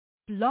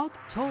Blog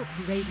Talk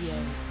Radio.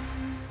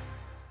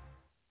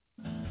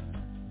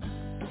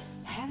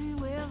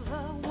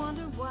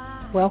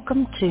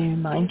 Welcome to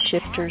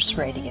MindShifters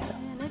Radio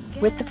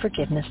with the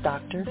Forgiveness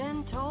Doctor,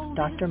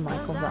 Dr.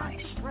 Michael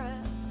Ryce.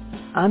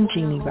 I'm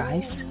Jeannie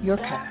Ryce, your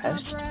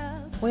co-host.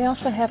 We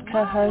also have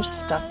co-hosts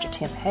Dr.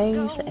 Tim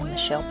Hayes and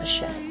Michelle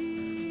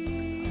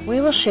Pacheco.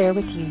 We will share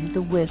with you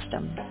the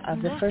wisdom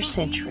of the first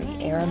century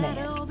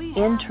Aramaic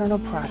internal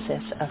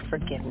process of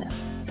forgiveness.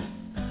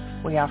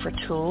 We offer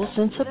tools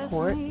and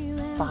support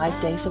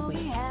 5 days a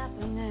week.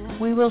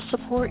 We will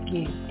support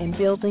you in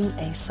building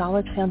a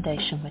solid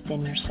foundation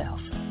within yourself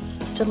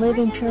to live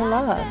in pure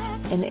love,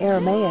 in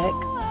Aramaic,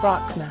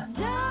 Rachma.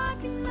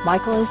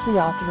 Michael is the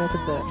author of the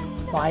book,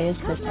 Why Is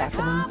This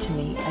Happening to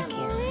Me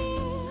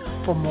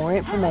Again? For more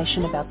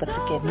information about the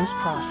forgiveness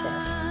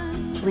process,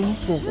 please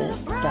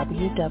visit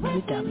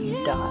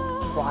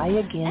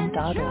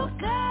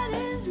www.whyagain.org.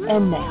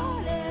 And now,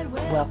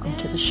 welcome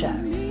to the show,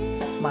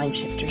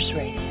 MindShifters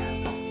Radio.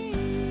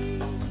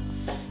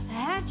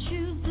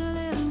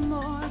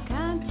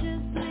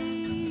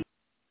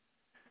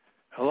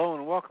 Hello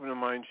and welcome to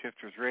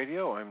MindShifters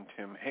Radio. I'm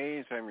Tim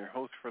Hayes. I'm your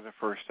host for the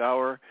first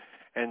hour,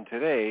 and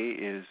today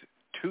is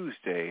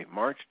Tuesday,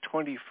 March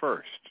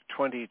 21st,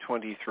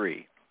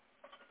 2023.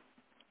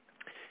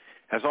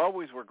 As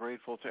always, we're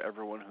grateful to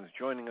everyone who's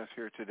joining us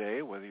here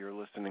today, whether you're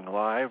listening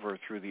live or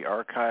through the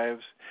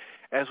archives,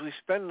 as we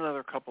spend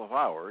another couple of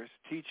hours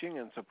teaching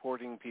and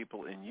supporting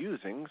people in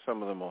using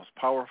some of the most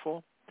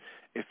powerful,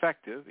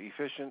 effective,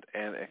 efficient,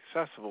 and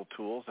accessible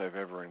tools I've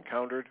ever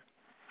encountered.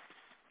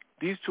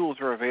 These tools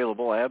are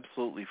available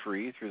absolutely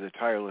free through the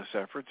tireless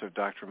efforts of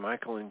Dr.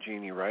 Michael and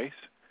Jeanie Ryce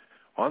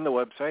on the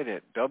website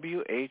at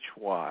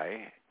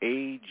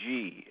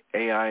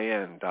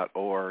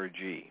whyagain.org.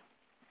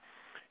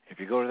 If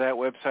you go to that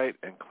website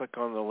and click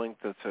on the link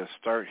that says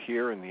Start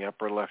Here in the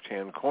upper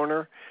left-hand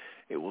corner,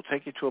 it will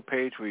take you to a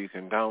page where you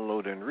can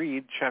download and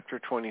read Chapter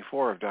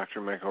 24 of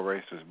Dr. Michael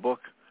Ryce's book.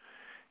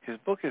 His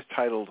book is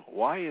titled,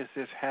 Why Is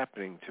This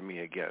Happening to Me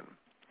Again?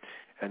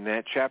 And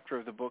that chapter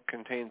of the book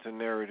contains a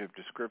narrative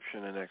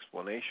description and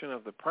explanation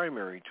of the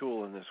primary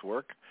tool in this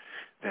work.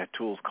 That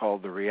tool is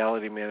called the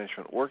Reality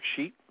Management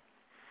Worksheet,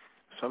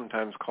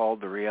 sometimes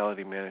called the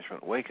Reality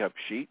Management Wake-Up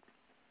Sheet.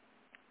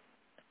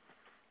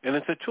 And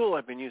it's a tool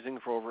I've been using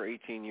for over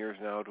 18 years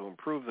now to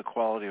improve the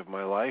quality of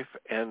my life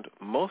and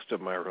most of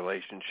my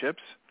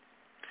relationships,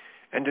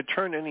 and to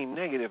turn any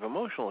negative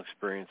emotional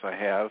experience I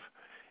have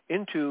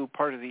into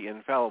part of the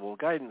infallible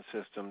guidance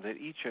system that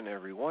each and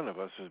every one of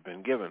us has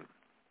been given.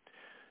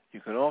 You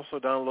can also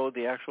download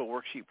the actual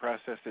worksheet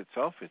process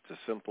itself. It's a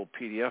simple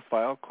PDF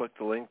file. Click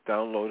the link,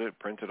 download it,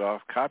 print it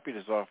off, copy it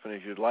as often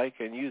as you'd like,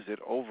 and use it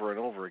over and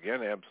over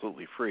again,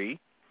 absolutely free.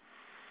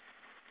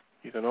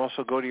 You can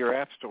also go to your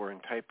app store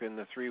and type in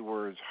the 3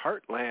 words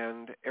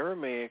Heartland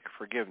Aramaic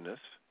Forgiveness.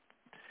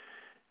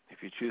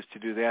 If you choose to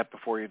do that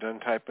before you're done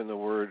typing the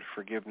word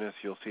forgiveness,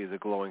 you'll see the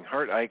glowing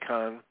heart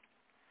icon.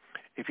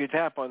 If you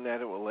tap on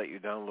that, it will let you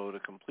download a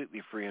completely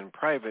free and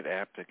private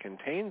app that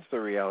contains the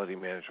Reality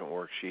Management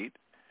Worksheet.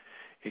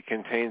 It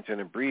contains an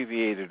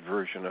abbreviated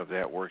version of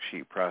that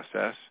worksheet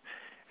process,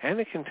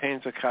 and it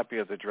contains a copy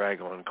of the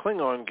Dragon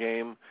Klingon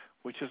game,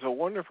 which is a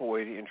wonderful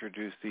way to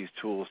introduce these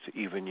tools to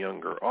even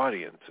younger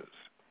audiences.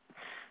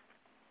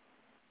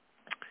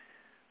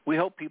 We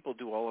hope people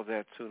do all of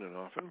that soon and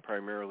often,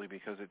 primarily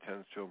because it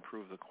tends to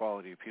improve the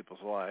quality of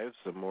people's lives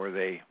the more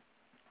they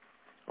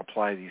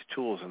apply these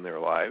tools in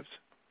their lives.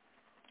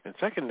 And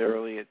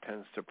secondarily, it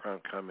tends to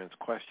prompt comments,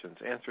 questions,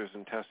 answers,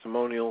 and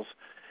testimonials.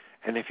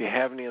 And if you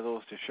have any of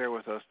those to share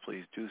with us,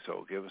 please do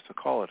so. Give us a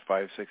call at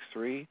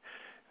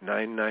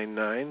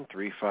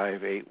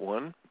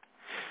 563-999-3581.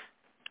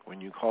 When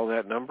you call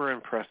that number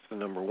and press the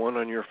number 1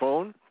 on your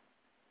phone,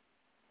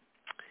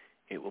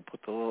 it will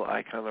put the little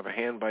icon of a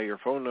hand by your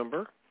phone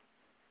number,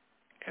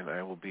 and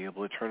I will be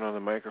able to turn on the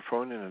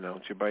microphone and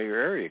announce you by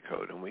your area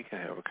code, and we can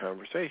have a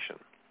conversation.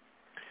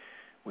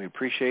 We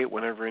appreciate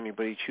whenever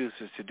anybody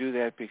chooses to do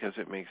that because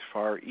it makes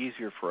far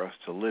easier for us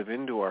to live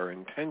into our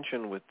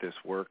intention with this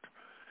work.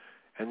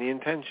 And the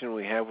intention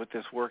we have with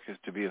this work is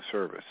to be of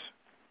service.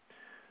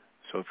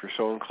 So if you're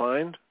so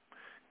inclined,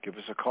 give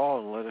us a call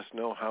and let us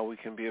know how we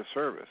can be of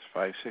service.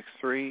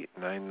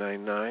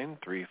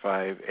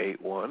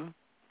 563-999-3581.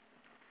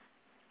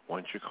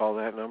 Once you call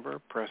that number,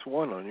 press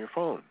 1 on your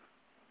phone.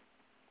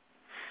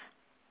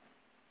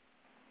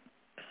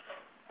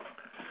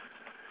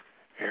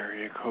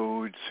 Area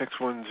code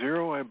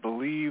 610, I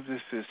believe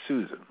this is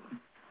Susan.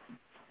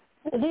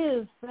 It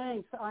is,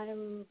 thanks.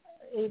 I'm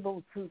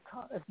able to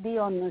be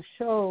on the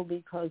show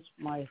because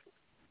my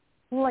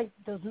flight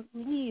doesn't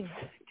leave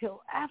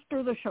till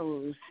after the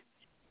shows.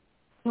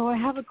 So I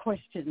have a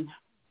question.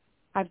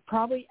 I've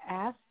probably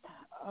asked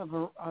a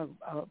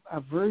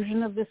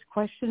version of this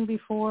question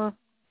before,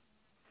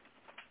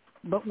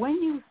 but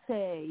when you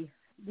say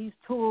these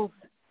tools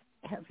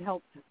have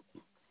helped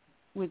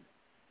with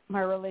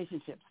my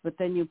relationships, but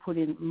then you put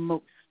in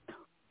most,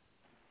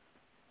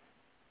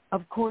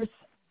 of course,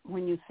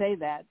 when you say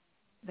that,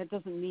 that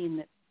doesn't mean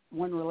that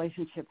one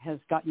relationship has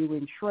got you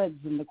in shreds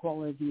and the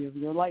quality of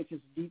your life is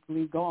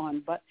deeply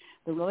gone, but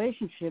the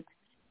relationship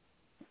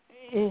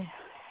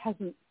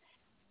hasn't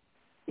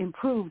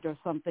improved or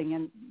something.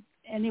 And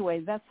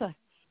anyway, that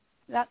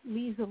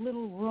leaves a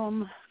little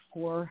room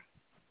for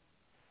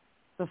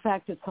the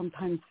fact that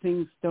sometimes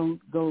things don't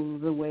go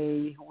the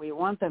way we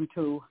want them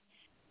to.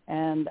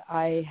 And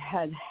I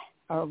had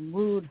a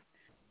rude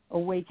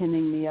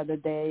awakening the other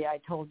day. I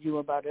told you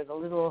about it. A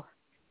little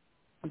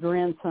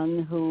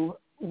grandson who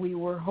we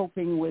were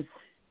hoping was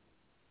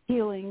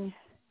healing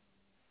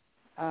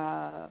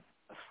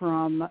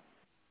from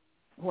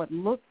what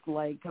looked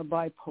like a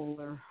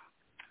bipolar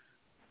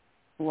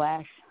 /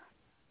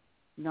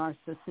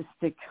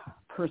 narcissistic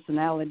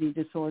personality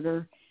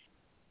disorder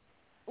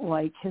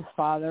like his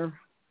father.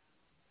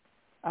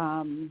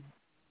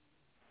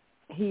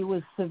 He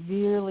was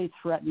severely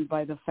threatened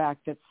by the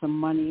fact that some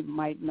money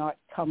might not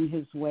come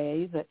his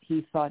way that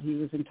he thought he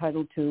was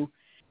entitled to,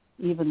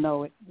 even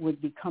though it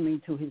would be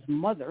coming to his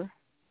mother.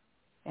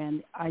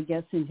 And I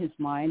guess in his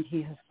mind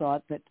he has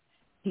thought that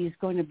he's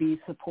going to be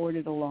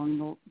supported all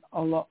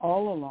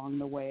along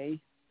the way,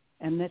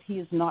 and that he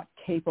is not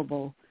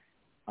capable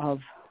of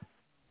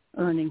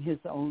earning his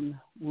own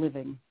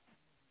living.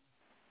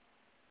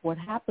 What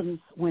happens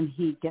when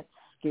he gets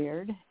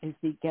scared is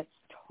he gets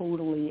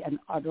totally and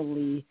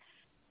utterly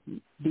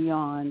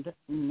beyond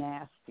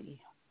nasty.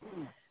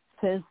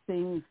 Says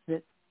things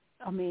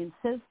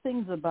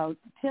about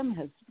Tim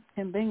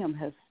Bingham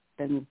has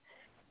been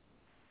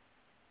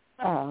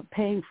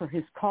paying for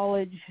his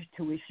college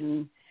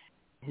tuition,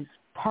 his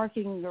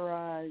parking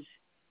garage,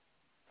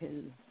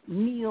 his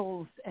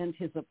meals, and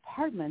his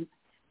apartment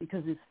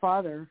because his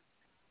father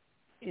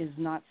is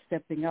not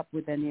stepping up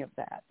with any of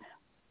that.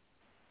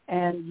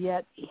 And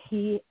yet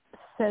he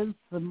says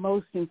the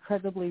most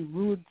incredibly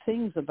rude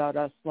things about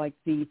us, like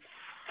the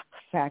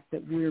fact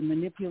that we're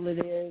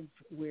manipulative,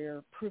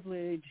 we're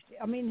privileged.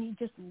 I mean, he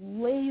just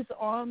lays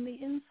on the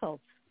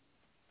insults,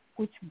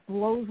 which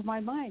blows my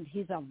mind.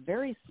 He's a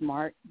very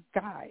smart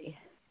guy.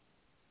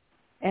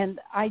 And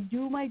I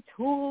do my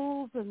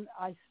tools, and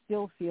I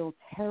still feel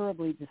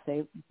terribly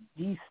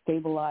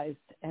destabilized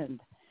and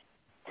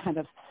kind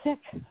of sick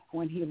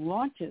when he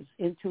launches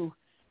into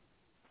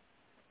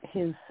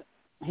his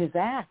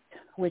act,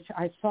 which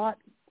I thought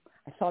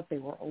they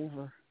were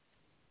over.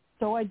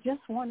 So I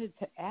just wanted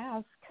to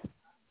ask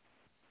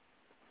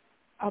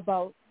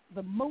about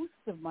the most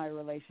of my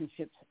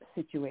relationships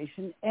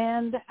situation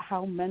and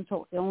how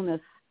mental illness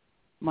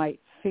might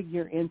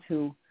figure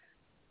into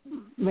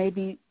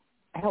maybe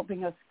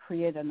helping us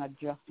create an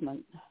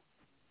adjustment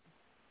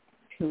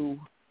to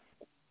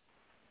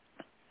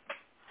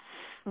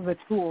the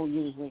tool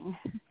using.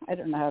 I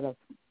don't know how to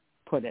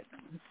put it.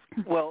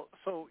 Well,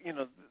 so,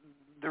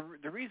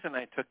 the reason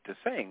I took to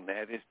saying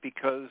that is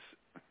because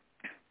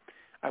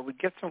I would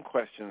get some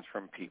questions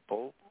from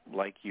people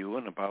like you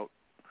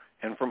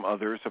and from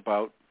others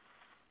about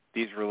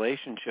these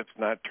relationships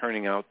not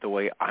turning out the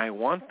way I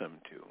want them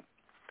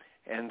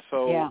to. And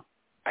so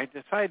I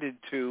decided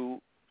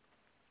to,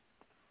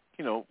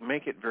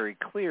 make it very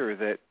clear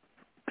that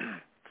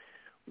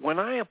when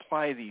I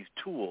apply these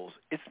tools,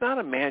 it's not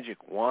a magic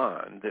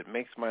wand that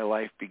makes my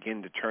life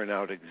begin to turn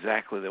out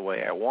exactly the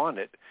way I want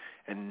it,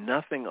 and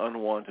nothing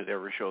unwanted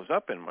ever shows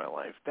up in my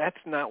life. That's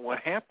not what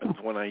happens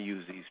when I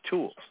use these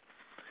tools.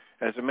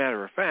 As a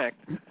matter of fact,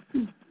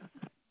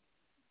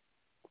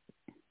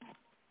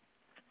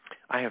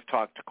 I have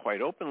talked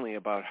quite openly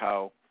about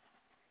how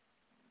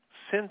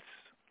since,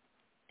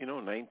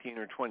 19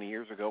 or 20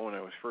 years ago when I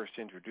was first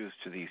introduced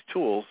to these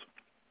tools,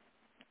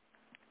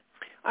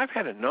 I've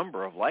had a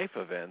number of life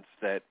events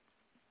that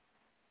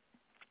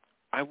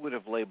I would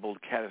have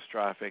labeled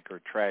catastrophic or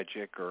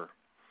tragic or,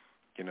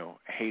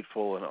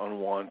 hateful and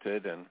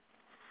unwanted. And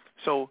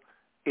so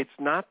it's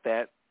not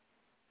that,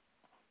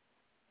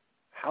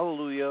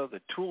 hallelujah, the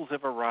tools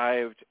have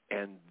arrived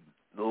and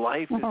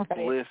life is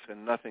bliss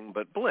and nothing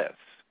but bliss.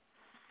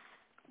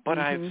 But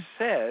I've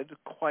said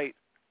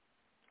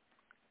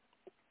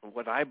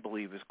what I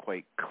believe is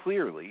quite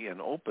clearly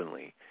and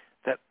openly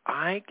that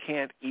I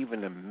can't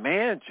even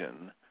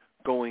imagine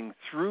going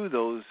through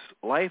those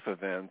life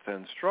events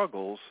and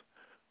struggles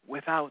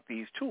without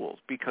these tools,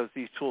 because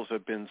these tools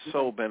have been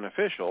so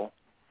beneficial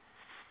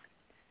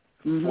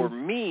for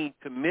me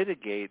to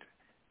mitigate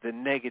the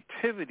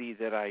negativity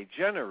that I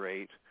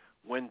generate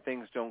when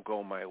things don't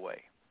go my way.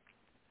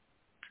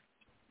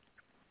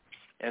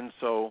 And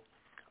so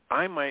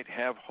I might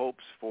have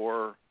hopes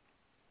for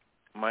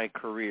my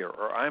career,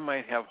 or I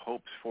might have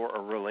hopes for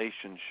a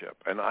relationship,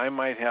 and I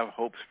might have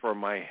hopes for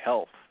my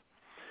health,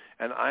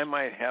 and I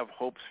might have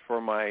hopes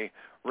for my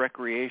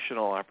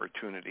recreational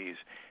opportunities.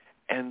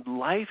 And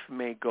life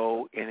may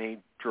go in a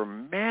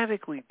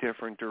dramatically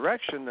different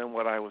direction than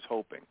what I was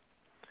hoping.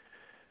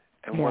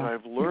 And what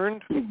I've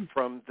learned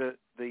from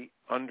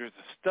under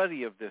the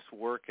study of this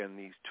work and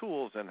these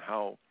tools and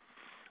how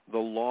the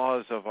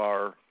laws of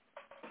our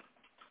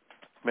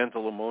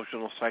mental,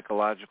 emotional,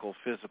 psychological,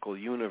 physical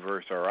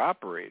universe are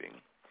operating,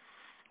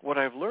 what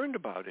I've learned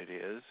about it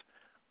is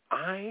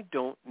I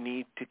don't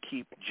need to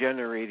keep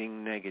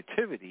generating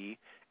negativity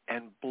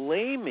and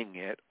blaming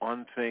it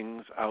on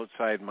things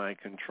outside my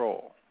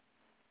control,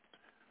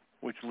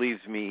 which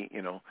leaves me,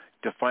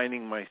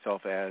 defining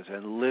myself as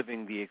and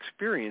living the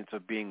experience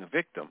of being a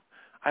victim.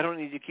 I don't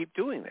need to keep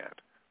doing that.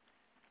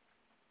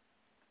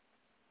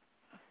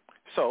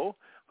 So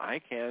I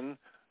can,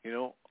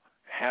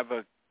 have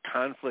a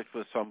conflict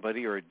with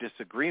somebody or a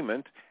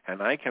disagreement,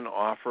 and I can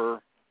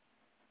offer,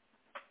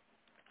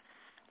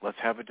 let's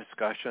have a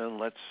discussion,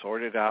 let's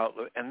sort it out,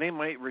 and they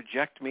might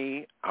reject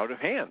me out of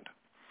hand.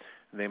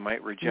 They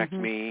might reject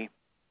me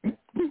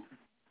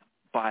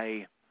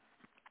by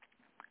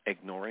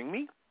ignoring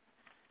me,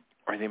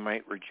 or they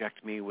might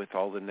reject me with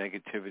all the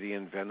negativity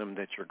and venom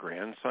that your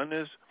grandson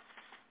is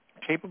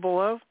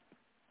capable of.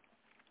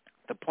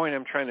 The point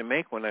I'm trying to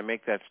make when I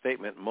make that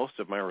statement in most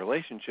of my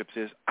relationships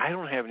is I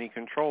don't have any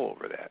control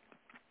over that.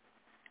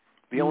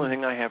 The only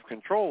thing I have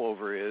control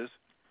over is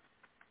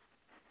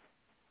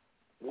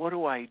what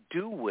do I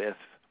do with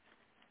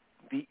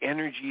the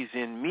energies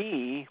in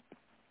me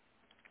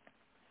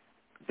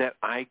that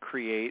I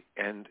create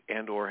and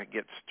or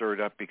get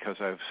stirred up because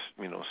I've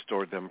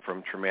stored them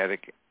from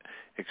traumatic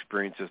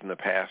experiences in the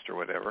past or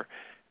whatever,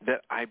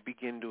 that I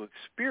begin to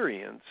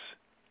experience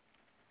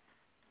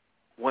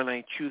when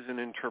I choose an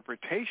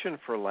interpretation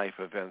for life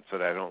events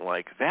that I don't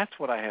like. That's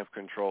what I have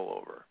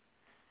control over.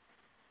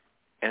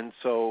 And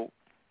so,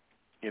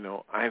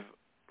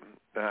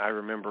 I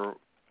remember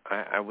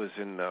I was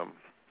in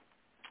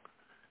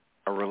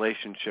a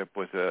relationship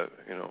with a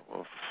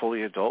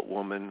fully adult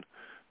woman.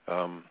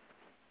 It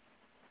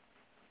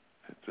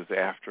was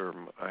after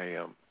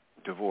my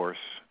divorce,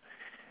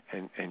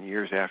 and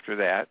years after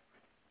that,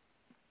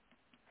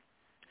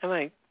 and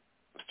I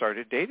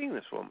started dating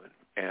this woman,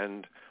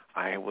 and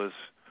I was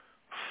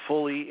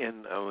fully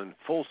in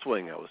full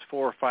swing. I was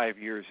 4 or 5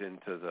 years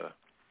into the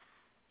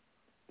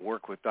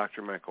work with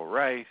Dr. Michael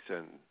Ryce,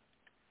 and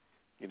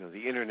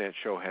the internet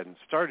show hadn't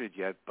started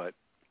yet, but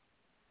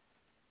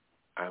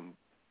I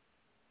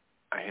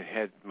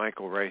had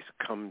Michael Ryce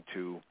come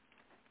to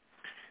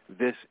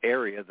this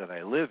area that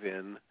I live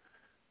in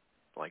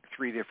like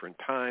 3 different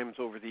times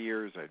over the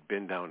years. I'd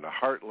been down to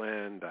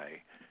Heartland.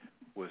 I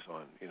was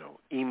on,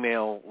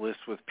 email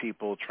lists with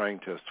people trying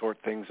to sort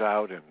things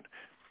out, and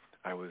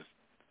I was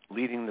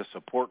leading the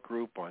support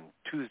group on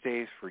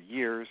Tuesdays for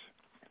years.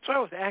 So I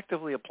was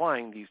actively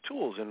applying these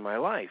tools in my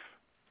life.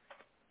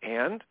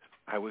 And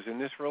I was in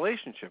this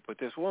relationship with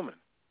this woman.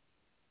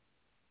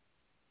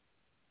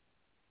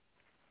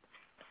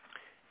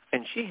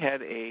 And she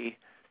had a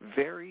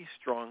very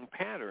strong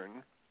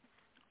pattern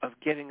of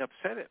getting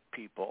upset at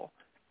people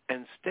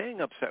and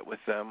staying upset with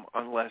them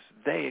unless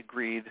they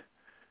agreed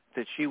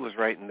that she was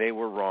right and they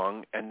were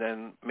wrong, and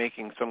then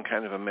making some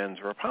kind of amends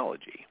or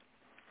apology.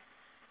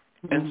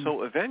 And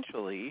so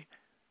eventually,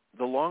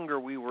 the longer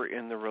we were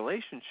in the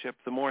relationship,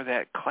 the more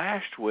that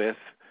clashed with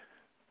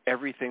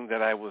everything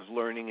that I was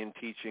learning and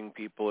teaching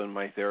people in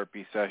my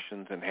therapy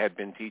sessions and had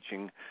been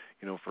teaching,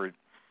 for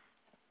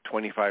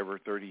 25 or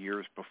 30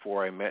 years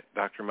before I met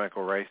Dr.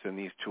 Michael Ryce and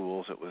these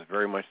tools. It was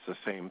very much the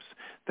same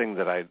thing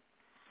that I,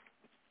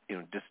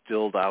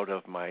 distilled out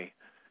of my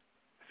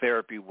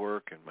therapy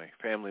work and my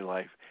family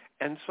life.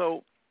 And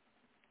so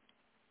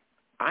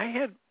I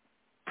had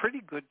pretty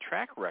good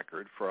track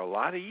record for a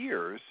lot of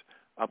years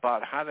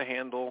about how to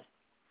handle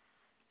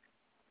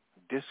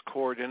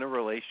discord in a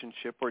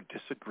relationship or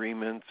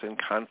disagreements and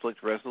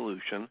conflict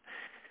resolution.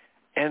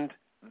 And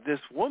this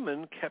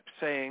woman kept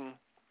saying,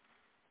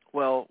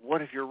 well,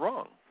 what if you're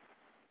wrong?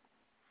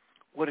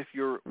 What if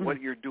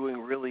what you're doing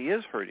really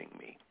is hurting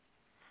me?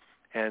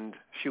 And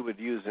she would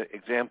use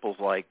examples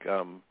like,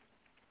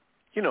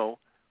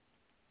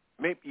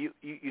 maybe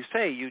you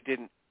say you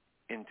didn't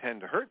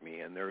intend to hurt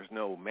me and there's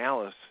no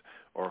malice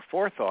or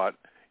forethought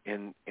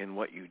in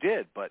what you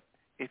did, but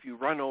if you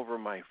run over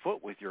my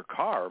foot with your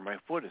car, my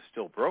foot is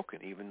still broken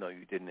even though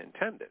you didn't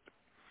intend it.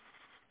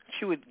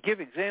 She would give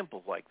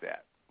examples like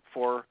that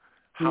for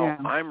how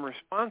I'm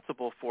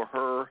responsible for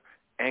her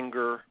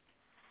anger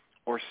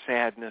or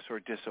sadness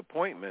or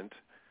disappointment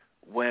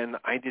when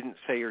I didn't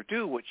say or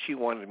do what she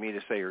wanted me to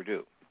say or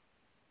do.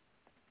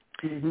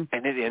 And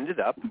it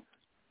ended up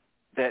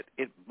that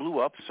it blew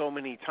up so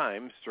many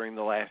times during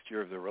the last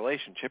year of the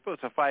relationship. It was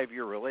a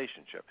 5-year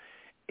relationship.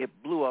 It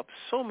blew up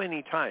so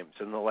many times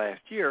in the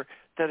last year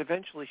that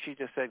eventually she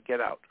just said, get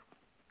out.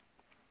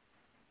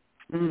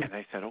 And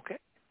I said,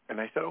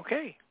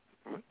 okay.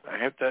 I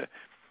have to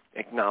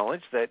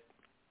acknowledge that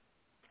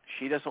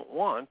she doesn't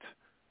want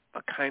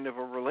a kind of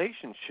a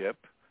relationship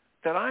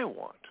that I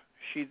want.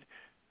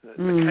 The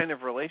kind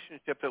of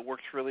relationship that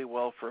works really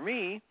well for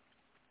me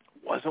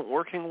wasn't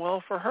working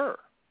well for her.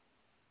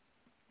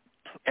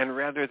 And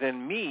rather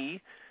than me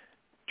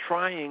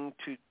trying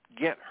to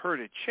get her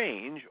to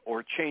change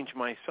or change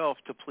myself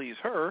to please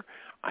her,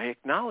 I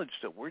acknowledged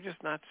that we're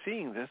just not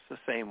seeing this the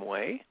same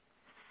way.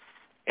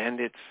 And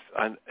it's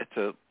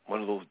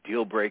one of those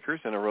deal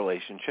breakers in a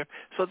relationship.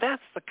 So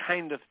that's the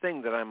kind of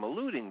thing that I'm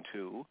alluding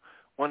to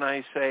when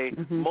I say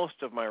most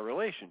of my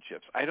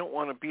relationships. I don't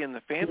want to be in the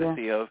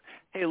fantasy of,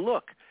 hey,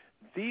 look,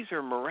 these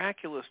are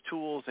miraculous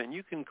tools, and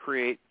you can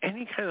create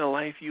any kind of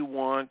life you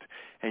want,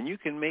 and you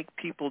can make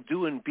people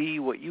do and be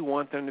what you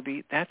want them to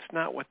be. That's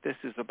not what this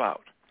is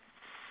about.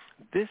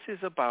 This is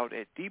about,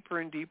 at deeper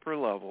and deeper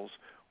levels,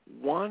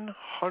 100%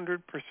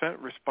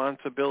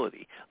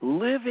 responsibility,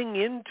 living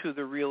into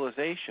the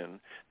realization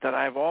that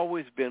I've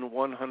always been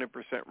 100%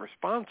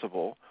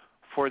 responsible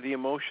for the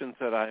emotions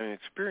that I'm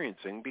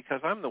experiencing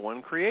because I'm the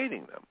one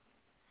creating them.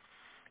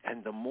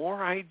 And the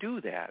more I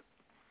do that,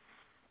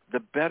 the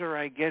better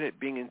I get at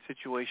being in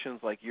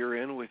situations like you're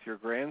in with your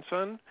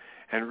grandson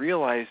and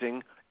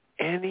realizing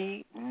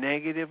any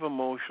negative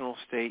emotional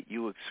state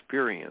you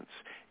experience,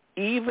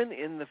 even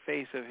in the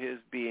face of his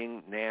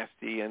being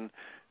nasty and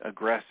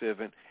aggressive,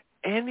 and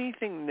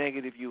anything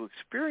negative you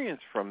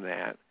experience from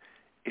that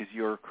is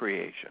your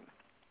creation.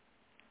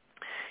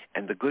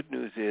 And the good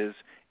news is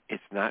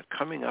it's not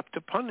coming up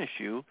to punish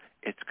you.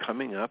 It's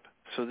coming up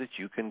so that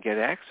you can get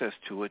access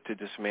to it to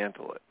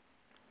dismantle it.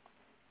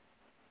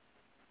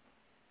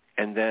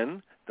 And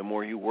then the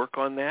more you work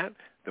on that,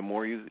 the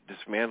more you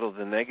dismantle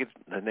the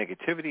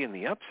negativity and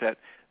the upset,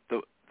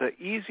 the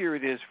easier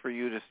it is for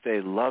you to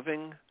stay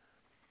loving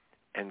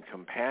and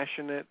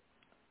compassionate.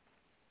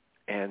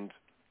 And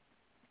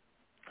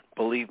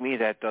believe me,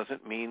 that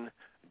doesn't mean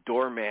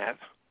doormat.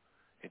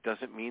 It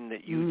doesn't mean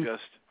that you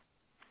just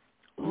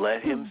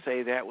let him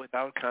say that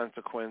without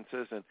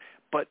consequences.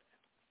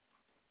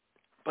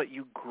 But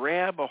you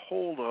grab a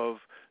hold of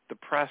the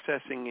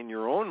processing in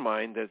your own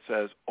mind that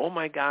says, oh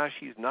my gosh,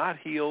 he's not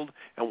healed,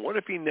 and what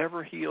if he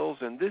never heals,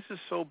 and this is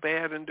so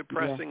bad and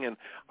depressing, and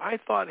I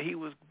thought he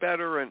was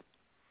better, and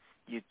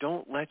you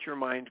don't let your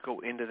mind go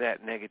into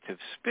that negative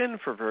spin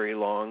for very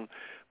long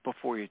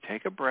before you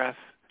take a breath,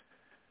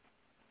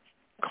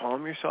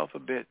 calm yourself a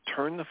bit,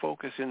 turn the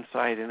focus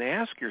inside, and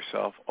ask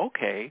yourself,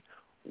 okay,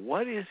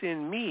 what is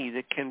in me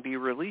that can be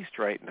released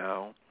right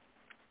now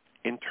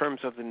in terms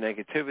of the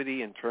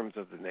negativity, in terms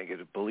of the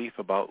negative belief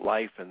about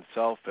life and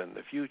self and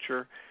the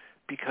future,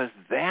 because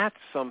that's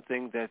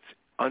something that's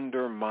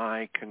under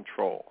my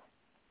control.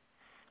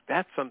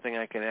 That's something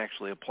I can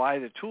actually apply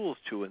the tools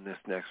to in this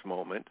next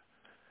moment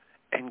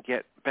and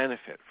get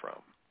benefit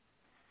from.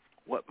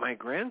 What my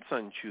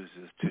grandson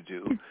chooses to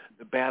do,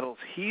 the battles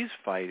he's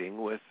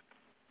fighting with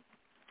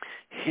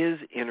his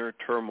inner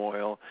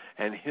turmoil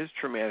and his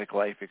traumatic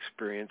life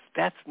experience,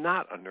 that's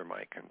not under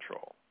my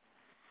control.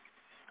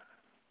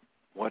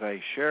 What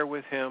I share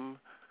with him,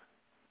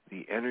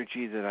 the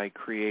energy that I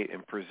create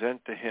and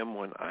present to him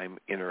when I'm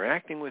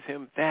interacting with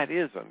him, that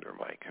is under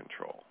my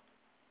control.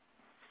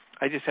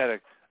 I just had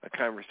a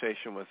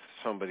conversation with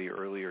somebody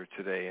earlier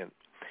today, and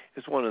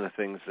it's one of the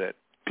things that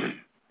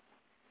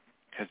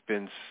has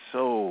been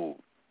so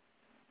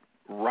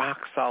rock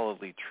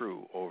solidly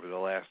true over the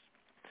last,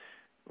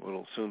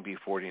 will soon be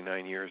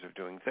 49 years of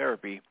doing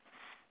therapy,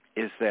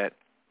 is that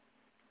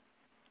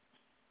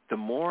the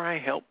more I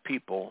help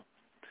people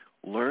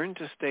learn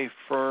to stay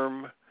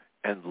firm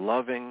and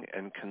loving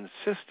and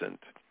consistent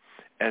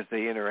as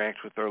they interact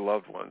with their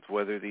loved ones,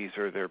 whether these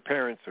are their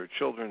parents, their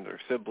children, their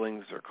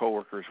siblings, their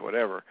coworkers,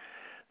 whatever,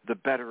 the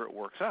better it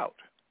works out.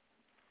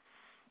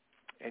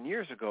 And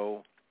years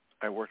ago,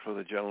 I worked with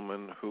a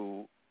gentleman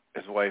who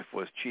his wife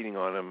was cheating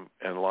on him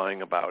and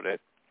lying about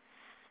it.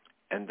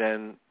 And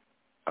then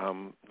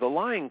the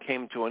lying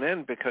came to an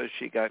end because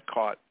she got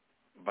caught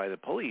by the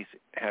police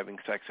having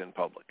sex in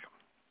public.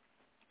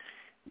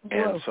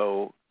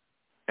 Whoa.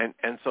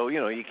 And so,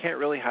 you know, you can't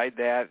really hide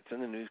that. It's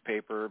in the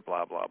newspaper,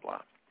 blah, blah, blah.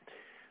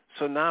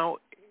 So now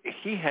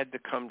he had to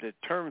come to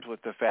terms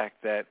with the fact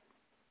that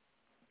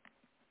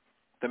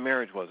the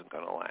marriage wasn't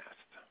going to last.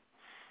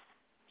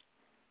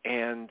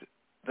 And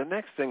the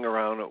next thing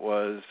around it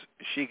was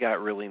she got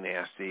really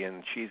nasty,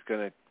 and she's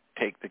going to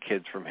take the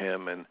kids from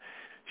him, and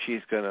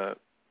she's going to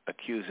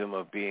accuse him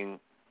of being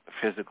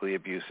physically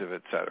abusive,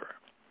 et cetera.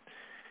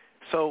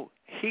 So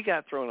he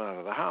got thrown out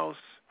of the house,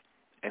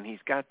 and he's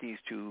got these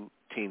two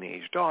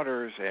teenage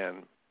daughters,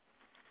 and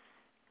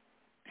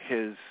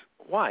his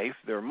wife,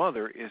 their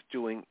mother, is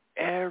doing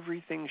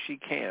everything she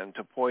can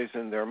to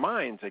poison their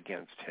minds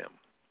against him.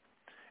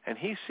 And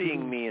he's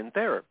seeing me in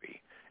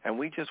therapy, and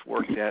we just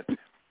worked at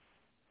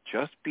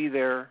just be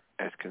there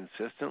as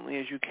consistently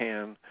as you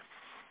can,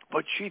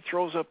 but she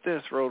throws up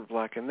this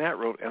roadblock and that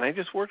road, and I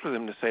just worked with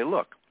him to say,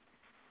 look,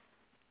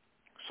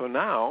 so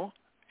now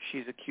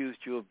she's accused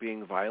you of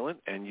being violent,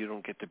 and you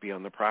don't get to be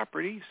on the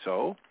property,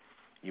 so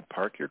you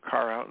park your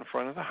car out in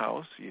front of the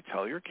house, you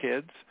tell your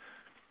kids,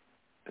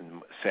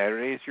 and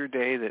Saturday is your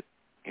day that,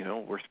 you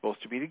know, we're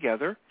supposed to be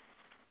together,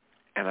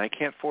 and I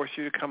can't force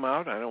you to come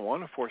out. I don't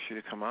want to force you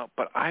to come out,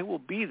 but I will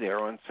be there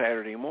on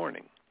Saturday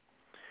morning.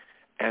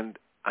 And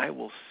I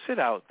will sit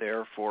out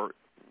there for,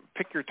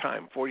 pick your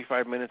time,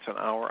 45 minutes, an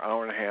hour,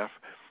 hour and a half.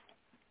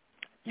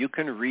 You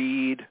can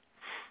read,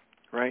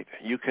 right?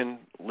 You can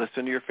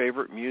listen to your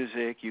favorite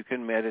music. You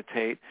can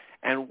meditate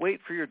and wait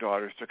for your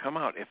daughters to come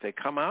out. If they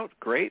come out,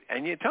 great,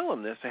 and you tell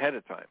them this ahead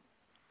of time.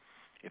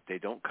 If they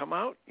don't come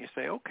out, you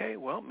say, okay,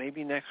 well,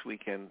 maybe next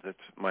weekend that's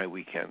my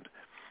weekend.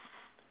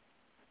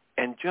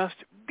 And just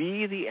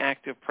be the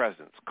active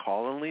presence.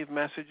 Call and leave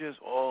messages.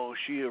 Oh,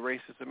 she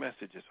erases the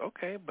messages.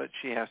 Okay, but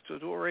she has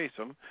to erase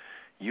them.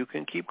 You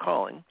can keep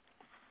calling.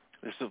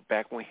 This is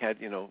back when we had,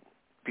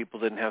 people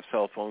didn't have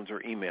cell phones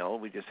or email.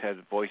 We just had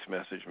voice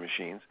message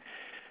machines.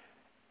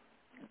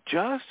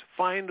 Just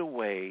find a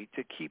way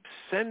to keep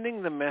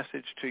sending the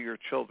message to your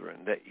children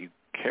that you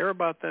care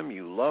about them,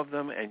 you love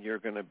them, and you're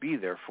going to be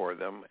there for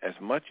them as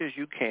much as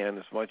you can,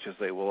 as much as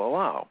they will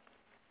allow.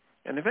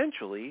 And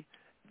eventually,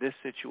 this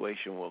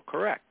situation will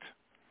correct.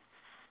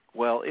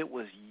 Well, it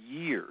was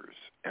years,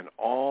 and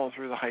all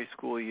through the high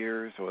school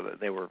years, or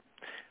they were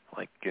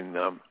like in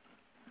 7th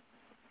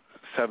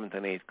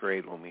and 8th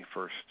grade when we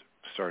first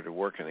started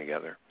working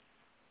together.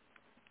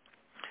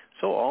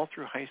 So all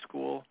through high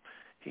school,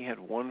 he had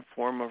one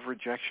form of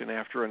rejection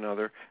after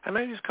another, and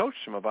I just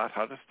coached him about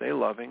how to stay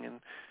loving and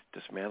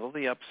dismantle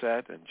the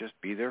upset and just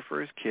be there for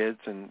his kids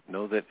and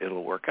know that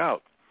it'll work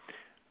out.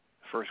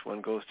 First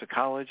one goes to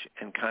college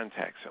and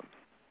contacts him.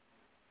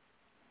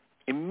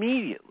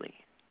 Immediately,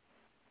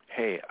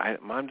 hey,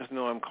 Mom doesn't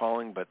know I'm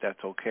calling, but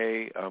that's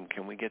okay.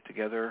 Can we get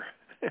together?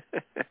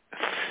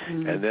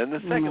 And then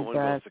the second one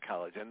goes to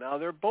college, and now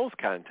they're both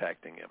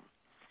contacting him.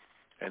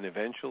 And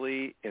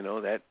eventually,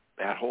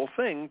 that whole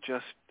thing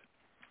just,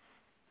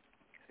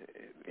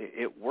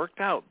 it worked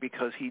out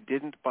because he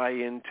didn't buy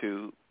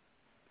into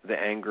the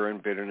anger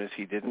and bitterness.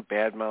 He didn't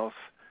badmouth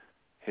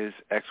his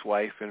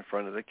ex-wife in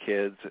front of the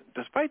kids,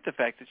 despite the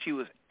fact that she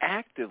was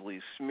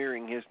actively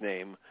smearing his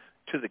name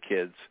to the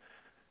kids,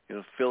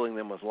 filling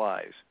them with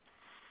lies.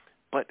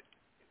 But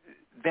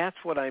that's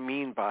what I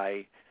mean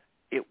by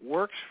it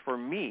works for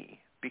me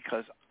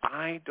because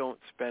I don't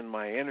spend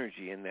my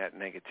energy in that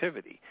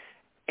negativity.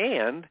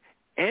 And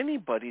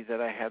anybody that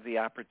I have the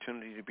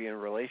opportunity to be in a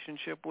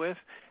relationship with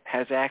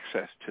has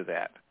access to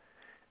that.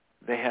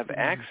 They have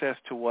access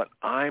to what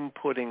I'm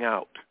putting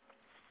out.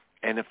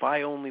 And if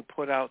I only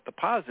put out the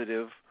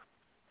positive,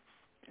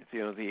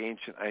 the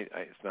ancient,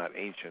 it's not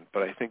ancient,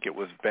 but I think it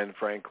was Ben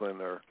Franklin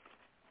or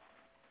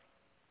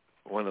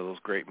one of those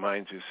great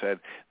minds who said,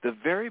 the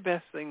very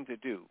best thing to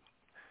do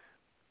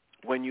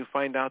when you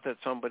find out that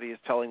somebody is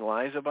telling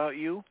lies about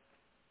you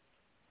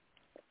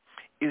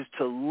is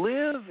to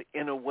live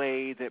in a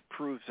way that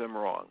proves them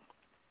wrong.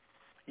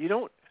 You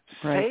don't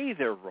say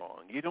they're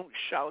wrong. You don't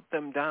shout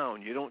them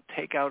down. You don't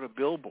take out a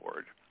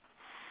billboard.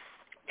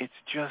 It's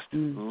just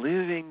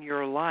living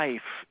your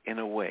life in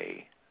a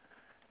way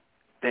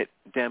that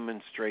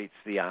demonstrates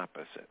the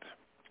opposite.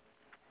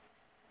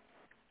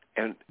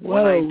 And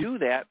when I do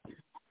that,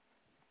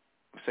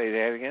 say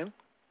that again?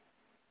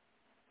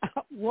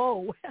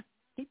 Whoa,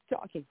 keep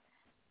talking.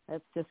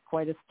 That's just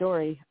quite a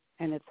story,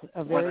 and it's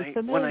a very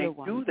familiar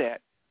one. When I do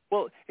that,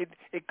 well,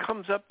 it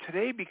comes up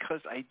today because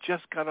I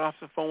just got off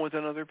the phone with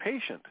another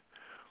patient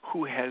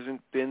who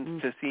hasn't been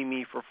to see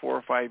me for 4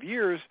 or 5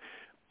 years,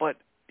 but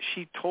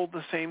she told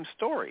the same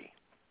story.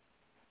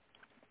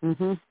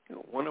 Mm-hmm.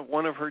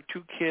 One of her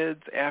 2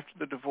 kids after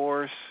the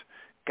divorce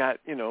got,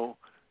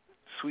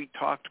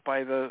 sweet-talked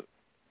by the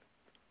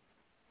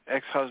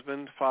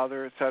ex-husband,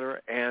 father, et cetera,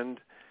 and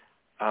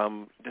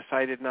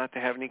decided not to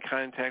have any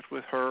contact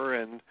with her,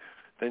 and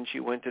then she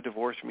went to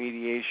divorce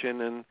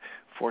mediation, and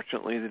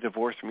fortunately the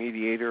divorce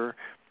mediator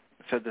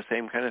said the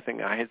same kind of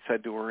thing I had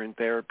said to her in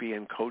therapy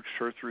and coached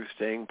her through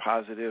staying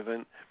positive,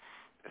 and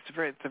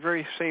it's the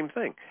very same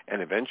thing.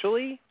 And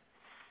eventually,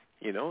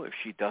 if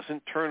she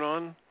doesn't turn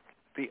on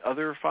the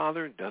other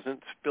father,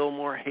 doesn't spill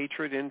more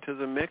hatred into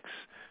the mix,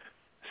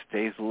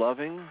 stays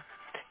loving,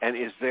 and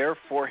is there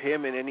for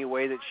him in any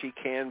way that she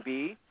can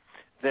be,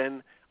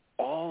 then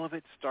all of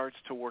it starts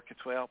to work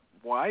its way out.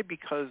 Why?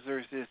 Because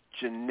there's this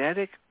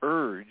genetic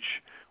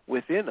urge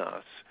within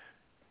us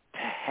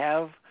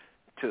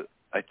to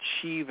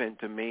achieve and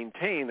to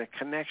maintain a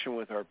connection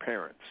with our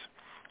parents.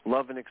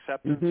 Love and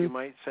acceptance, you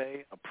might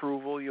say,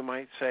 approval, you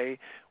might say,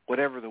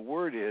 whatever the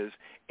word is.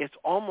 It's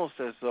almost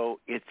as though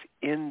it's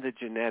in the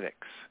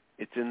genetics.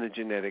 It's in the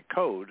genetic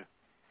code.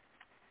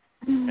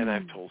 And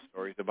I've told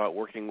stories about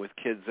working with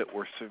kids that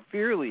were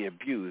severely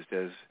abused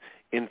as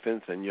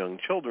infants and young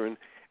children,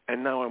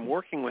 and now I'm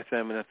working with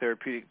them in a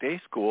therapeutic day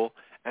school,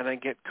 and I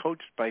get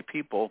coached by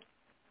people,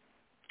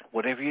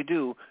 whatever you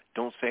do,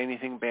 don't say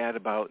anything bad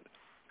about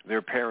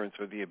their parents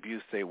or the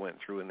abuse they went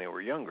through when they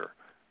were younger.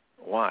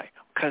 Why?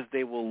 Because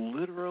they will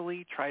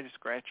literally try to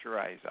scratch your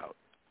eyes out.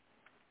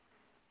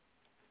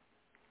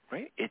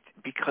 Right?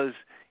 Because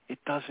it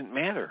doesn't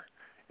matter.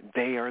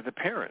 They are the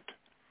parent.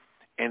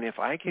 And if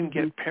I can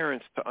get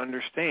parents to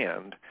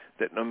understand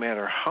that no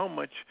matter how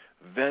much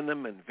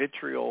venom and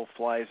vitriol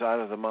flies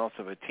out of the mouth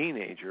of a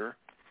teenager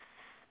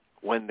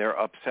when they're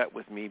upset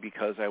with me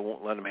because I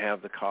won't let them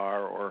have the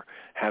car or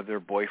have their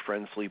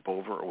boyfriend sleep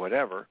over or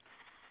whatever,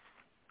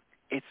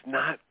 it's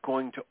not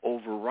going to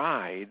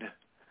override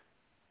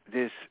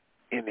this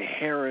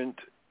inherent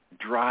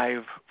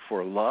drive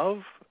for love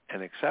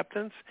and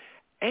acceptance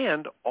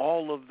and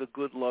all of the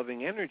good,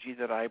 loving energy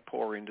that I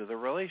pour into the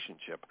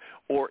relationship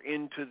or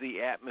into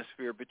the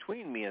atmosphere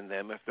between me and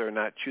them if they're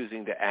not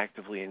choosing to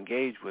actively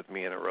engage with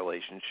me in a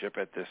relationship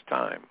at this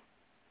time.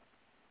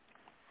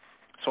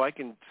 So I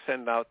can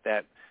send out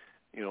that,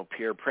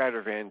 Pierre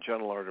Pradervan,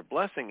 Gentle Art of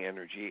Blessing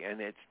energy, and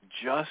it's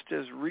just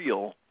as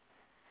real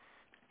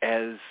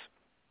as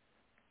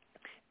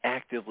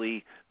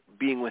actively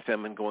being with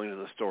them and going to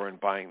the store and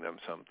buying them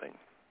something.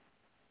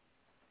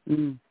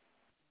 Mm.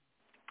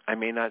 I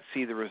may not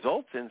see the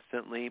results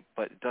instantly,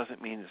 but it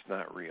doesn't mean it's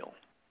not real.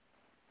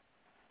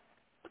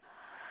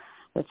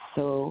 That's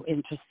so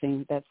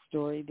interesting, that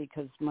story,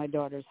 because my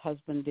daughter's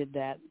husband did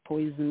that,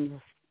 poisoned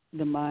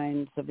the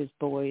minds of his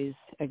boys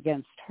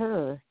against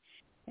her,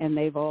 and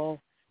they've all,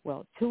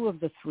 two of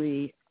the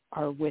three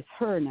are with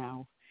her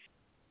now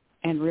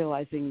and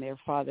realizing their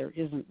father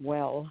isn't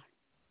well.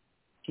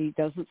 She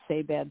doesn't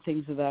say bad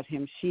things about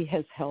him. She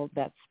has held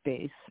that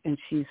space, and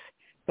she's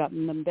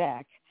gotten them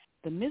back.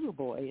 The middle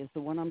boy is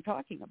the one I'm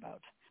talking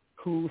about,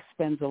 who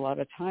spends a lot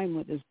of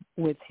time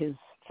with his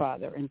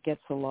father and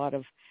gets a lot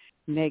of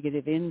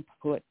negative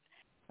input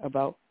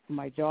about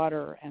my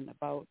daughter and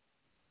about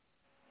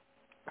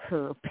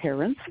her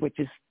parents, which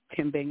is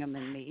Tim Bingham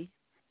and me.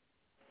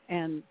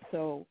 And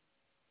so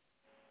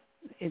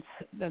it's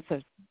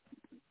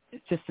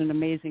just an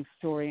amazing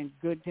story and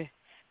good to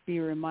be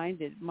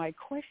reminded. My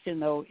question,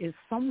 though, is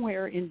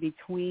somewhere in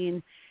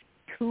between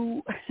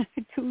two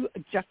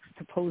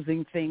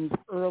juxtaposing things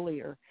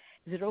earlier.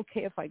 Is it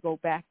okay if I go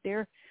back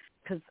there?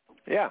 Because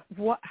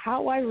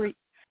how I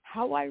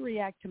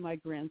react to my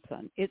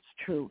grandson, it's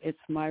true. It's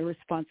my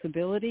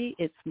responsibility.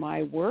 It's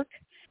my work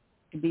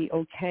to be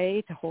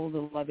okay, to hold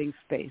a loving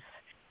space.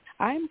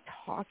 I'll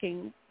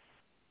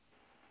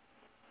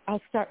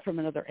start from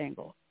another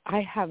angle.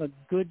 I have a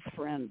good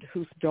friend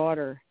whose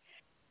daughter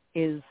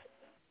is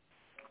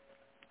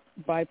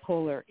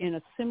bipolar in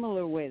a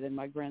similar way than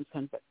my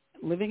grandson, but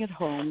living at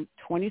home,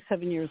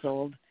 27 years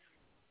old,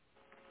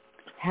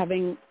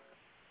 having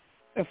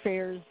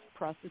affairs,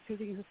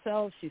 prostituting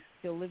herself. She's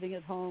still living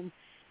at home.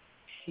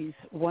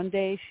 One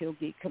day she'll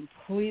be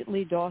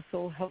completely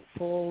docile,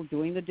 helpful,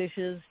 doing the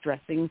dishes,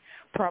 dressing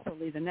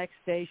properly. The next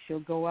day she'll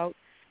go out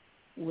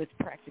with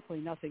practically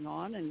nothing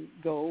on and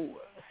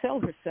go sell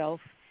herself.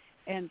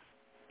 And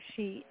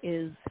she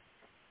is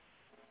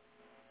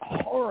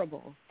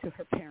horrible to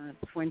her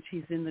parents when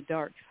she's in the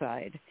dark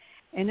side.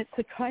 And it's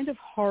a kind of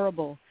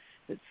horrible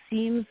that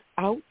seems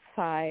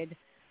outside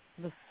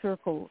the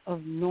circle of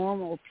a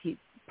normal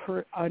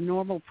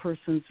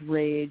person's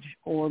rage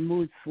or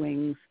mood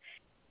swings.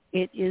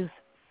 It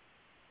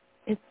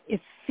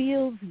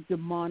feels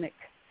demonic,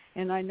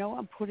 and I know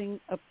I'm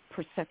putting a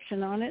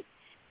perception on it,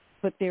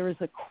 but there is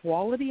a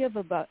quality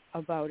about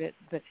it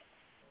that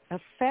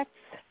affects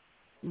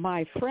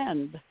my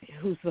friend,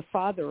 who's the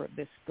father of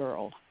this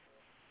girl.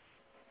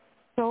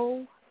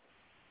 So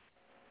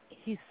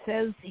he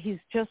says he's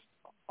just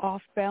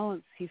off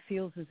balance. He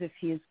feels as if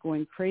he is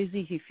going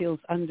crazy. He feels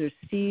under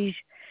siege.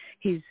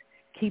 He's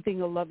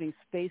keeping a loving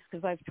space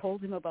because I've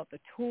told him about the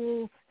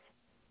tools,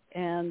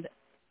 and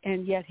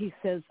yet he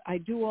says, I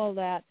do all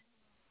that,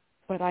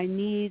 but I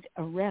need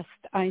a rest.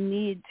 I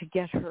need to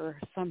get her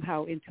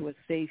somehow into a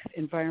safe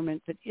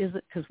environment that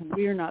isn't, because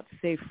we're not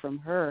safe from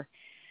her.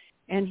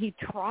 And he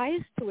tries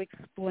to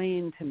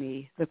explain to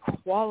me the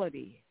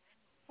quality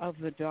of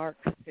the dark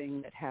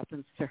thing that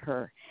happens to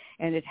her.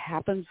 And it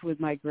happens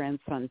with my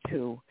grandson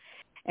too.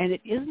 And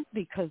it isn't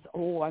because,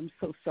 I'm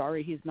so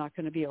sorry, he's not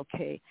going to be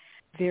okay.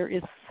 There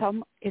is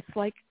it's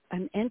like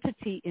an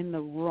entity in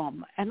the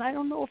room. And I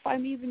don't know if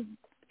I'm even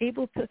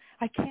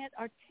I can't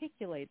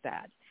articulate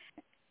that.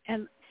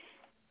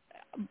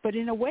 But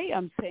in a way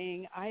I'm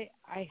saying I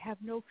have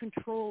no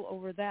control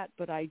over that,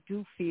 but I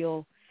do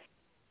feel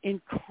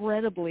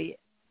incredibly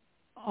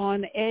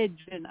on edge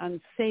and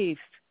unsafe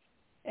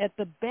at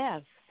the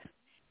best.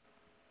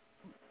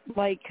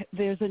 Like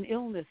there's an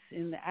illness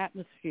in the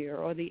atmosphere,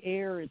 or the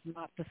air is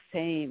not the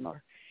same.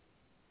 Or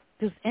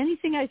does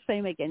anything I say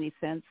make any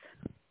sense?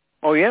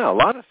 Oh, yeah, a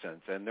lot of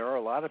sense. And there are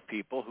a lot of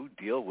people who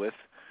deal with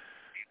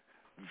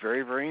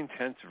very, very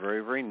intense,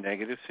 very, very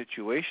negative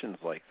situations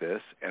like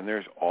this, and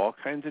there's all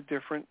kinds of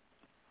different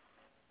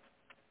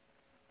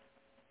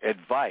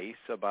advice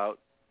about,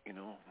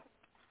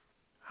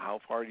 how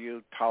far do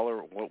you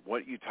tolerate,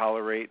 what you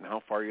tolerate, and how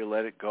far you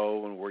let it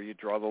go, and where you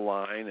draw the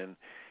line,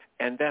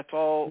 and that's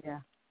all,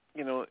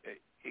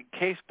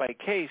 case by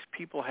case,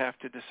 people have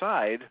to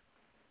decide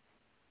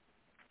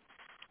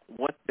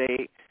what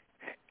they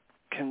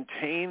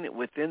contain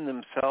within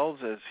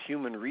themselves as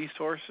human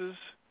resources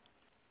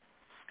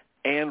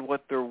and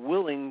what they're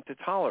willing to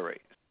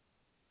tolerate.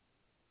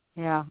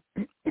 Yeah.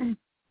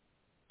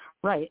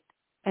 Right.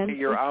 And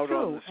you're out true.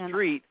 On the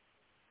street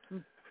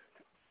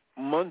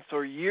months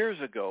or years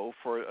ago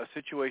for a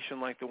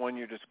situation like the one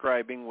you're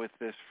describing with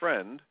this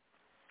friend,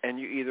 and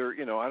you either,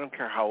 I don't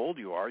care how old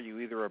you are, you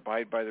either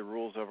abide by the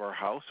rules of our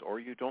house or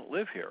you don't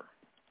live here.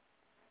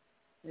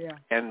 Yeah.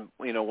 And,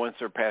 once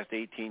they're past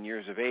 18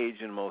 years of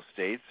age in most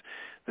states,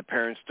 the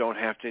parents don't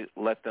have to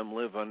let them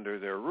live under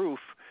their roof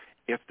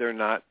if they're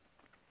not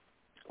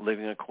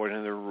living according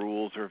to their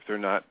rules or if they're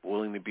not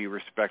willing to be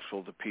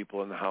respectful to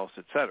people in the house,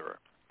 etc.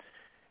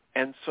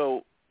 And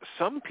so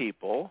some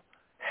people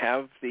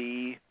have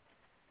the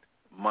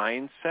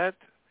mindset,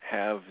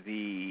 have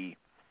the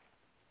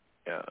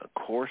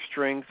core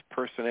strength,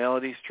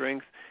 personality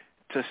strength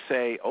to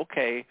say,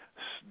 okay,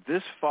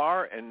 this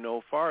far and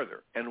no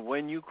farther. And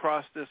when you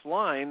cross this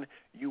line,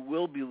 you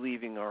will be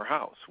leaving our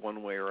house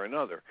one way or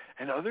another.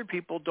 And other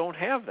people don't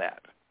have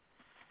that.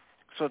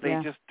 So they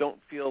just don't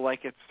feel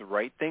like it's the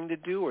right thing to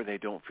do, or they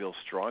don't feel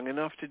strong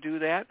enough to do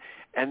that.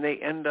 And they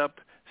end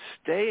up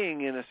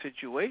staying in a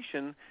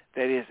situation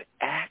that is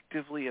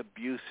actively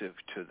abusive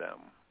to them.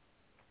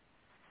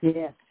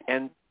 Yes.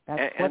 And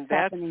that's and what's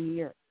that's happening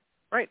here.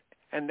 Right.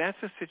 And that's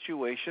a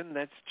situation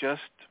that's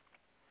just,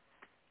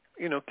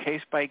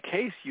 case by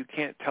case. You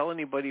can't tell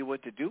anybody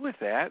what to do with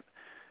that.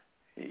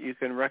 You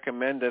can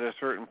recommend at a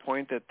certain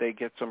point that they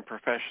get some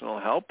professional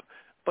help,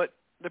 but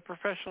the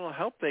professional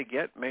help they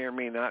get may or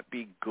may not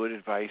be good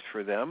advice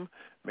for them,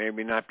 may or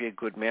may not be a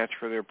good match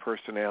for their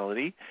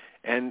personality.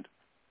 And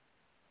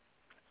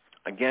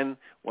again,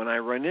 when I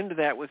run into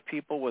that with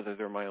people, whether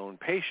they're my own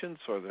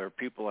patients or they're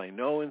people I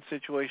know in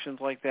situations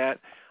like that,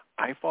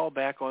 I fall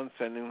back on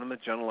sending them a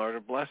gentle art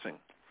of blessing.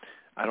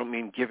 I don't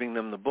mean giving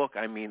them the book.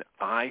 I mean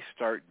I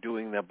start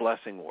doing the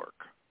blessing work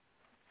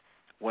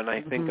when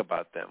I think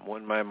about them,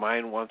 when my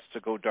mind wants to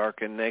go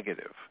dark and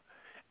negative.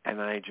 And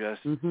I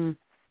just,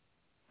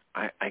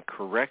 I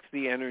correct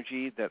the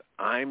energy that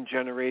I'm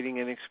generating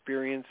and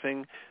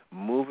experiencing,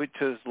 move it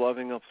to as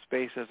loving a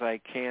space as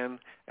I can,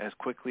 as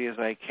quickly as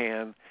I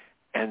can,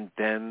 and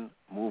then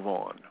move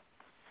on.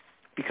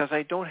 Because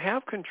I don't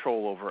have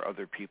control over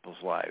other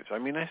people's lives. I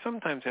mean, I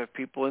sometimes have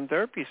people in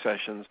therapy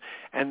sessions,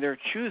 and they're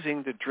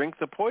choosing to drink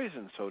the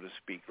poison, so to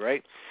speak,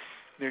 right?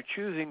 They're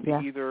choosing to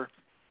either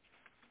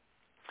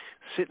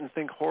sit and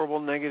think horrible,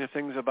 negative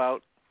things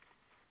about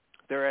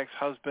their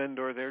ex-husband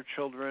or their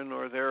children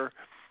or their,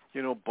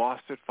 boss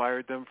that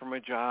fired them from a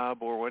job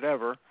or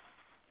whatever,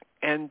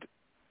 and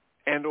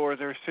or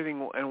they're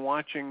sitting and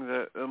watching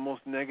the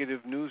most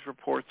negative news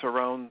reports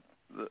around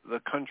the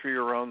country,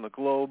 around the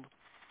globe,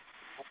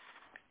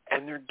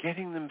 and they're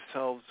getting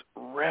themselves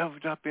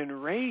revved up in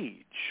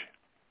rage.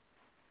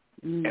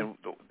 And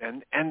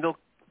they'll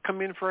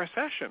come in for a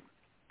session.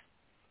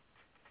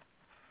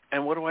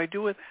 And what do I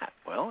do with that?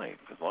 Well,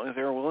 as long as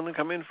they're willing to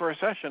come in for a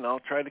session, I'll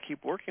try to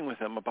keep working with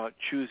them about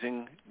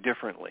choosing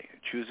differently.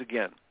 Choose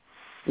again.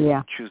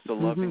 Yeah. Choose the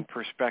loving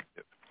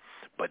perspective.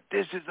 But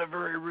this is a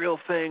very real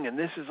thing, and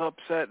this is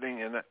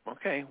upsetting. And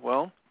okay,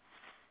 well,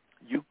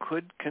 you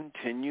could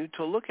continue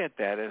to look at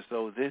that as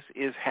though this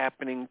is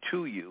happening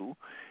to you,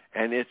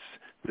 and it's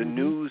the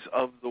news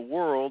of the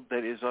world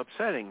that is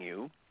upsetting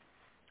you.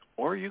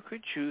 Or you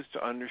could choose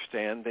to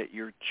understand that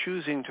you're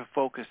choosing to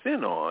focus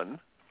in on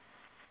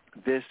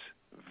this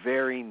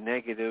very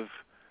negative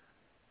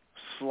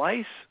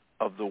slice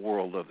of the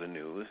world of the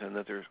news, and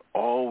that there's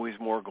always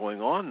more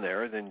going on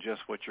there than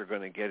just what you're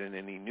going to get in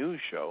any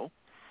news show.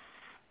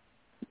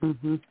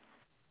 And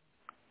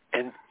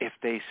if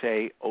they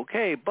say,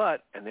 okay,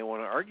 but, and they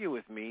want to argue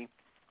with me,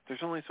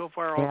 there's only so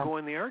far I'll go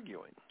in the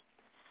arguing.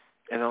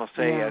 And I'll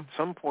say at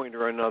some point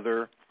or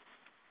another,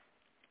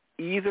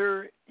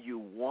 either you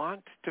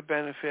want to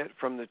benefit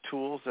from the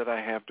tools that I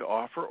have to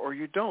offer or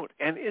you don't.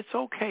 And it's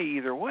okay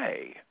either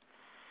way.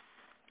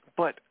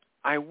 But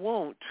I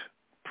won't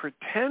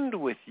pretend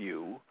with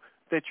you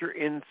that you're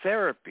in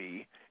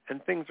therapy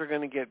and things are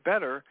going to get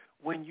better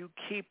when you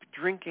keep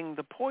drinking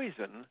the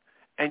poison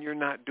and you're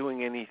not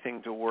doing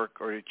anything to work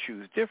or to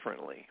choose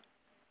differently.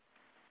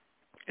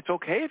 It's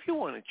okay if you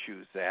want to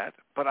choose that,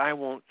 but I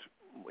won't,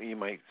 you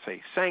might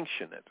say,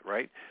 sanction it,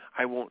 right?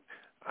 I won't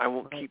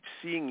keep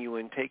seeing you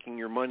and taking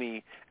your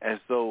money as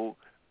though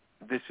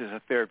this is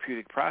a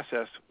therapeutic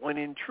process when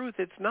in truth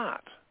it's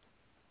not.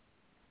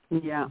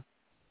 Yeah.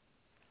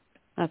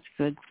 That's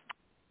good.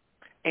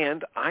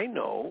 And I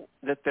know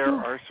that there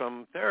are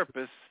some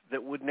therapists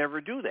that would never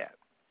do that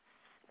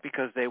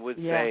because they would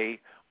say,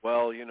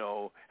 well,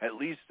 at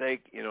least they,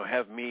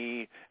 have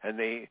me, and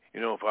they,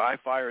 if I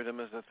fire them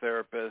as a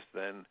therapist,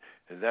 then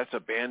that's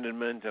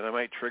abandonment, and I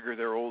might trigger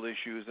their old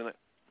issues.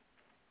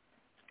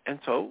 And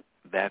so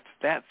that's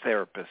that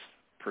therapist's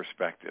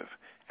perspective.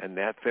 And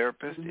that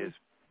therapist is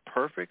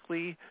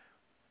perfectly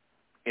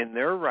in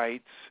their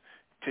rights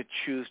to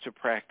choose to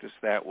practice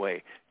that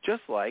way.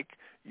 Just like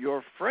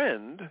your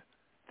friend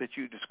that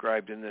you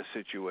described in this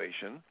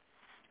situation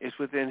is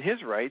within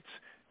his rights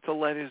to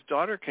let his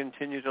daughter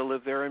continue to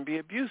live there and be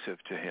abusive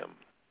to him.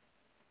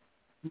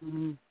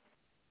 I'm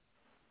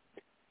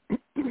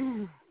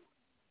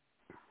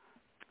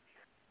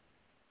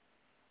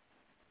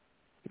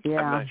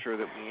not sure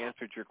that we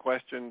answered your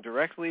question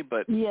directly,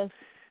 but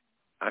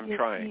I'm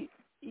trying.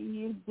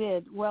 You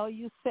did. Well,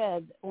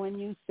 when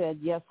you said,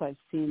 yes, I've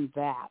seen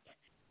that,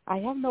 I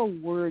have no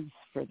words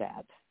for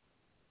that,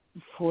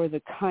 for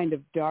the kind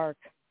of dark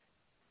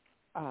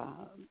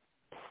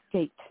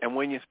state. And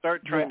when you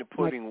start trying to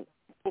put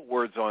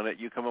words on it,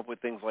 you come up with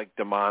things like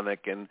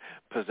demonic and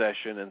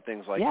possession and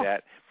things like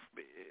that.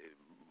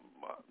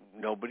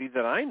 nobody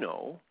that I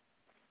know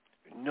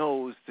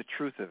knows the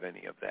truth of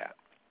any of that.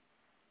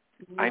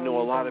 No, I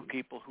know a lot don't. of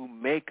people who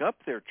make up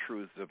their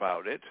truths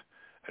about it,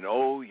 and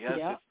oh, yes,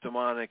 Yeah. it's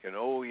demonic, and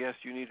oh, yes,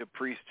 you need a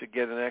priest to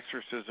get an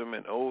exorcism,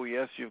 and oh,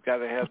 yes, you've got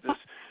to have this,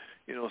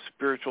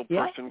 spiritual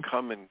person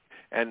come and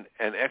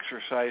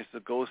exorcise the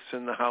ghosts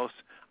in the house.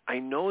 I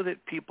know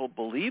that people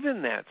believe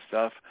in that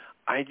stuff.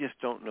 I just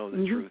don't know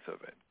the truth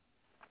of it.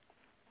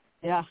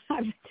 Yeah,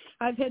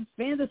 I've had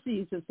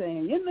fantasies of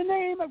saying, in the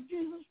name of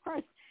Jesus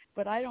Christ,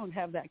 but I don't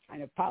have that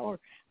kind of power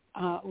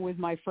with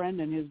my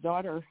friend and his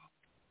daughter.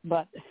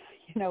 But,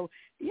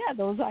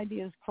 those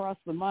ideas cross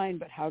the mind,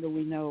 but how do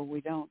we know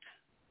we don't?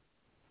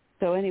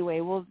 So anyway,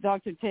 well,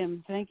 Dr.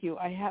 Tim, thank you.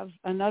 I have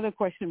another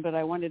question, but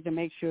I wanted to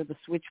make sure the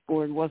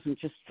switchboard wasn't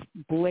just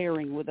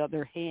blaring with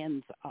other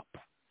hands up.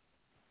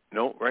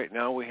 No, right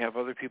now we have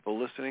other people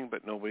listening,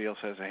 but nobody else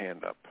has a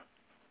hand up.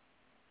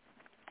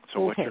 So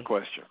What's your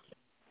question?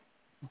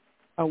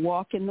 A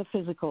Walk in the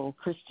Physical,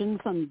 Christian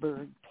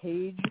Sundberg,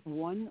 page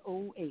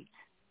 108.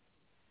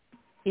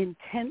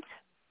 Intent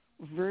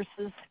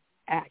versus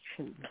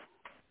action.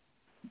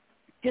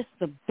 Just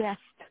the best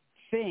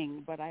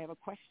thing, but I have a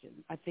question.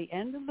 At the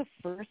end of the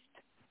first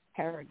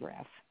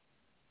paragraph,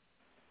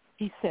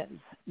 he says,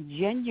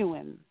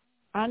 genuine,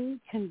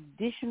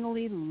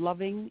 unconditionally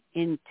loving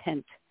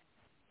intent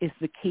is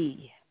the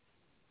key,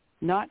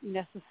 not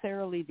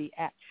necessarily the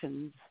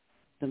actions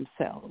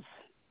themselves.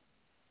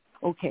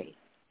 Okay,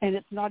 and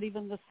it's not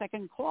even the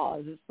second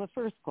clause, it's the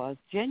first clause.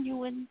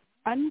 Genuine,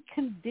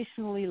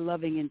 unconditionally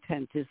loving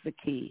intent is the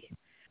key.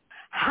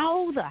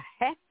 How the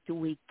heck do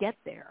we get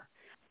there?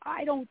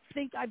 I don't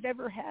think I've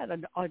ever had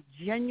a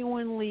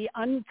genuinely,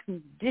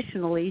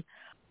 unconditionally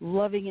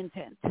loving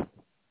intent.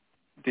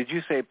 Did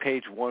you say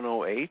page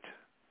 108?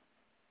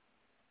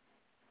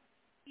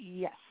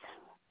 Yes.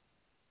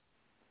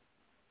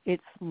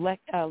 It's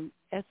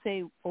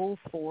essay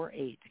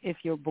 048,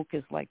 if your book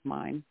is like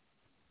mine.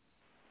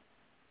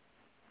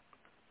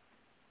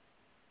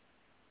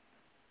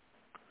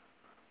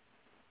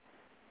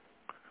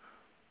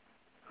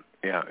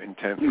 Yeah,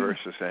 intent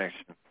versus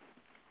action.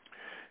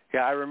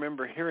 Yeah, I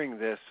remember hearing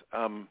this.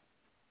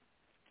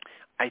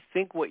 I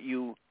think what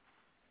through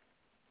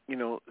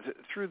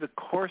the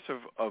course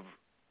of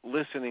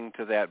listening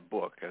to that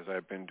book, as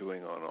I've been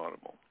doing on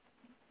Audible,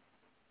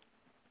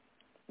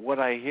 what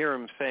I hear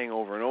him saying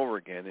over and over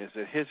again is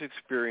that his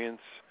experience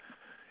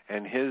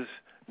and his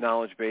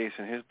knowledge base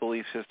and his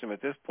belief system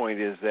at this point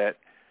is that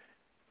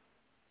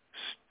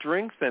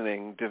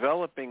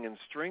developing and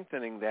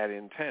strengthening that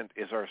intent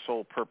is our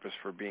sole purpose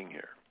for being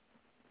here.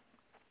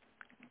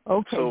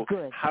 Okay, so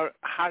good.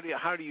 How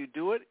do you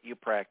do it? You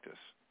practice.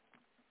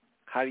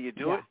 How do you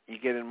do it? You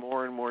get in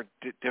more and more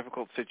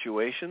difficult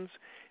situations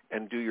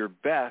and do your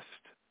best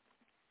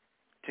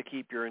to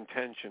keep your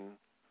intention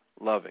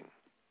loving.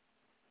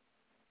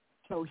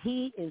 So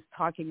he is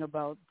talking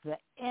about the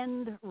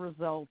end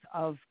result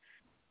of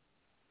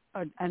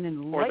an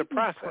enlightened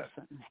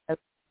person.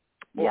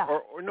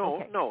 No.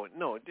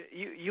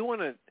 You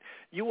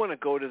want to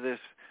go to this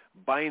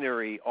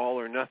binary all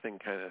or nothing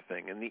kind of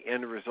thing and the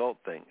end result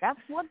thing. That's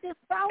what this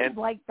sounds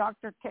like,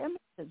 Dr. Kim.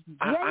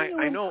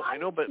 I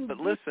know, but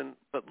listen,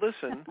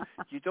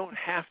 you don't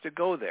have to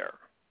go there,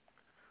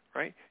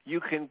 right?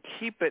 You can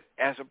keep it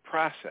as a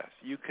process.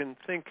 You can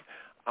think,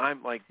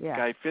 I'm like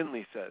Guy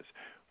Finley says,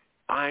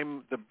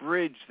 I'm the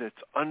bridge that's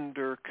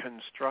under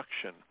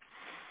construction.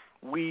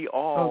 We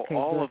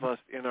all of us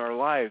in our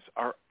lives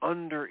are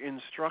under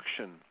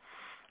instruction.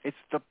 It's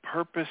the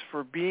purpose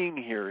for being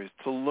here is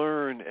to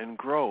learn and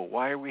grow.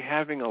 Why are we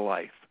having a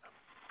life?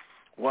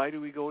 Why do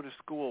we go to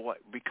school?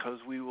 Because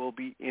we will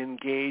be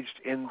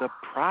engaged in the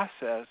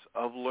process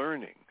of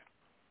learning.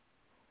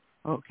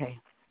 Okay.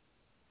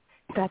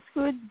 That's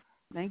good.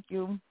 Thank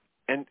you.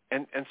 And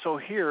so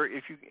here,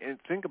 if you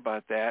think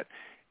about that,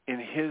 in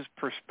his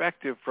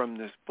perspective from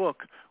this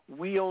book,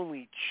 we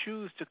only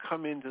choose to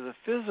come into the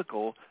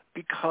physical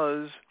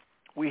because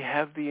we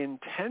have the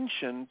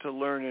intention to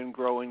learn and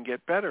grow and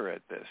get better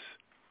at this.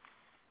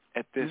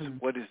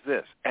 What is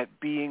this? At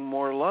being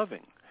more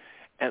loving,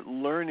 at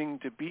learning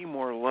to be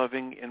more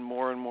loving in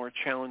more and more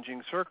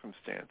challenging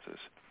circumstances.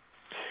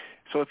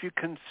 So if you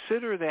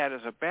consider that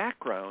as a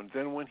background,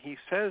 then when he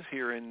says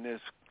here in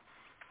this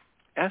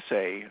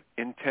essay,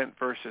 Intent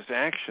versus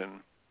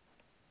Action,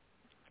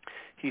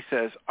 he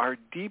says, our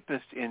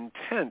deepest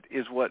intent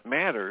is what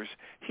matters.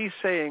 He's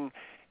saying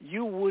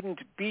you wouldn't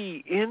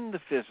be in the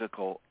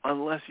physical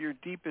unless your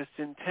deepest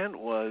intent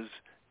was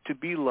to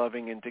be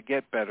loving and to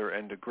get better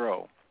and to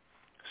grow.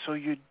 So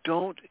you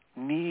don't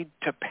need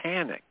to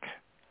panic.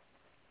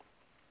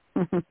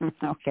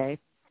 Okay.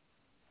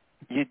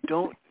 You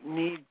don't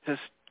need to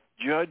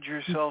judge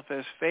yourself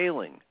as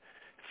failing.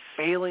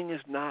 Failing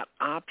is not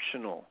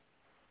optional.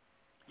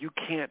 You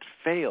can't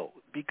fail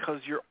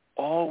because you're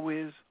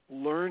always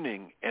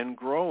learning and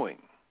growing.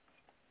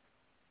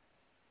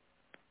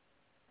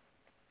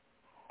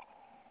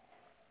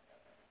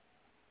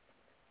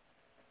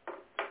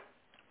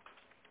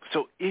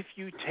 So if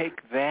you take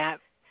that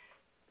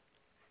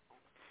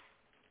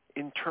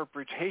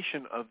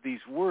interpretation of these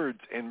words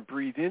and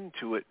breathe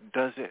into it,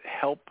 does it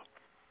help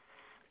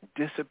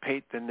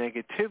dissipate the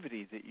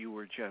negativity that you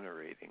were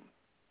generating?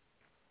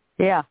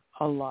 Yeah,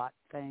 a lot.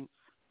 Thanks.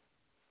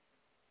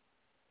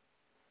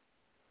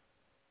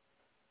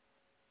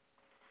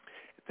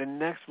 The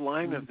next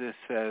line of this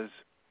says,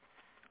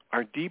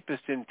 our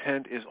deepest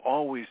intent is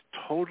always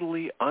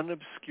totally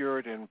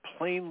unobscured and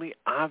plainly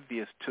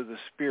obvious to the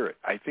spirit.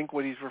 I think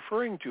what he's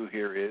referring to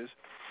here is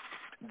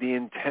the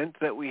intent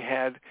that we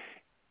had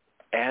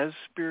as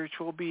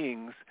spiritual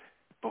beings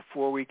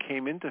before we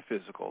came into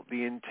physical.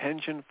 The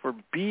intention for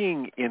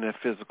being in a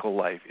physical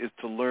life is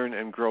to learn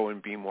and grow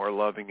and be more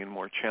loving in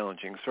more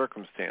challenging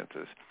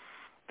circumstances.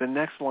 The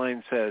next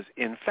line says,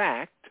 in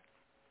fact,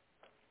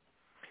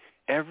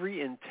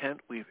 every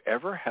intent we've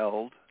ever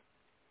held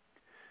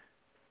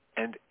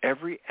and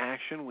every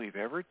action we've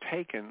ever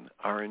taken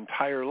our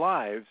entire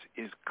lives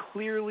is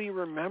clearly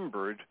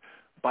remembered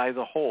by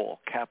the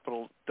whole,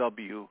 capital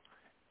W-H-O-L-E.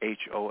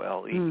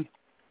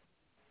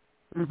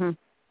 Mm-hmm.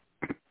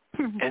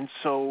 And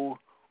so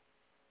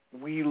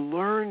we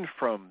learn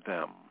from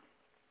them.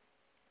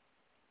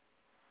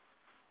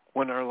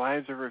 When our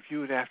lives are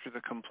reviewed after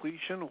the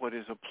completion, what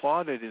is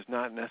applauded is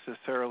not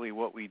necessarily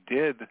what we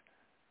did,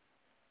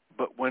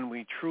 but when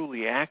we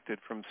truly acted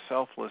from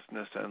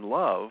selflessness and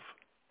love.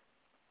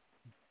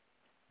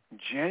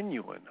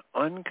 Genuine,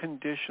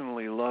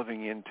 unconditionally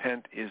loving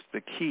intent is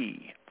the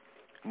key,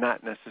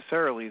 not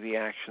necessarily the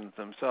actions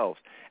themselves.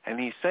 And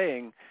he's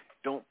saying,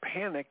 don't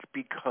panic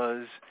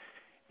because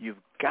you've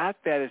got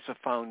that as a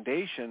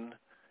foundation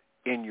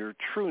in your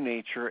true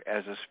nature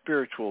as a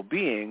spiritual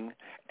being,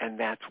 and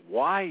that's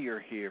why you're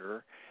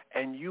here,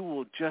 and you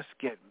will just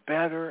get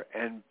better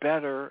and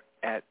better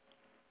at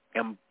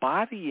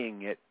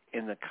embodying it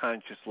in the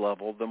conscious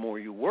level the more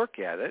you work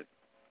at it,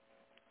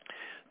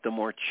 the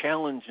more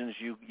challenges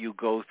you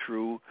go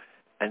through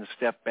and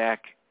step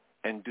back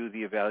and do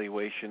the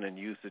evaluation and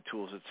use the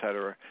tools,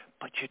 etc.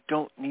 But you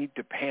don't need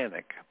to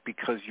panic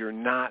because you're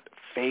not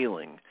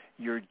failing.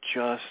 You're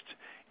just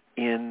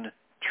in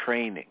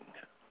training.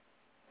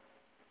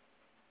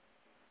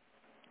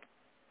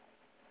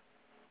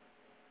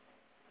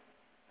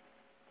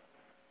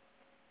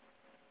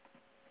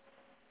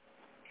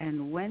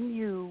 And when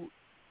you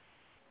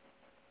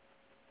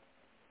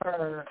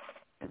are,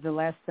 the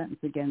last sentence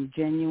again,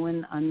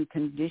 genuine,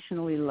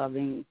 unconditionally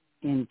loving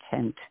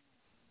intent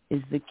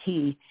is the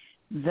key.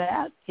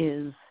 That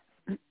is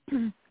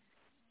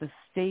the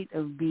state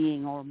of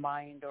being or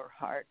mind or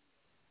heart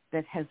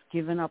that has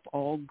given up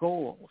all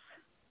goals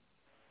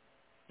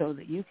so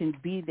that you can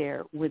be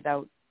there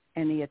without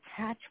any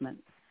attachment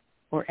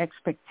or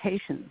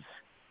expectations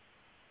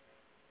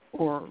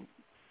or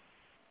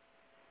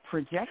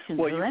projections.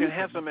 Well, you or can anything.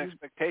 have some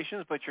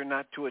expectations, but you're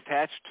not too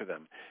attached to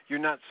them. You're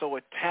not so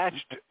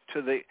attached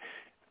to the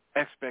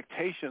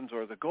expectations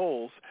or the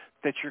goals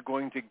that you're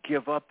going to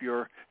give up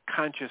your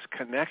conscious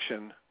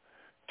connection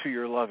to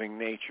your loving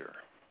nature.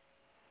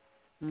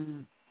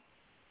 Mm.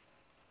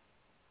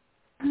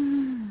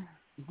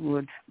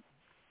 Good.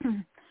 Does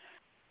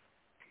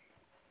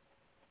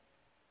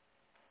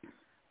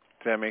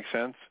that make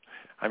sense?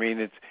 I mean,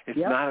 it's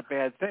Yep. not a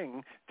bad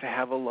thing to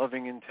have a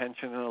loving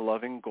intention and a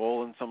loving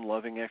goal and some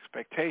loving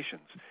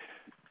expectations.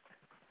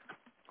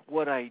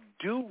 What I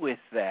do with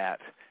that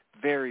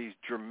varies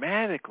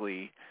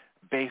dramatically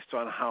based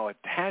on how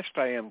attached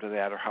I am to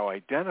that or how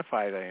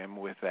identified I am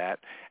with that,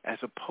 as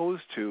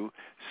opposed to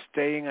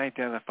staying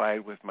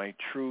identified with my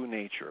true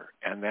nature,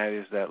 and that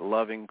is that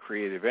loving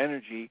creative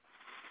energy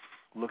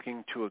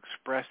looking to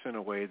express in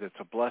a way that's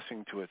a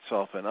blessing to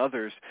itself and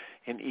others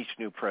in each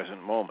new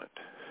present moment.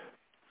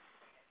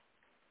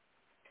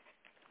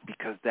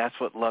 Because that's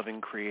what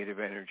loving creative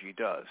energy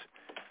does.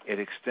 It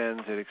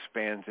extends, it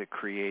expands, it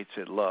creates,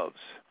 it loves.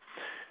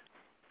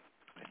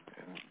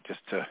 And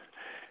just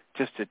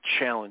to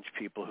challenge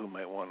people who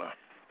might want to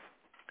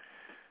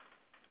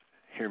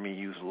hear me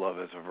use love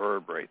as a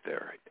verb right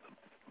there.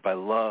 By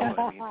love,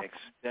 I mean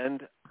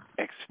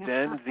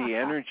extend the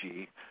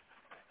energy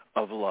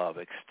of love,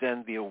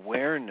 extend the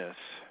awareness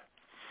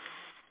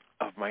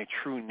of my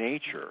true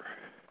nature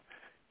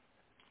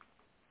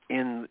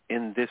in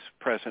this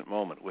present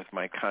moment with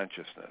my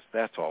consciousness.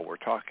 That's all we're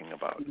talking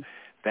about.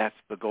 That's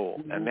the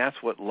goal. And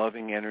that's what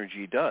loving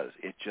energy does.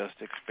 It just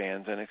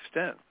expands and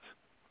extends.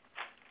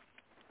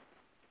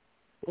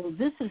 Well,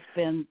 this has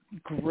been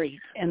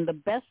great. And the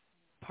best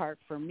part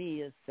for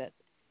me is that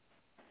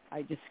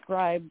I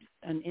described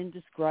an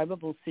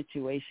indescribable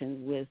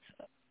situation with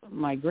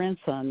my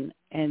grandson,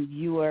 and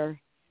you are,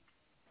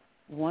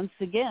 once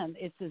again,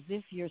 it's as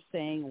if you're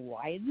saying,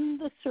 widen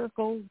the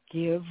circle,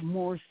 give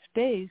more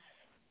space,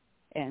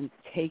 and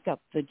take up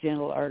the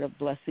gentle art of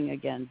blessing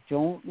again.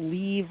 Don't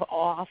leave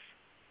off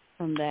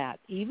from that,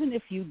 even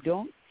if you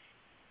don't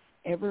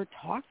ever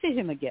talk to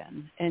him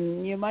again.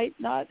 And you might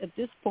not at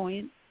this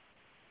point.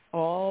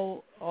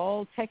 All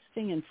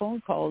texting and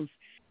phone calls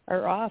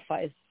are off.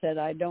 I said,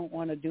 I don't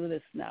want to do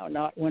this now,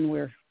 not when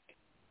we're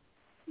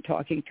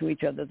talking to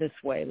each other this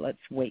way. Let's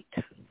wait.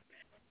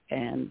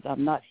 And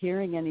I'm not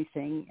hearing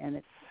anything,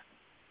 and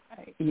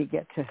you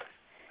get to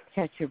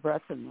catch your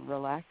breath and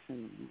relax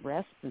and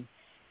rest.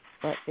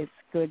 But it's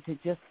good to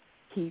just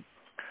keep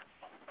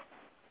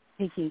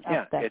picking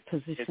up that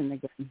position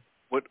again.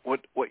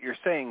 What you're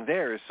saying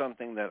there is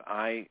something that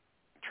I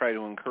try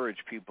to encourage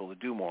people to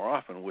do more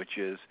often, which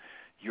is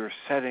you're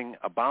setting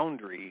a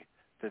boundary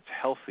that's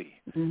healthy,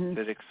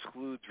 that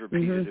excludes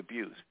repeated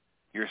abuse.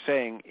 You're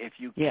saying if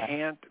you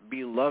can't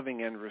be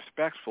loving and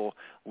respectful,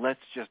 let's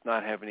just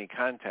not have any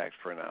contact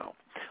for now.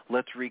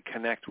 Let's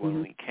reconnect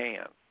when we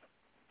can.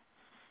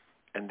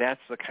 And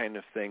that's the kind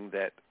of thing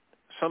that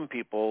some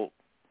people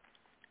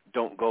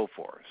don't go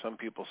for. Some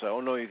people say,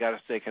 oh, no, you got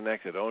to stay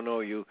connected. Oh, no,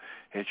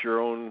 it's your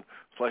own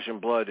flesh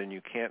and blood, and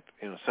you can't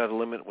set a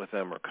limit with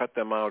them or cut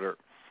them out. Or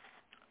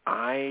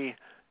I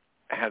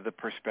have the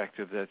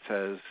perspective that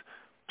says,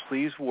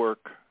 please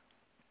work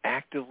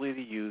actively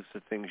to use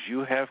the things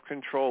you have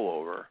control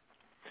over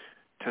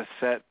to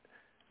set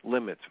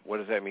limits. What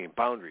does that mean?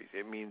 Boundaries.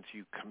 It means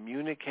you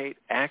communicate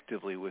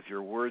actively with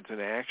your words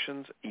and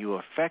actions. You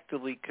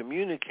effectively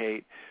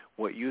communicate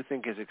what you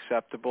think is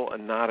acceptable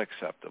and not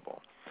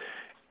acceptable.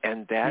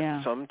 And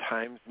that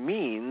sometimes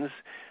means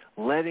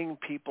letting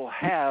people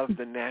have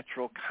the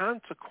natural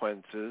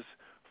consequences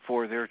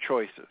for their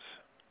choices.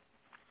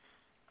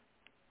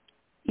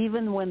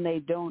 Even when they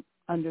don't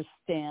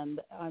understand.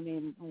 I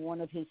mean,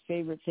 one of his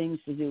favorite things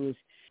to do is,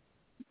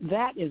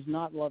 that is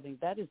not loving.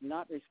 That is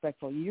not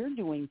respectful. You're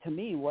doing to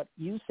me what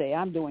you say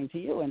I'm doing to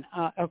you. And,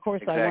 of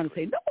course, I want to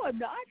say, no, I'm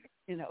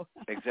not,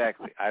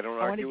 Exactly. I don't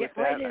argue with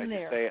that. Right I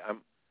just say,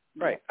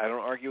 right. I don't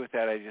argue with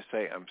that. I just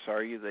say, I'm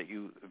sorry that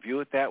you view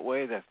it that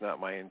way. That's not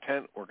my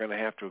intent. We're going to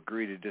have to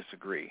agree to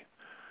disagree.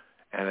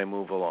 And I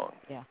move along.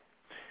 Yeah.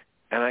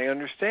 And I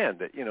understand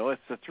that,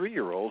 it's the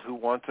 3-year-old who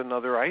wants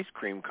another ice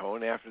cream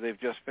cone after they've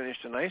just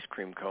finished an ice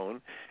cream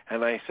cone.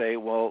 And I say,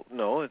 well,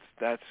 no,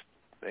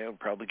 they'll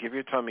probably give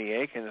you a tummy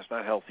ache and it's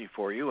not healthy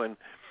for you. And,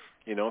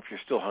 if you're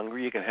still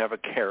hungry, you can have a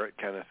carrot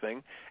kind of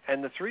thing.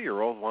 And the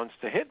 3-year-old wants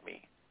to hit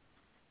me.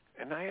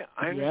 And I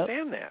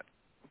understand that.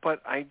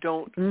 But I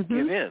don't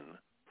give in.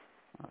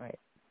 All right.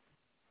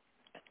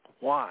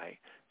 Why?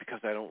 Because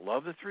I don't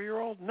love the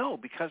 3-year-old? No,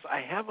 because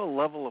I have a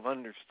level of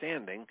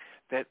understanding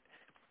that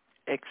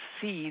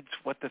exceeds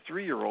what the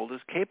 3-year-old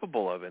is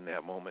capable of in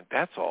that moment.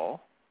 That's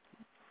all.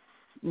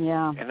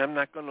 Yeah. And I'm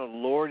not going to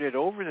lord it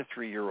over the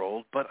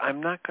 3-year-old, but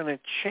I'm not going to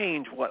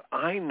change what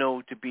I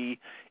know to be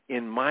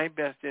in my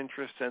best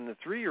interest and the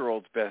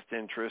 3-year-old's best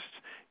interests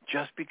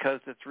just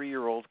because the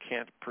 3-year-old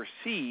can't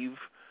perceive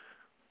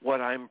what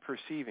I'm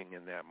perceiving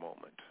in that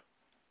moment.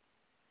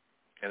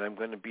 And I'm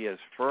going to be as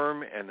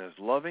firm and as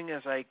loving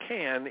as I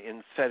can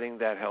in setting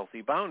that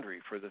healthy boundary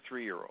for the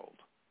 3-year-old.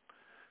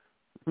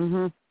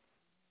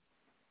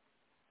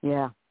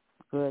 Yeah,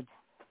 good.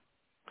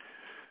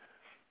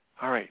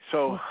 All right,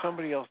 so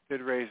somebody else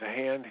did raise a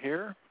hand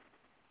here.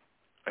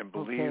 I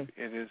believe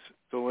it is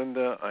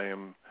Belinda. I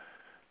am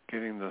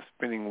getting the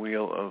spinning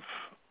wheel of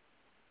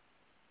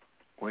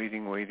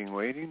waiting.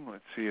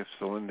 Let's see if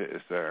Belinda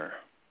is there.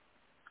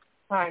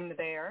 I'm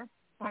there.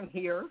 I'm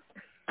here.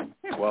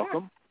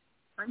 Welcome.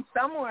 I'm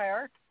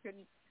somewhere.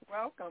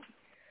 Welcome.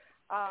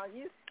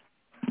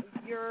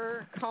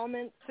 Your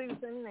comment,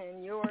 Susan,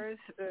 and yours,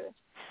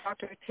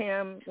 Dr.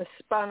 Tim,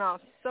 spun off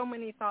so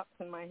many thoughts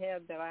in my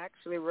head that I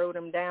actually wrote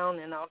them down,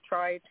 and I'll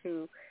try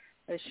to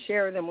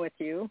share them with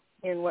you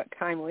in what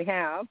time we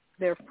have.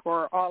 They're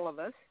for all of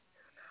us.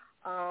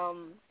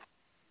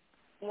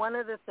 One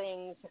of the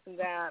things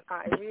that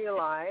I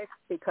realized,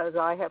 because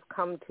I have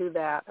come to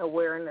that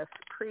awareness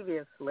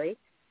previously,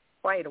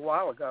 quite a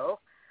while ago,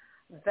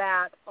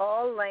 that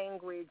all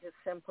language is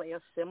simply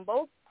a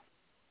symbol,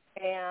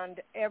 and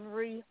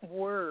every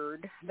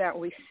word that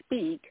we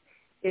speak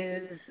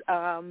is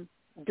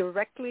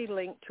directly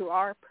linked to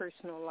our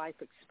personal life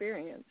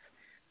experience.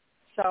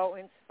 So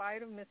in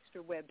spite of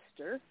Mr.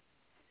 Webster,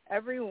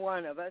 every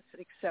one of us,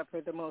 except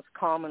for the most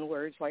common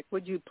words like,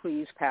 would you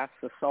please pass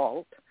the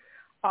salt,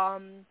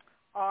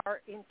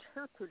 are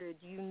interpreted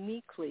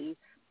uniquely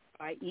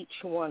by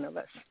each one of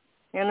us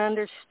and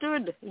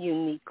understood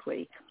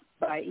uniquely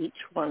by each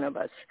one of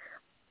us.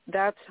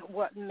 That's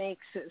what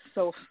makes it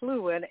so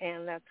fluid,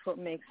 and that's what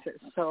makes it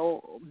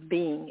so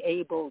being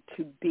able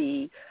to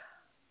be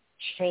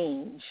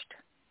changed,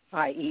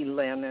 i.e.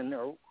 Lennon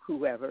or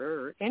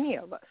whoever or any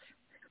of us.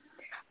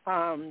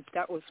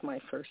 That was my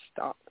first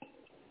thought.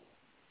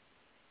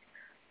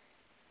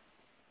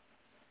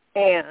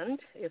 And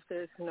if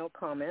there's no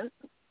comment,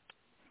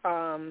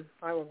 I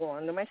will go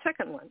on to my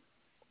second one.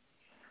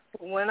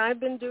 When I've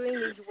been doing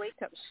these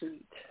wake-up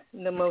sheets,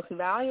 the most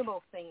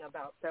valuable thing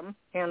about them,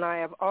 and I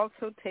have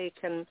also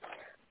taken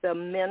the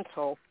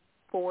mental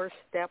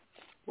 4-step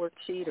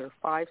worksheet or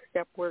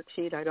 5-step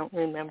worksheet, I don't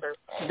remember,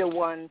 the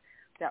one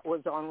that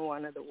was on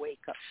one of the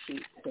wake-up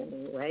sheets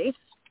anyway,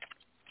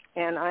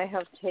 and I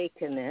have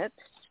taken it,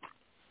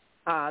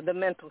 the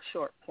mental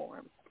short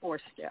form,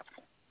 4-step,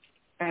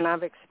 and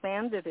I've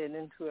expanded it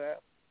into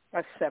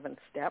a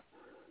 7-step,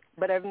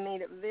 but I've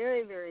made it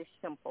very, very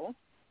simple.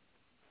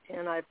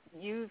 And I've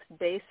used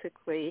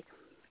basically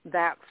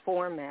that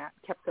format,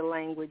 kept the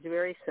language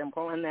very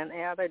simple, and then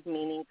added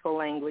meaningful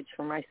language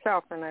for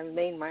myself. And I've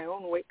made my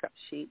own wake-up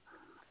sheet,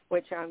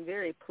 which I'm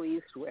very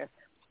pleased with,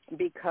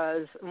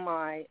 because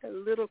my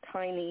little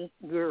tiny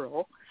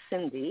girl,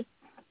 Cindy,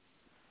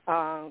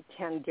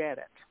 can get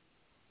it.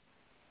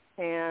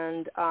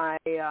 And I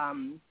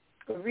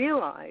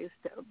realized,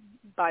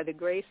 by the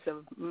grace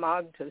of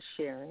Magda's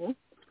sharing,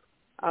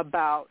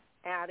 about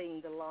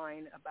adding the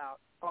line about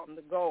on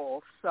the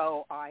goal,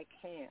 so I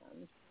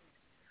can,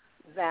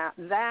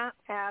 that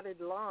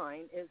added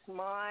line is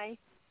my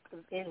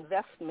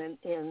investment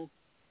in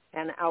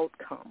an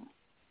outcome.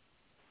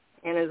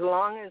 And as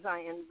long as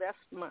I invest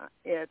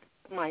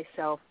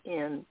myself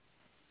in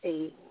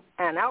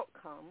an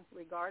outcome,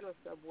 regardless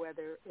of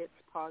whether it's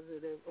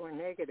positive or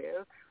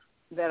negative,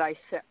 that I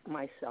set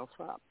myself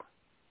up.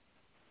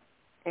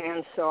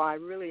 And so I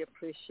really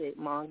appreciate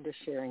Magda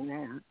sharing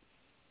that.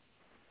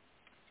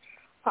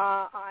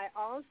 I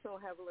also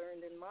have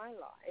learned in my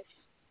life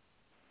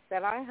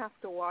that I have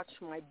to watch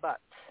my buts,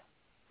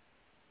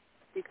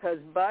 because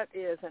but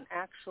is an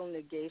actual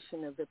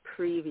negation of the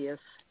previous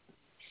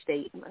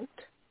statement.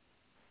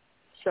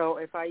 So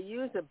if I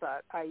use a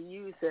but, I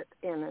use it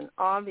in an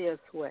obvious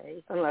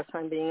way, unless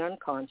I'm being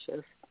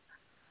unconscious,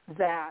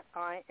 that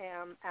I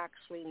am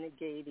actually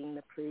negating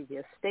the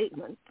previous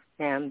statement,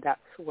 and that's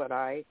what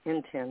I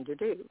intend to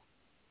do.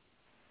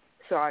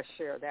 So I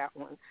share that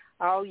one.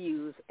 I'll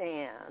use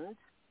and,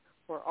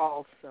 or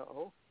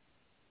also,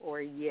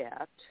 or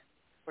yet,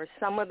 or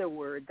some other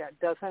word that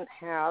doesn't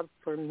have,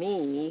 for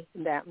me,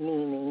 that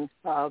meaning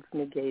of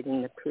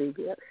negating the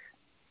previous.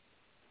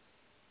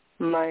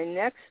 My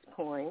next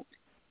point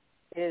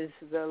is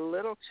the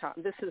little child.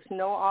 This is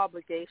no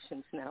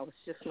obligations now.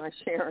 It's just my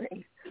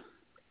sharing.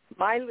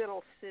 My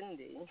little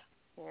Cindy,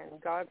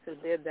 and God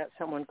forbid that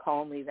someone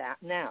call me that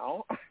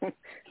now, because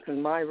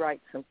my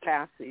rites of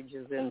passage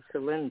is in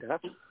Celinda.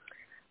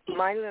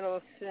 My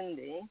little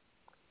Cindy,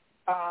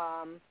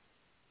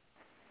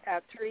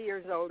 at 3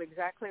 years old,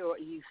 exactly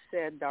what you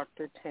said,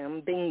 Dr.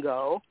 Tim,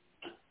 bingo,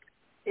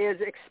 is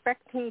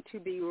expecting to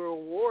be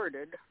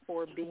rewarded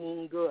for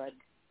being good.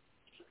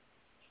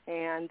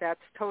 And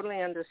that's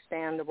totally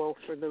understandable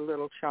for the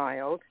little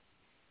child,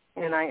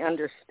 and I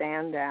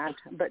understand that,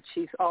 but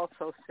she's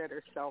also set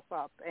herself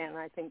up, and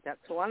I think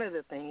that's one of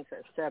the things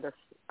that set us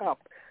up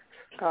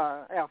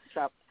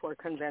for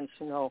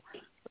conventional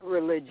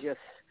religious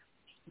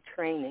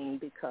training,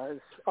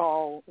 because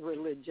all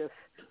religious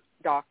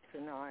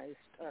doctrinized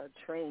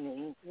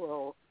training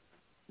will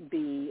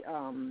be,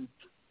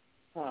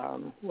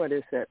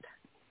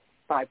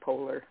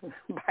 bipolar.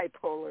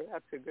 Bipolar,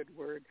 that's a good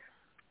word.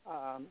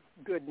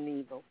 Good and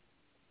evil.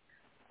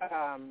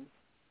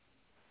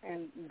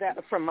 And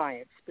that, from my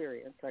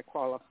experience, I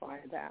qualify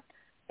that.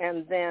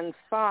 And then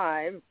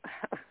 5,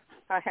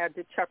 I had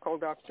to chuckle,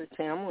 Dr.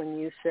 Tim, when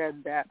you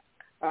said that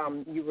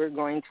you were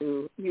going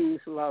to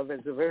use love as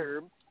a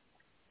verb.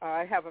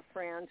 I have a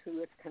friend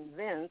who is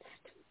convinced,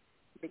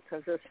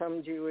 because of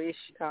some Jewish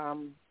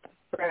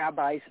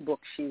rabbi's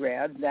book she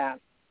read, that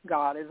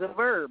God is a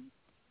verb.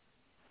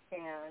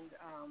 And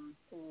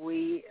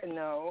we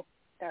know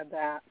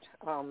that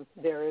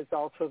there is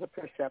also the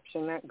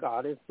perception that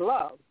God is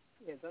love,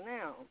 is a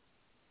noun.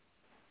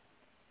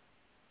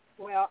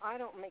 Well, I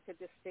don't make a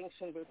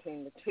distinction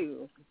between the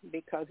two,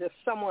 because if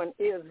someone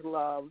is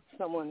love,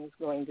 someone is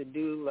going to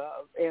do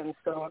love. And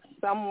so if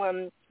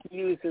someone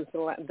uses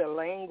the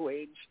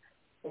language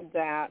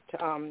that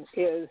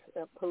is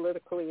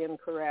politically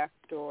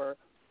incorrect or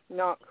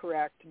not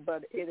correct,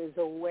 but it is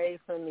a way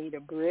for me to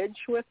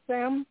bridge with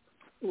them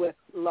with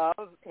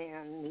love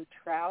and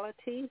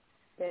neutrality,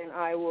 then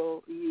I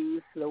will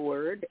use the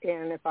word.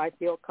 And if I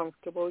feel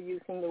comfortable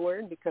using the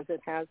word because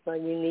it has a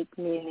unique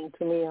meaning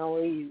to me, I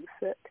will use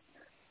it.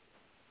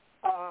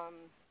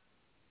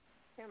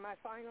 And my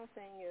final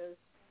thing is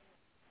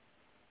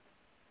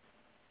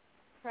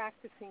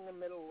practicing the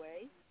middle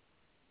way.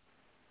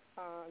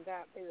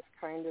 That is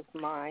kind of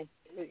my,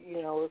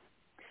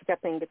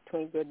 stepping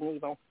between good and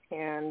evil,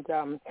 and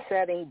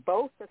setting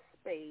both a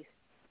space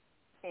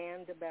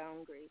and a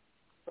boundary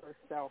for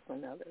self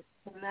and others.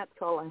 And that's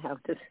all I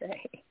have to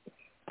say.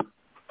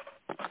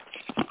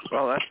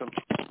 Well, that's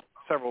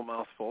several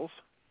mouthfuls.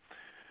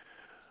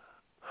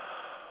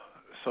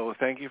 So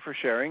thank you for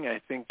sharing. I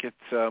think it's,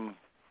 I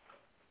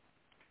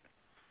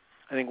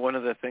think one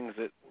of the things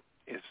that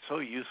is so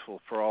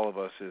useful for all of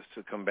us is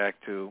to come back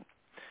to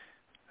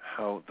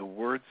how the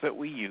words that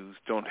we use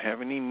don't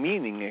have any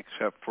meaning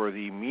except for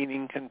the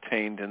meaning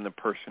contained in the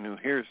person who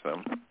hears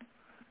them,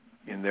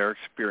 in their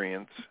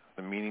experience,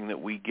 the meaning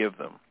that we give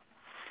them.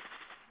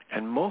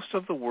 And most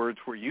of the words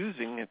we're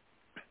using,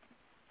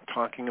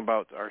 talking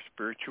about our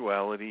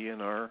spirituality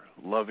and our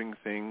loving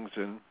things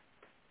and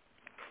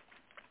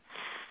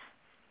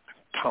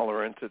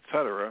tolerance,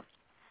 etc.,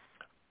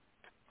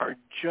 are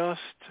just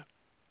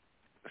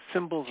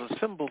symbols of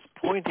symbols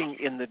pointing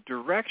in the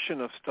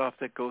direction of stuff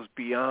that goes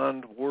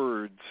beyond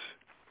words,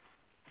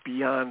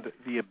 beyond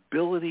the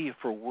ability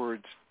for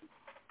words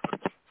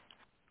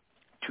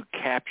to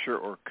capture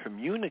or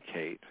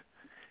communicate,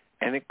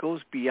 And it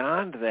goes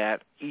beyond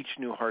that each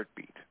new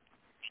heartbeat.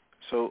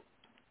 So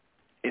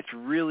it's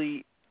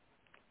really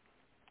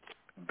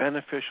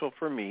beneficial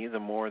for me the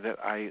more that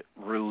I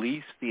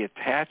release the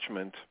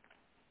attachment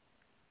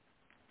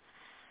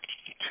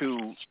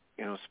to,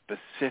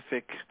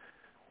 specific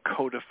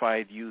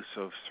codified use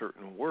of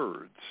certain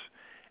words,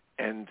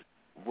 and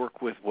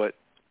work with what,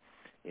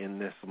 in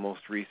this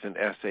most recent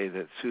essay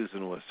that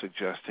Susan was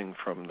suggesting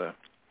from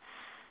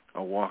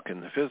A Walk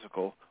in the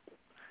Physical,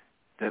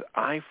 that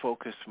I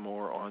focus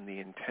more on the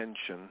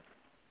intention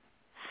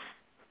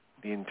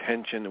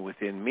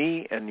within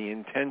me and the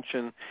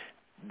intention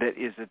that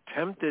is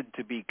attempted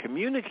to be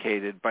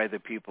communicated by the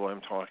people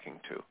I'm talking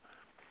to.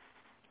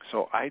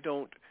 So I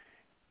don't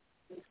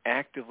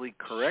actively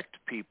correct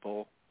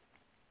people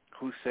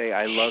who say,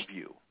 I love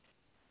you,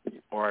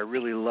 or I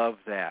really love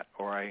that,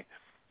 or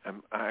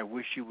I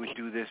wish you would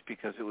do this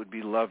because it would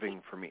be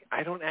loving for me.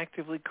 I don't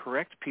actively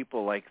correct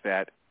people like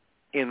that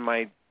in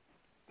my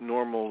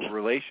normal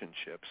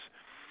relationships.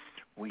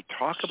 We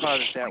talk about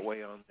it that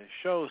way on this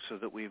show so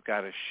that we've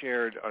got a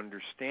shared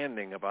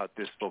understanding about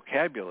this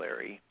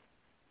vocabulary,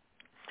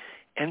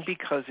 and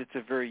because it's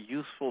a very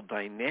useful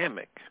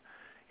dynamic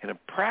in a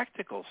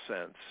practical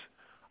sense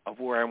of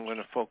where I'm going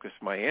to focus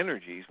my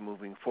energies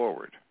moving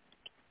forward.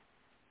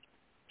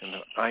 And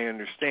I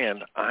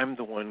understand I'm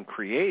the one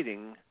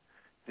creating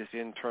this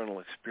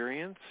internal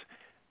experience,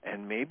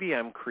 and maybe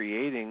I'm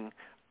creating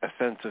a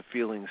sense of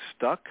feeling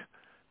stuck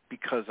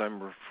because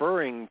I'm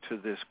referring to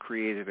this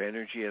creative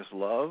energy as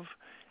love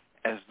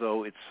as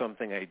though it's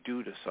something I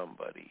do to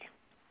somebody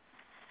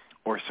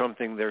or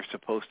something they're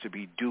supposed to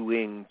be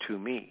doing to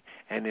me.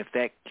 And if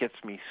that gets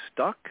me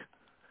stuck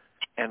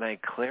and I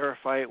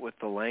clarify it with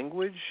the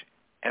language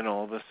and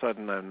all of a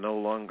sudden I'm no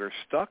longer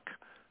stuck,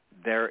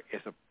 there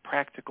is a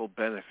practical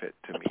benefit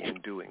to me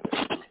in doing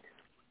this.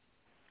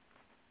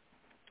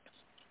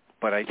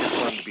 But I just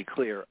wanted to be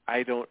clear,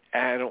 I don't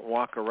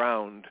walk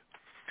around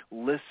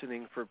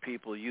listening for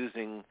people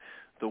using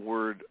the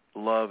word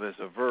love as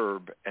a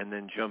verb and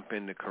then jump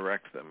in to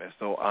correct them as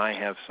though I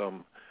have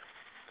some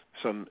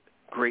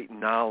great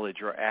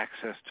knowledge or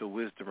access to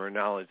wisdom or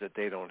knowledge that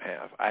they don't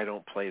have. I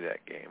don't play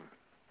that game.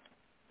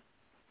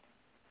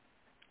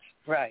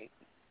 Right.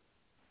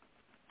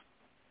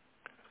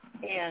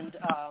 And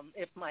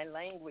if my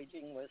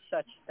languaging was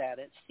such that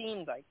it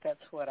seemed like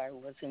that's what I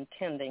was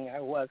intending,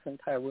 I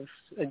wasn't. I was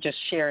just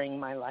sharing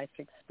my life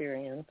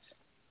experience.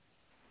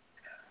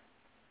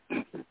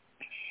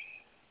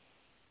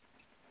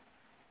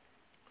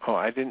 Oh,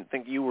 I didn't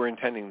think you were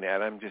intending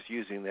that. I'm just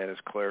using that as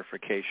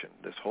clarification.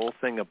 This whole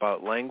thing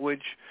about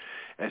language,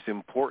 as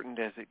important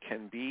as it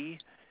can be,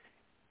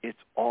 it's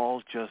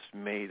all just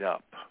made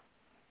up.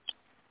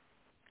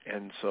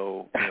 And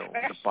so,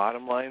 the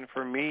bottom line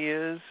for me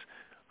is,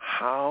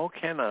 how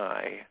can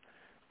I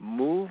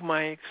move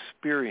my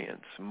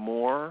experience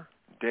more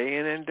day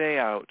in and day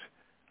out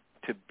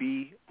to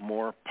be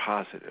more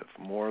positive,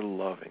 more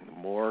loving,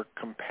 more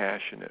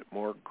compassionate,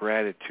 more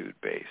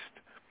gratitude-based?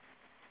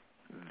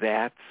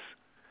 That's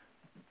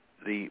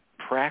the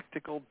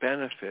practical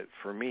benefit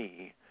for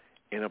me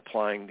in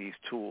applying these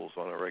tools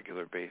on a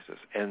regular basis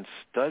and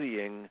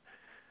studying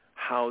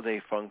how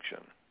they function.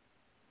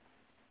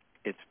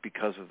 It's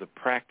because of the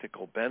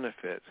practical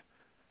benefit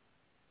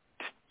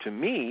to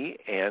me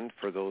and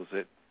for those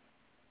that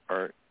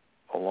are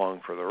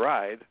along for the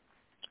ride,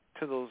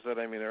 to those that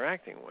I'm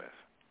interacting with.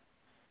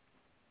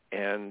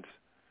 And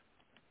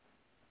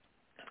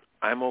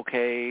I'm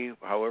okay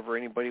however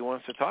anybody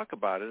wants to talk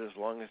about it as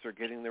long as they're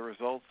getting the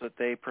results that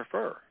they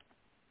prefer.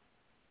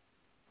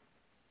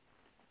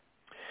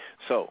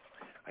 So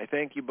I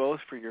thank you both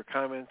for your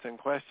comments and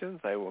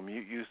questions. I will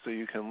mute you so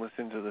you can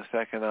listen to the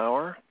second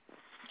hour.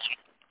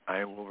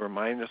 I will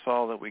remind us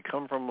all that we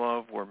come from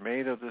love. We're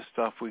made of this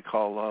stuff we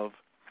call love.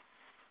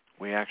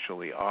 We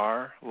actually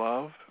are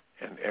love,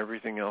 and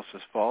everything else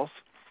is false.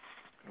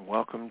 And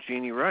welcome,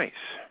 Jeanie Ryce.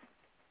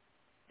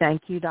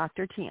 Thank you,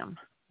 Dr. Tim.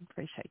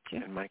 Appreciate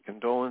you. And my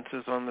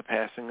condolences on the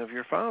passing of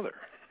your father.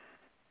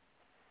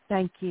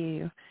 Thank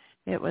you.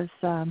 It was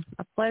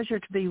a pleasure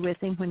to be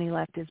with him when he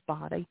left his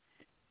body.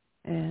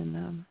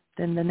 And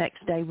then the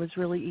next day was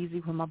really easy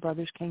when my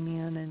brothers came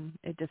in, and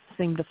it just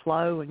seemed to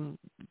flow, and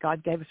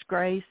God gave us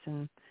grace,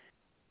 and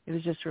it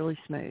was just really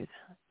smooth.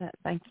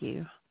 Thank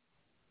you.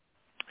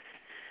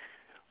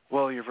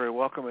 Well, you're very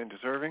welcome and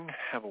deserving.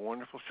 Have a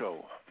wonderful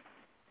show.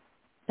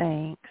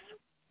 Thanks.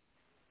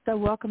 So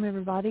welcome,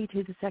 everybody,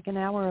 to the second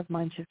hour of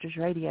MindShifters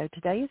Radio.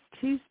 Today is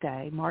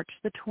Tuesday, March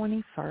the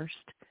 21st.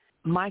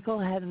 Michael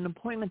had an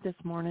appointment this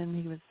morning.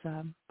 He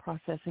was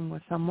processing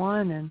with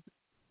someone and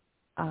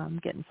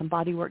getting some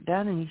body work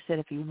done, and he said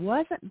if he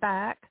wasn't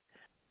back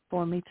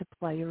for me to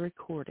play a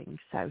recording.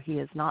 So he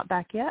is not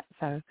back yet.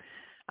 So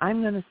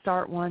I'm going to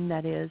start one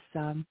that is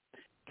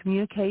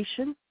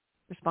communication,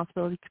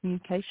 responsibility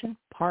communication,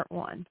 part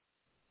 1.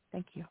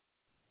 Thank you.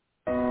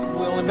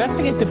 We'll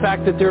investigate the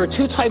fact that there are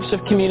two types of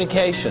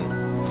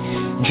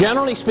communication.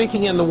 Generally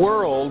speaking, in the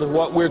world,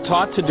 what we're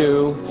taught to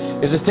do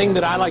is a thing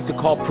that I like to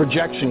call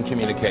projection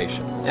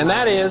communication. And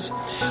that is,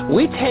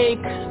 we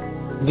take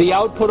the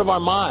output of our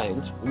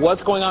minds,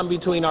 what's going on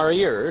between our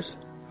ears,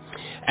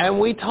 and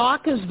we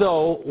talk as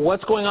though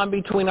what's going on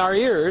between our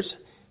ears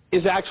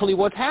is actually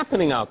what's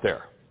happening out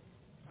there,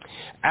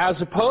 as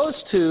opposed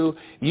to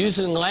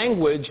using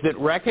language that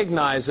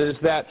recognizes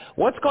that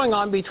what's going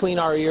on between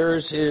our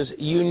ears is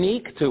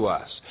unique to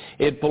us.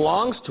 It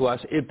belongs to us.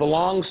 It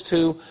belongs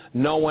to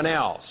no one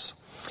else.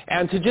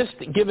 And to just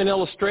give an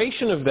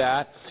illustration of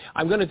that,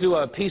 I'm going to do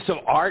a piece of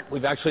art.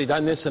 We've actually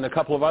done this in a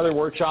couple of other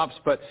workshops,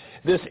 but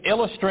this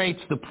illustrates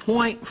the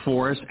point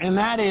for us, and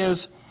that is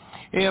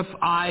if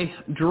I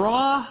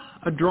draw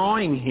a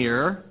drawing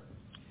here,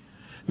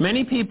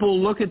 many people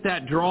look at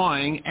that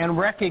drawing and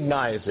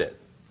recognize it.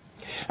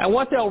 And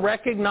what they'll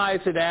recognize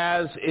it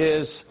as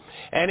is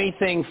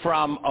anything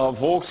from a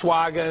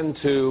Volkswagen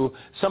to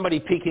somebody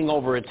peeking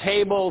over a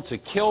table to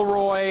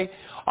Kilroy.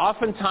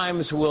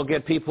 Oftentimes we'll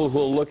get people who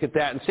will look at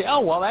that and say,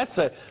 oh, well, that's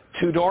a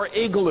two-door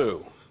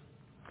igloo.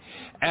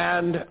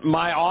 And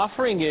my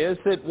offering is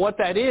that what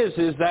that is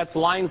that's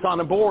lines on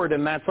a board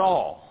and that's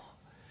all.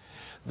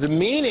 The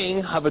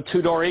meaning of a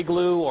two-door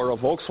igloo or a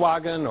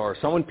Volkswagen or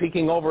someone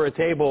peeking over a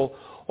table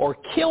or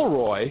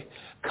Kilroy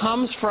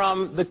comes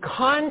from the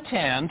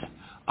content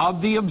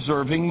of the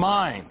observing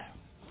mind.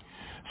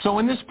 So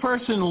when this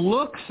person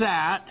looks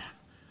at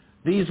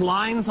these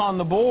lines on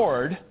the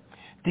board,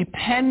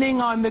 depending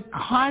on the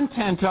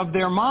content of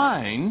their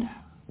mind,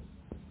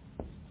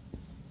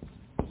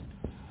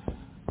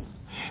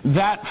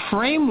 that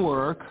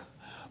framework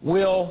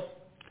will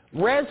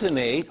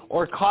resonate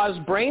or cause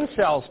brain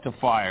cells to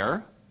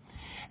fire.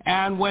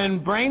 And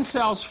when brain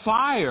cells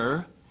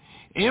fire,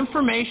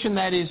 information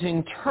that is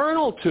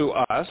internal to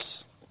us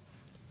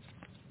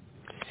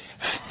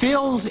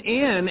fills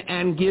in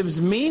and gives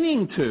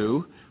meaning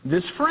to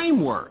this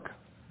framework.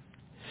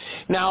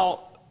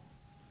 Now,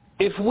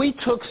 if we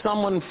took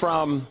someone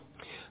from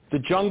the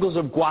jungles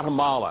of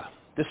Guatemala,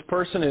 this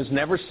person has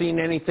never seen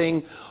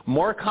anything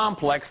more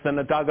complex than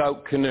a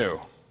dugout canoe,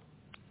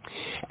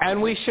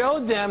 and we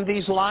showed them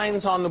these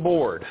lines on the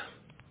board,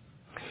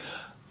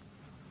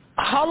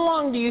 how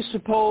long do you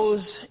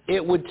suppose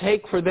it would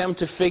take for them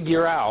to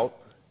figure out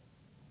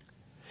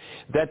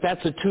that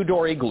that's a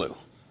two-door igloo?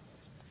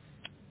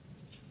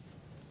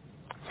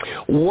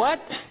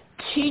 What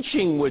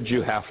teaching would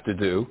you have to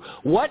do?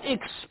 What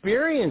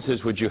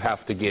experiences would you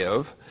have to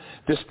give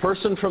this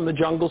person from the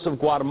jungles of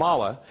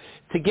Guatemala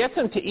to get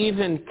them to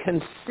even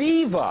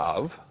conceive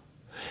of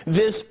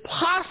this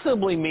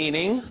possibly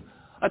meaning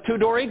a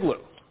two-door igloo?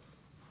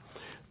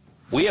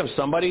 We have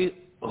somebody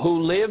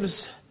who lives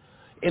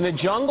in a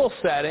jungle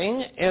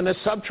setting in a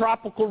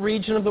subtropical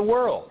region of the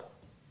world.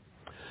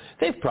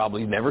 They've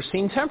probably never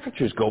seen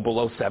temperatures go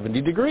below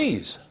 70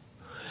 degrees.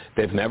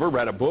 They've never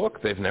read a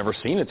book. They've never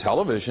seen a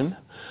television.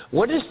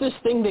 What is this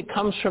thing that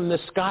comes from the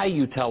sky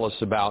you tell us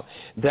about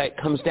that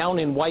comes down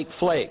in white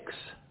flakes?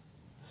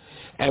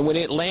 And when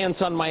it lands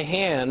on my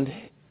hand,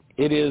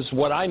 it is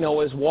what I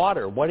know as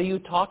water. What are you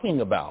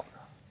talking about?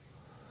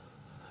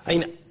 I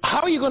mean,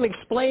 how are you going to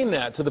explain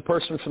that to the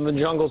person from the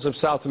jungles of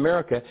South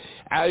America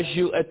as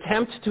you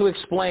attempt to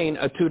explain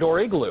a two-door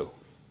igloo?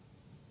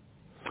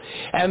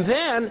 And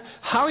then,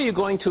 how are you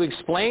going to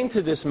explain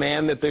to this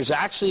man that there's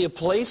actually a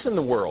place in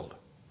the world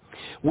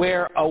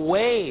where a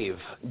wave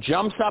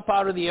jumps up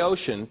out of the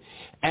ocean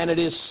and it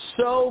is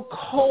so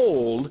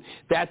cold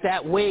that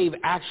that wave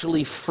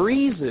actually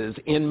freezes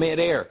in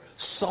midair,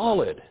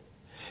 solid,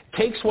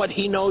 takes what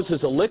he knows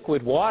as a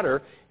liquid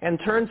water and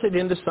turns it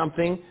into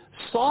something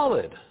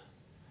solid.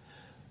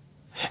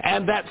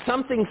 And that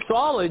something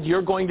solid,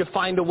 you're going to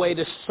find a way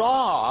to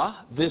saw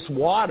this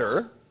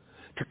water,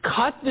 to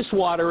cut this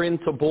water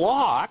into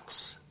blocks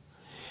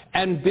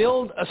and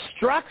build a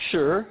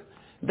structure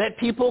that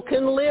people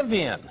can live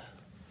in.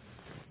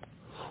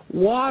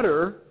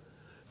 Water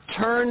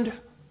turned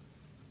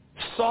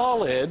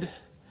solid,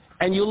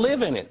 and you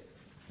live in it.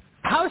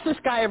 How is this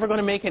guy ever going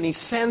to make any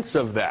sense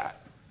of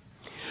that?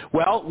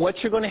 Well, what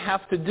you're going to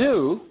have to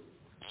do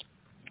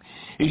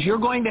is you're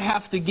going to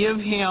have to give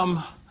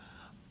him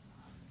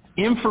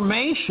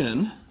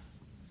information.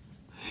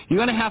 You're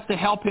going to have to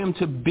help him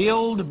to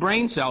build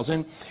brain cells.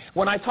 And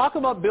when I talk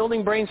about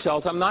building brain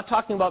cells, I'm not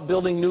talking about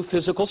building new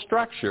physical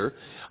structure.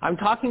 I'm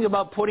talking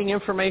about putting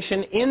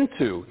information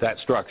into that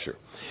structure.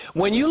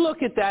 When you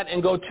look at that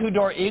and go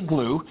two-door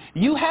igloo,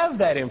 you have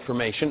that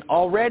information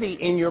already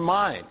in your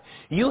mind.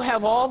 You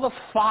have all the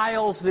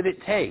files that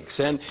it takes,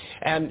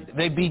 and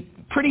they'd be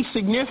pretty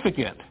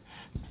significant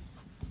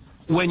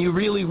when you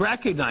really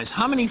recognize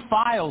how many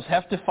files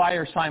have to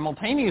fire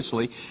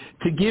simultaneously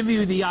to give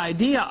you the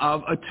idea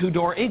of a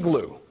two-door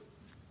igloo.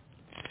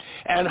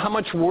 And how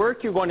much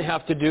work you're going to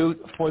have to do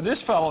for this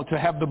fellow to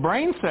have the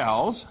brain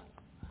cells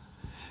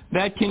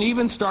that can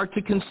even start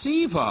to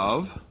conceive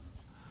of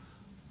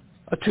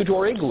a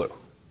two-door igloo.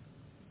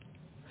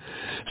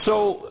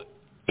 So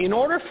in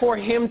order for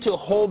him to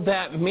hold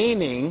that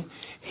meaning,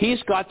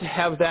 he's got to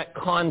have that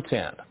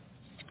content.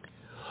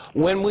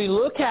 When we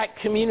look at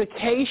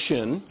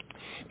communication,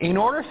 in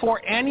order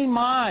for any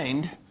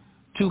mind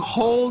to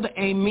hold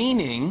a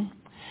meaning,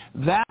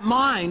 that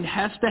mind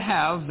has to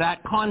have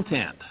that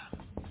content.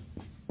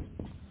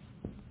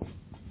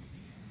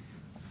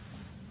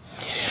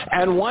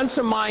 And once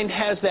a mind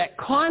has that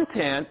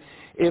content,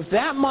 if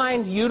that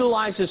mind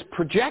utilizes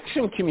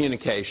projection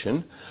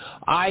communication,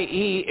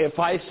 i.e., if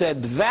I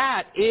said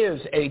that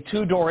is a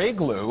two-door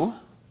igloo,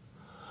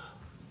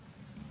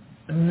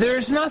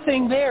 there's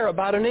nothing there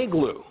about an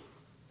igloo.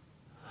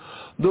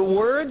 The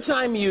words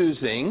I'm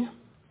using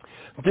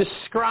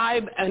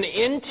describe an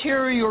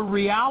interior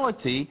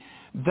reality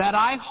that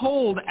I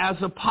hold as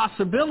a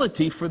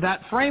possibility for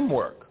that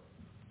framework.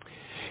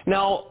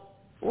 Now,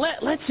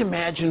 let's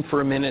imagine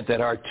for a minute that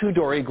our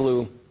two-door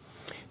igloo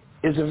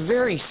is a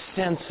very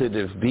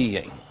sensitive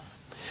being,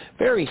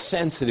 very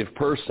sensitive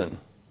person.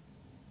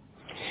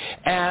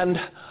 And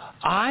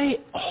I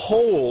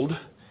hold,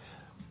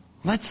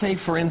 let's say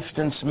for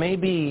instance,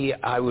 maybe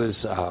I was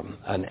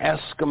an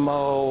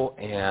Eskimo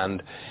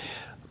and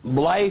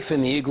life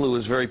in the igloo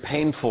is very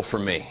painful for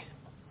me.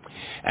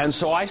 And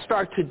so I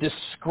start to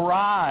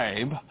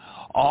describe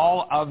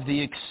all of the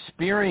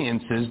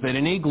experiences that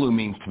an igloo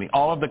means to me,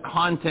 all of the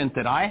content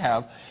that I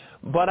have,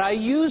 but I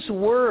use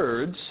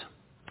words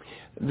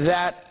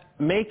that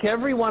make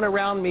everyone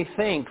around me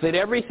think that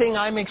everything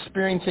I'm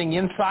experiencing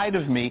inside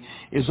of me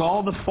is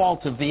all the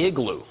fault of the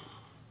igloo.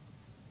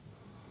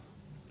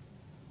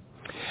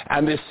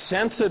 And this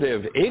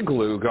sensitive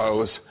igloo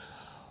goes,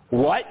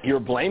 "What, you're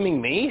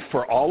blaming me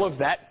for all of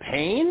that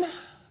pain?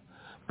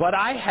 But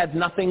I had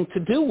nothing to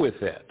do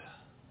with it."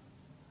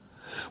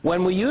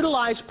 When we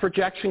utilize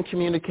projection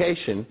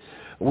communication,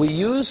 we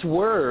use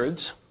words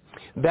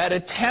that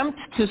attempt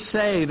to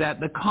say that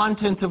the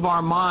content of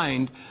our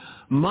mind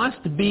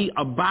must be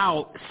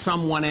about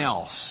someone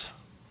else.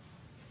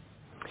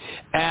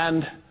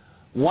 And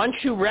once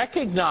you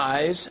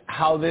recognize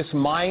how this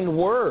mind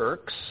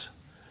works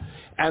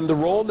and the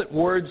role that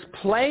words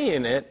play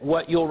in it,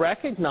 what you'll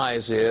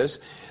recognize is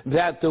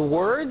that the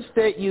words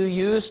that you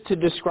use to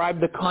describe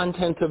the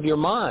content of your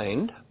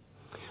mind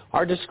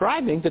are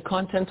describing the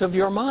content of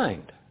your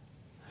mind.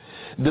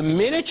 The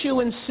minute you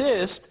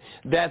insist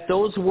that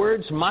those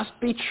words must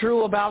be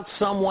true about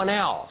someone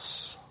else,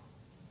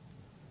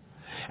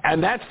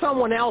 and that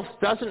someone else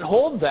doesn't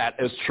hold that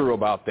as true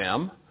about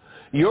them,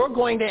 you're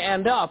going to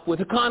end up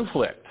with a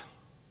conflict.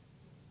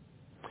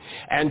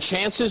 And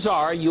chances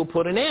are you'll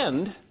put an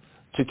end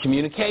to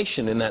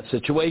communication in that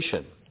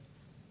situation.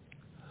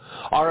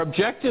 Our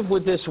objective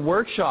with this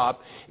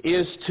workshop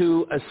is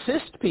to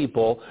assist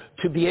people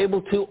to be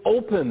able to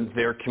open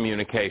their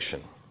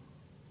communication.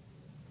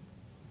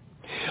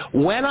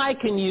 When I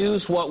can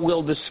use what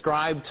we'll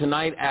describe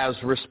tonight as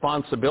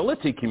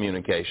responsibility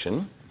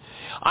communication,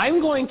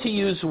 I'm going to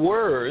use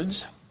words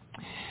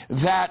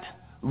that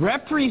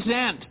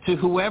represent to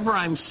whoever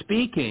I'm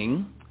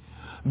speaking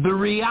the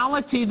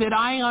reality that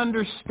I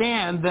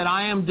understand that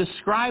I am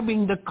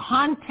describing the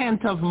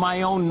content of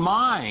my own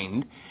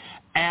mind,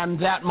 and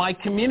that my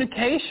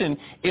communication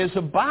is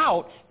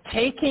about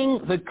taking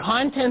the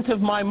content of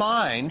my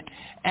mind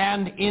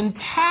and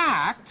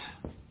intact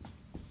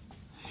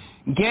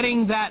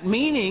getting that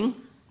meaning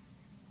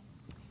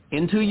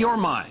into your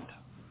mind.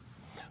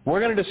 We're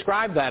going to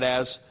describe that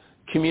as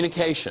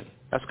communication.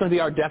 That's going to be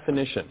our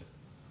definition.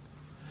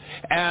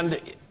 And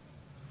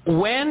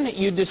when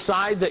you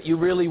decide that you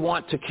really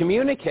want to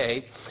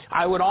communicate,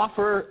 I would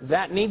offer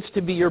that needs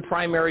to be your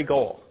primary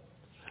goal.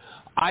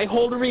 I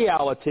hold a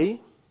reality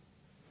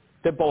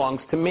that belongs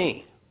to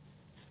me.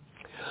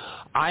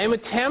 I am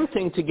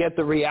attempting to get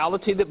the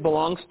reality that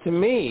belongs to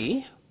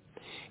me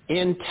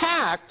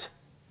intact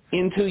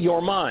into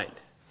your mind.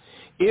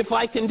 If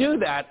I can do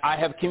that, I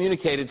have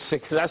communicated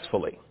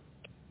successfully.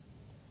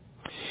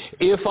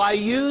 If I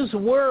use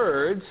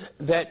words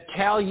that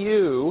tell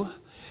you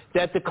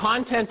that the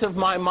content of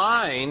my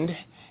mind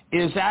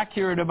is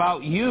accurate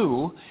about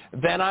you,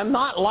 then I'm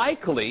not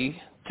likely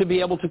to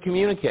be able to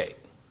communicate.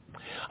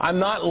 I'm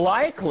not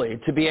likely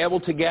to be able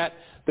to get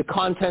the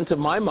content of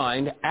my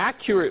mind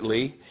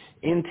accurately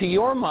into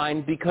your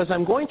mind because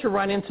I'm going to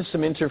run into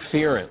some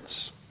interference.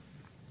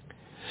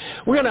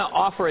 We're going to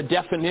offer a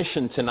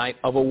definition tonight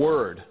of a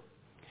word.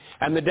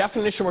 And the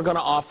definition we're going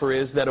to offer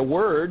is that a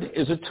word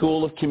is a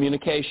tool of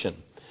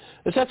communication.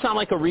 Does that sound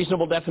like a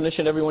reasonable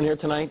definition, everyone here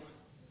tonight?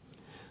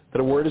 That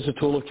a word is a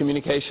tool of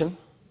communication?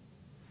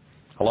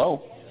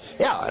 Hello?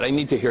 Yeah, I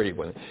need to hear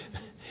you.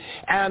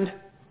 And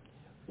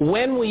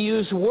when we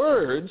use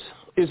words,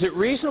 is it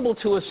reasonable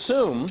to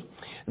assume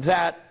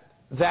that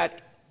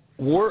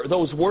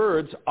those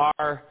words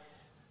are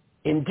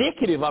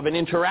indicative of an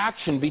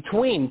interaction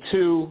between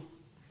two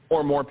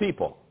or more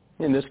people?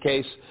 In this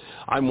case,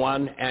 I'm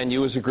one and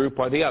you as a group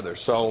are the other.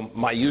 So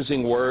my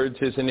using words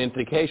is an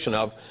indication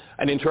of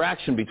an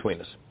interaction between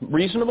us.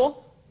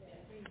 Reasonable?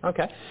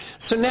 Okay.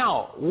 So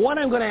now, what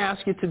I'm going to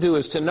ask you to do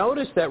is to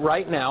notice that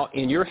right now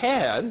in your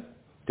head,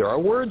 there are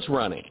words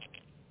running.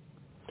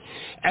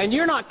 And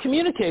you're not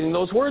communicating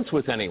those words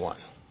with anyone.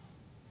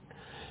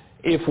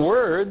 If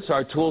words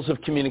are tools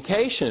of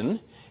communication,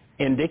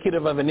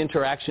 indicative of an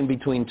interaction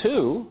between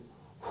two,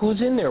 who's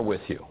in there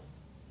with you?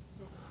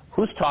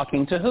 Who's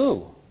talking to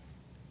who?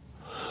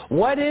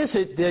 What is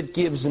it that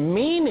gives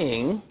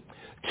meaning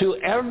to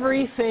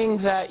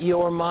everything that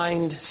your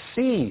mind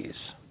sees?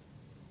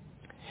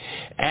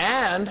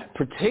 And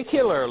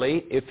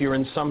particularly if you're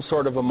in some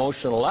sort of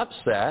emotional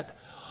upset,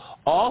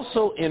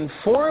 also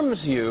informs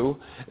you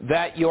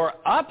that your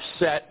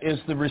upset is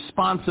the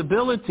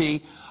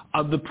responsibility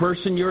of the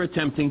person you're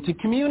attempting to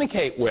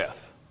communicate with.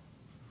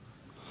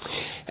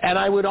 And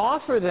I would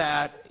offer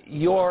that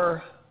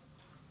your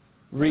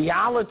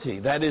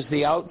reality, that is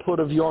the output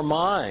of your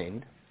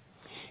mind,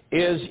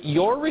 is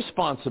your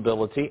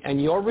responsibility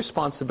and your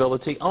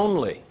responsibility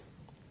only.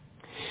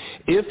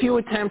 If you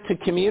attempt to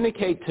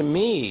communicate to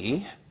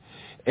me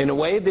in a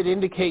way that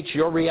indicates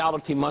your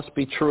reality must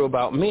be true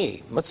about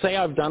me, let's say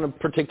I've done a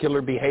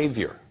particular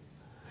behavior,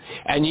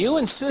 and you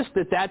insist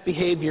that that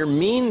behavior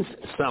means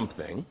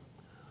something,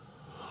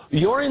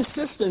 your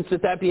insistence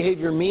that that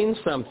behavior means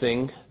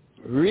something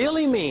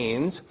really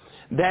means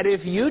that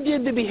if you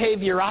did the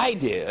behavior I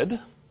did,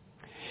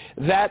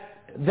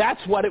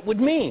 that's what it would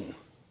mean.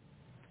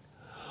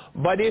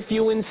 But if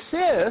you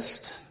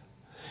insist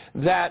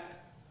that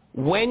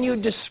when you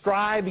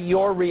describe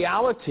your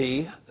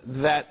reality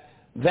that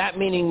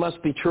meaning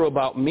must be true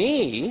about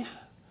me,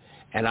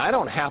 and I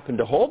don't happen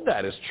to hold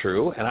that as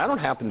true, and I don't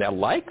happen to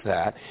like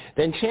that,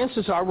 then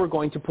chances are we're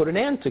going to put an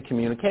end to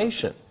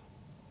communication.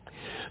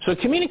 So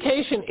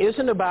communication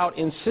isn't about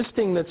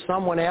insisting that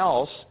someone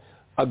else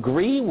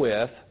agree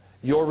with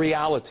your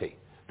reality.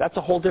 That's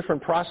a whole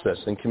different process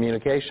than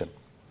communication.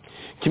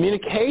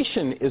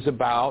 Communication is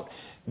about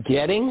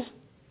getting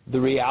the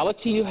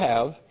reality you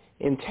have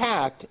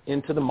intact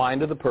into the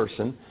mind of the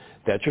person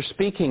that you're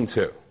speaking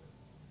to.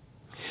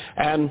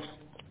 And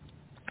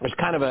there's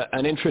kind of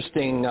an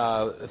interesting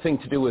thing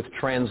to do with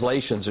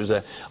translations. There's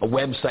a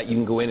website you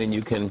can go in and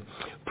you can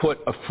put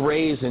a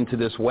phrase into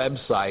this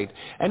website,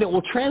 and it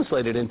will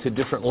translate it into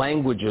different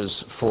languages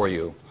for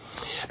you.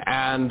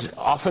 And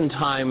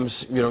oftentimes,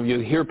 you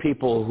hear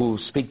people who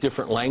speak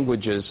different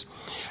languages,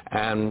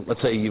 and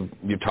let's say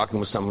you're talking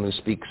with someone who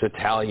speaks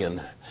Italian,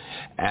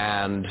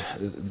 and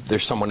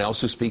there's someone else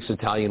who speaks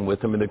Italian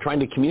with them, and they're trying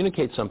to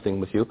communicate something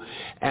with you,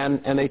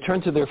 and they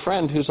turn to their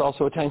friend who's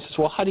also Italian and says,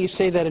 well, how do you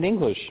say that in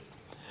English?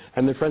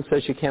 And their friend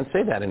says, you can't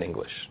say that in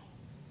English.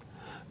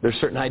 There's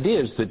certain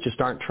ideas that just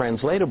aren't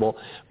translatable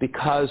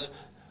because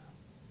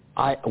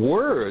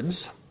words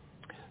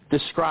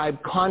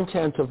describe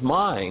content of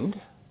mind,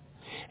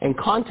 and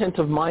content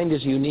of mind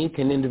is unique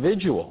and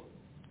individual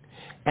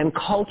and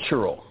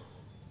cultural.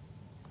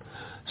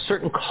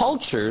 Certain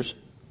cultures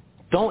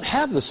don't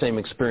have the same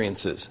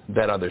experiences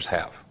that others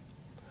have.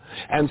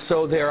 And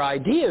so their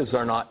ideas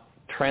are not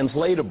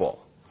translatable.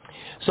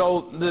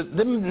 So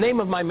the name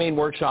of my main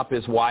workshop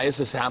is Why Is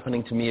This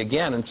Happening to Me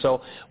Again? And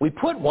so we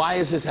put Why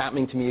Is This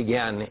Happening to Me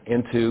Again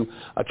into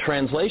a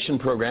translation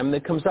program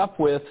that comes up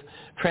with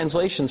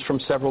translations from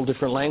several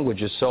different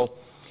languages. So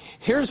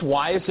here's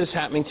Why Is This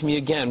Happening to Me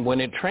Again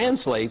when it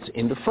translates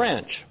into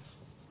French.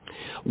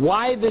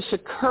 Why this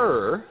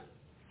occur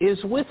is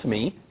with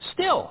me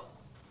still.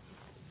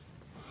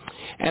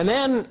 And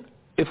then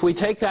if we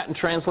take that and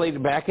translate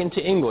it back into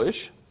English,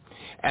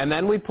 and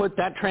then we put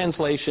that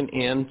translation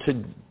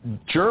into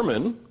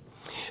German,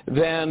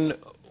 then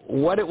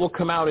what it will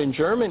come out in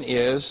German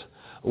is,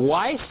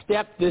 why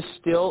step this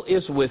still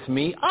is with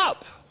me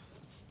up.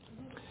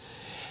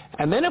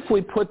 And then if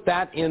we put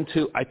that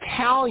into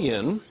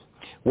Italian,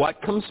 what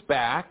comes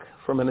back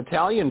from an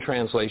Italian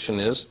translation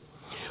is,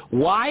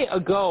 why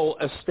ago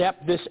a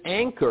step this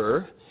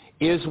anchor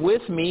is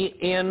with me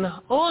in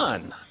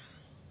on.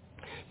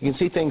 You can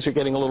see things are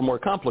getting a little more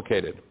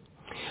complicated.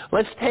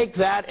 Let's take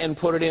that and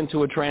put it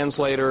into a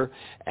translator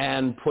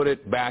and put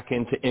it back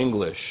into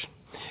English.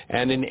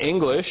 And in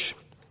English,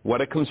 what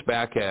it comes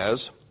back as,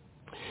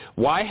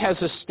 why has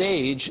a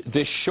stage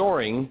this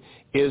shoring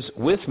is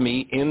with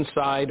me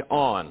inside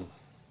on.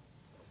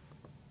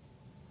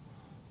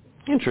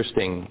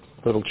 Interesting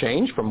little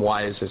change from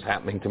why is this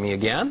happening to me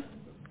again.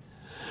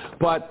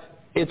 But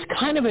it's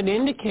kind of an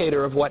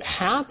indicator of what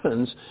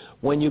happens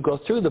when you go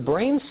through the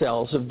brain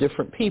cells of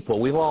different people.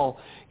 We've all,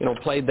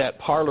 played that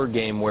parlor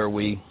game where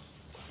we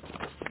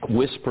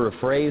whisper a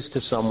phrase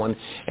to someone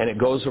and it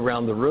goes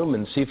around the room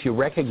and see if you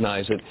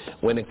recognize it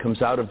when it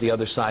comes out of the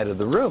other side of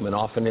the room, and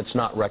often it's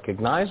not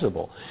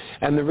recognizable.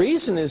 And the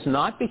reason is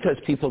not because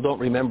people don't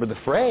remember the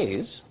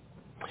phrase.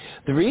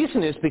 The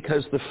reason is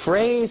because the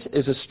phrase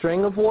is a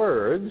string of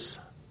words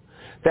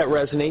that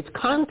resonates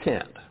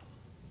content.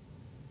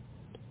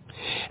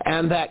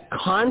 And that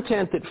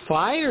content that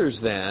fires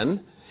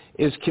then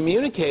is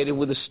communicated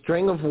with a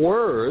string of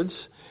words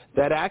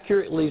that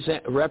accurately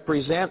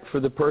represent for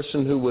the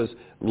person who was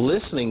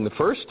listening the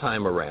first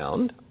time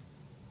around.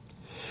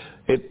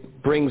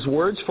 It brings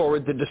words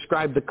forward that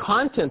describe the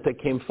content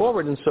that came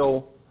forward, and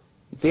so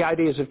the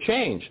ideas have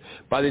changed.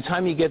 By the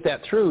time you get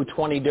that through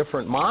 20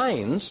 different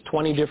minds,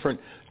 20 different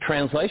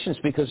translations,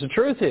 because the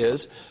truth is,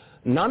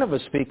 none of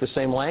us speak the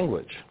same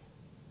language.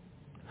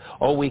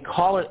 Oh, we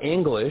call it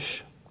English.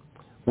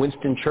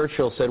 Winston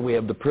Churchill said we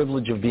have the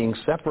privilege of being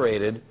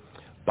separated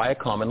by a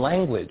common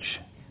language.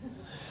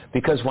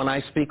 Because when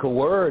I speak a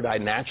word, I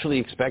naturally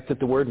expect that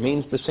the word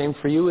means the same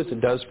for you as it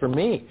does for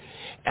me.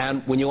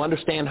 And when you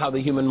understand how the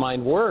human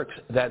mind works,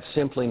 that's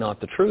simply not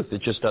the truth.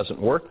 It just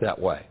doesn't work that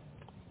way.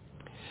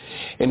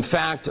 In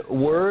fact,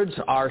 words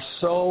are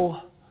so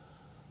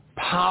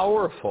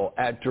powerful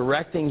at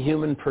directing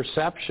human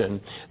perception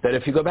that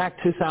if you go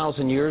back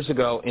 2,000 years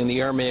ago in the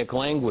Aramaic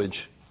language,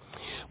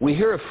 we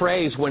hear a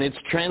phrase when it's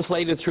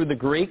translated through the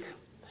Greek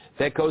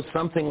that goes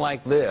something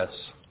like this: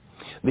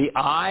 the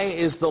eye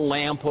is the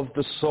lamp of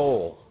the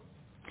soul.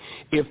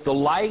 If the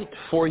light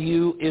for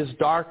you is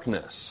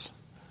darkness,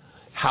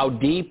 how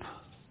deep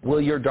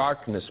will your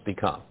darkness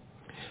become?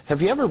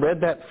 Have you ever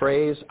read that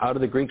phrase out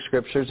of the Greek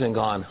scriptures and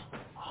gone,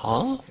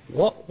 huh?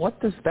 What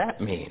does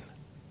that mean?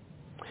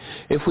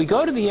 If we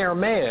go to the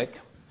Aramaic,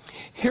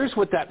 here's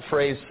what that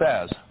phrase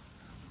says.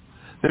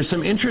 There's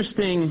some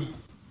interesting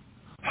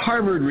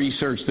Harvard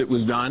research that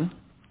was done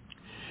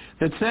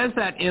that says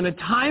that in a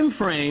time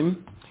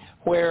frame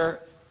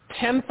where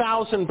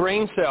 10,000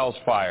 brain cells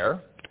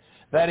fire,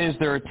 that is,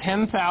 there are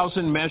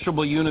 10,000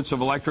 measurable units of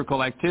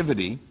electrical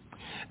activity,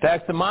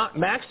 that the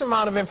max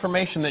amount of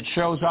information that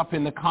shows up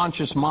in the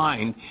conscious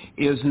mind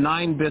is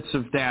 9 bits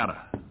of data.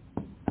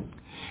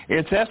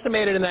 It's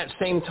estimated in that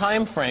same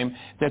time frame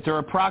that there are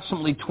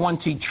approximately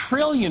 20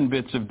 trillion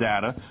bits of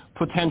data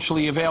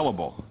potentially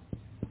available.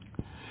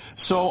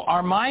 So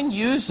our mind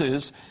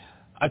uses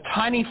a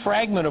tiny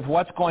fragment of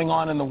what's going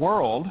on in the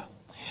world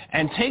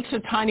and takes a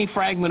tiny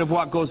fragment of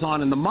what goes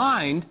on in the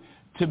mind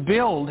to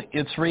build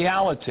its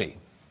reality.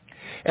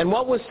 And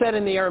what was said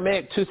in the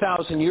Aramaic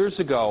 2,000 years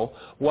ago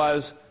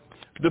was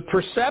the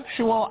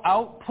perceptual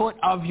output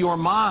of your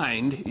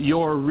mind,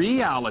 your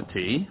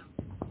reality,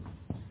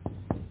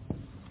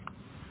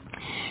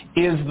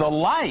 is the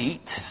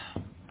light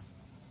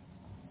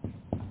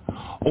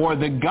or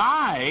the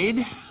guide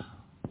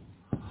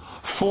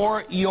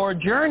for your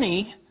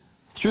journey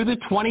through the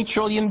 20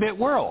 trillion bit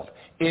world.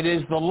 It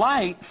is the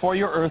light for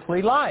your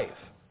earthly life.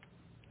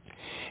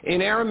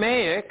 In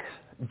Aramaic,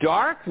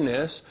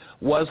 darkness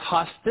was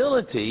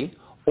hostility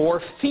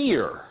or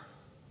fear.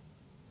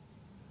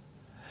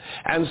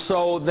 And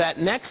so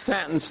that next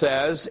sentence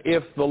says,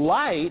 if the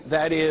light,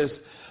 that is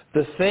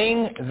the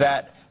thing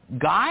that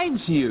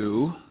guides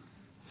you,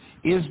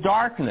 is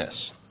darkness.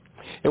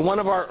 In one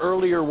of our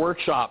earlier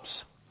workshops,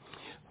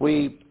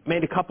 we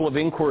made a couple of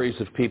inquiries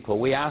of people.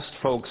 We asked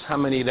folks how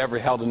many had ever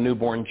held a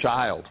newborn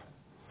child.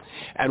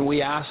 And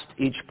we asked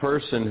each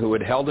person who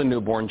had held a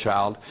newborn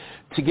child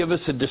to give us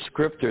a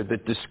descriptor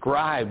that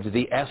described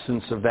the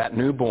essence of that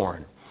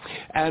newborn.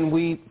 And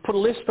we put a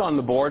list on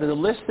the board, and the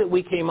list that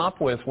we came up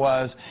with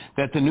was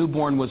that the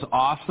newborn was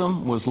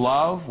awesome, was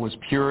love, was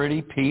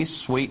purity, peace,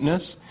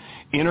 sweetness,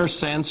 inner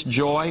sense,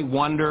 joy,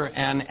 wonder,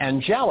 and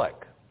angelic.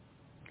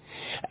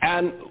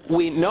 And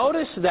we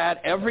noticed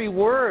that every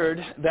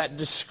word that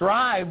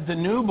described the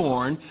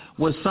newborn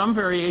was some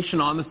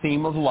variation on the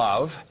theme of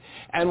love.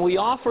 And we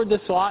offered the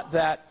thought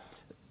that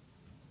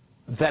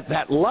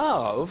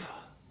love,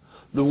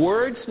 the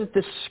words that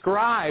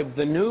describe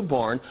the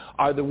newborn,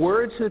 are the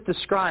words that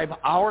describe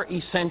our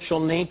essential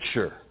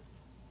nature.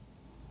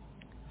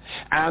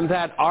 And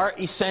that our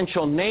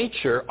essential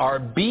nature, our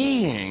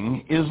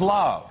being, is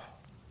love.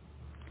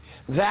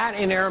 That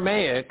in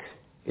Aramaic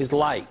is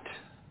light.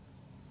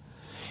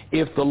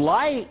 If the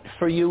light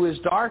for you is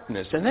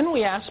darkness, and then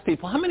we ask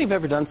people, how many have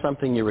ever done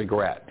something you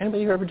regret?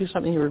 Anybody ever do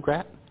something you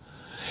regret?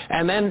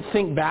 And then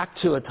think back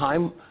to a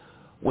time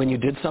when you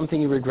did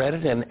something you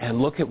regretted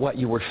and look at what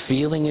you were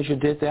feeling as you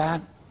did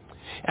that.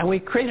 And we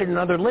created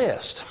another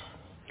list.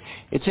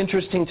 It's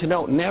interesting to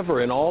note,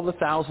 never in all the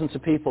thousands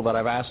of people that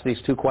I've asked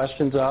these two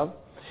questions of,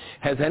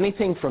 has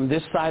anything from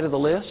this side of the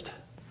list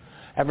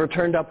ever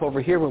turned up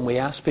over here when we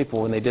asked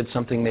people when they did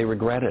something they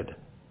regretted.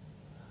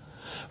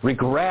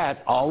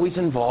 Regret always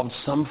involved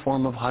some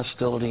form of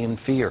hostility and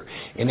fear.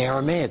 In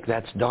Aramaic,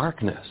 that's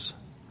darkness.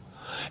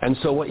 And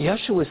so what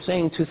Yeshua was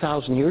saying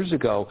 2,000 years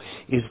ago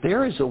is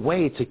there is a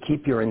way to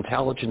keep your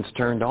intelligence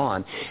turned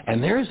on,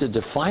 and there is a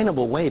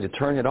definable way to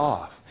turn it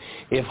off.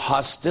 If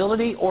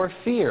hostility or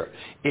fear,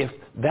 if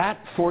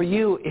that for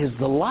you is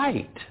the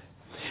light,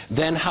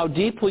 then how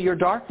deep will your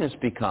darkness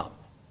become?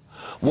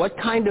 What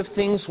kind of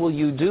things will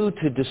you do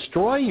to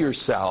destroy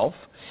yourself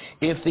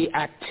if the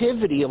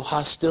activity of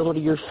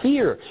hostility or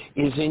fear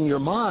is in your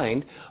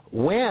mind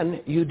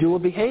when you do a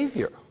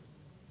behavior?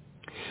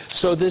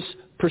 So this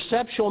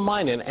perceptual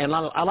mind, and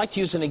I like to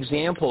use an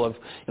example of,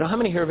 how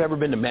many here have ever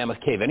been to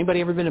Mammoth Cave?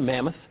 Anybody ever been to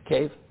Mammoth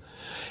Cave?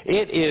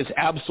 It is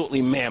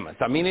absolutely mammoth.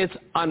 I mean, it's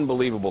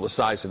unbelievable the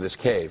size of this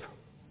cave.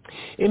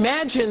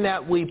 Imagine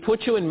that we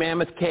put you in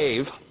Mammoth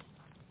Cave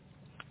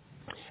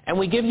and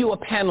we give you a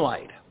pen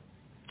light.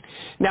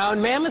 Now,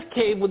 in Mammoth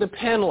Cave with a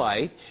pen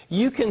light,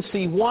 you can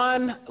see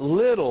one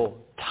little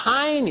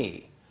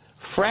tiny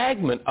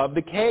fragment of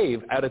the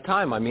cave at a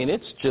time. I mean,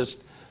 it's just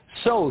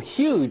so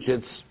huge,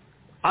 it's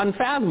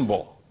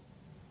unfathomable.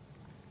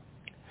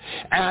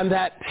 And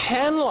that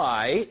pen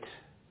light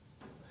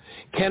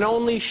can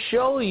only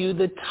show you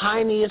the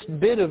tiniest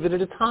bit of it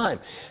at a time.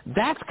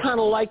 That's kind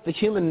of like the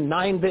human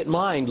 9-bit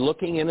mind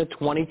looking in a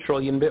 20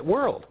 trillion bit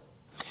world.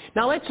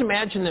 Now let's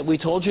imagine that we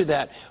told you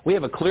that we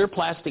have a clear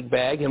plastic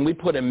bag and we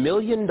put $1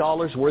 million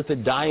worth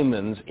of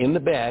diamonds in the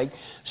bag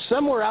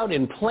somewhere out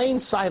in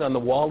plain sight on the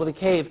wall of the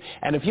cave,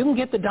 and if you can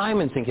get the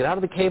diamonds and get out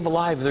of the cave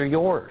alive, they're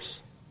yours.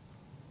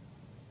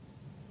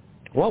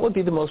 What would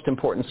be the most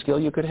important skill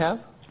you could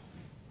have?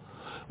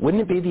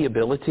 Wouldn't it be the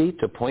ability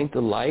to point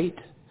the light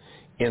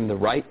in the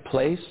right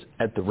place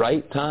at the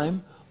right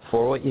time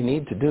for what you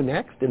need to do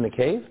next in the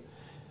cave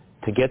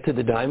to get to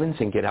the diamonds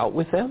and get out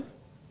with them?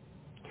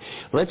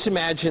 Let's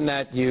imagine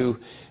that you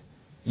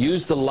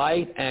use the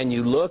light and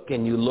you look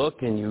and you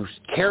look and you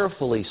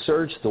carefully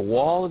search the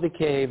wall of the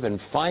cave, and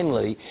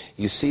finally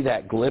you see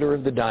that glitter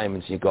of the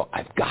diamonds. You go,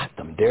 I've got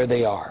them. There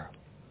they are.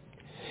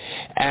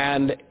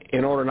 And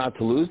in order not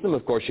to lose them,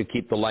 of course, you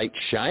keep the light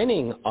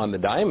shining on the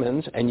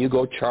diamonds and you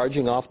go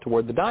charging off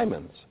toward the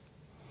diamonds.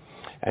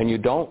 And you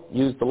don't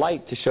use the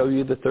light to show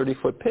you the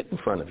 30-foot pit in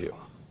front of you.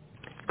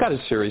 You've got a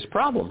serious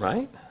problem,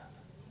 right?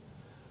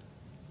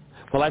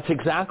 Well, that's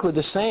exactly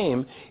the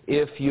same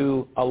if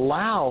you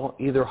allow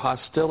either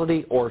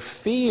hostility or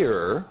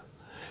fear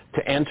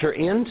to enter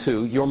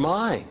into your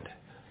mind.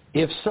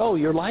 If so,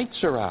 your lights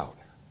are out.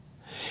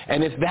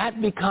 And if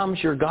that becomes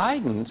your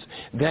guidance,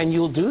 then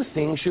you'll do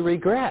things you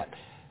regret.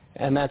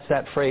 And that's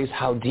that phrase,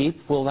 how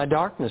deep will the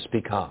darkness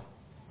become?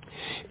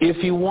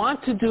 If you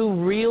want to do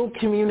real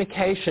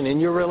communication in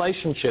your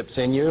relationships,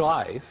 in your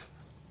life,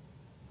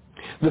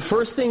 the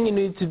first thing you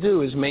need to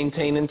do is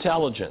maintain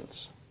intelligence.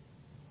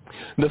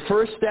 The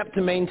first step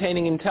to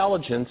maintaining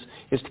intelligence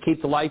is to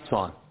keep the lights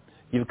on.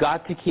 You've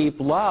got to keep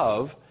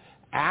love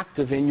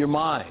active in your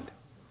mind.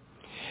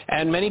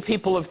 And many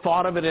people have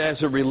thought of it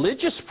as a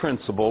religious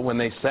principle when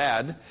they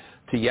said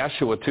to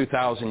Yeshua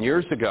 2,000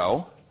 years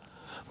ago,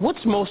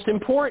 what's most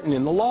important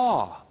in the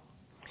law?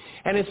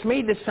 And it's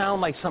made to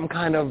sound like some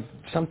kind of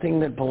something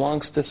that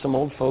belongs to some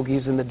old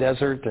fogies in the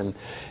desert and,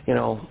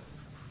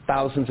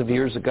 thousands of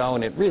years ago,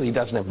 and it really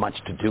doesn't have much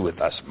to do with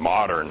us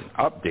modern,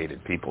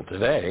 updated people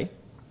today.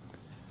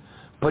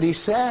 But he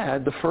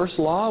said the first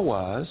law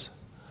was,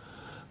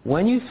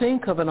 when you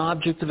think of an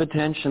object of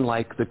attention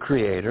like the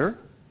Creator,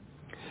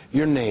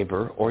 your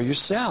neighbor, or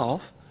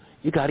yourself,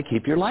 you've got to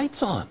keep your lights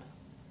on.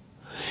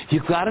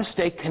 You've got to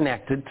stay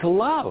connected to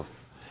love.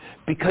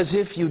 Because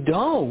if you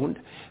don't,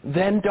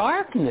 then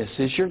darkness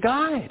is your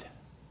guide.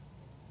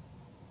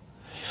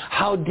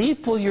 How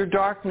deep will your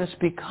darkness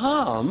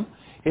become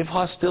if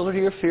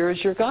hostility or fear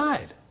is your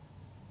guide?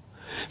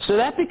 So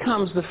that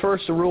becomes the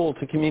first rule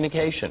to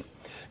communication.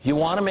 You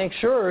want to make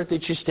sure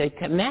that you stay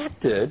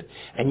connected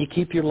and you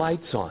keep your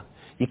lights on.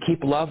 You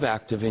keep love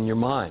active in your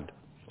mind.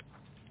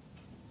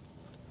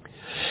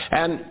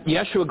 And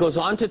Yeshua goes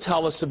on to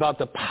tell us about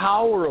the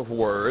power of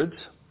words.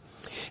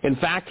 In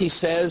fact, he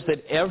says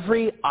that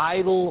every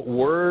idle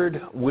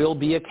word will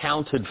be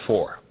accounted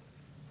for.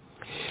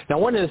 Now,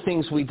 one of the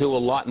things we do a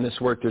lot in this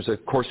work, there's a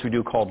course we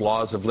do called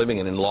Laws of Living,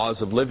 and in Laws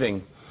of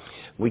Living,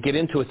 we get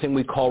into a thing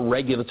we call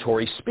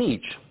regulatory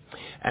speech.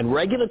 And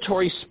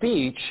regulatory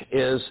speech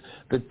is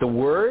that the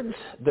words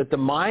that the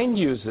mind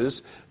uses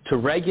to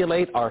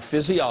regulate our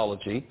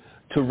physiology,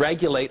 to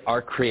regulate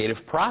our creative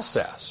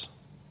process,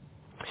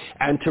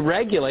 and to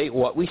regulate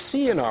what we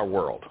see in our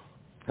world.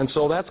 And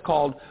so that's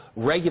called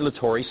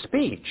regulatory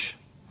speech.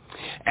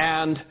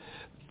 And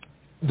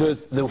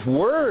the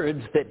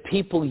words that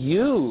people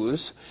use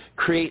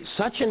create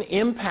such an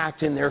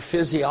impact in their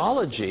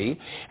physiology,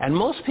 and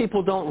most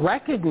people don't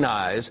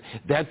recognize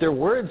that their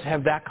words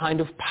have that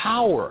kind of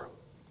power.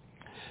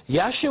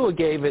 Yeshua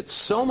gave it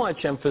so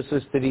much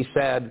emphasis that he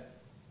said,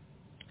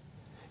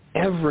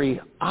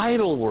 every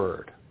idle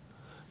word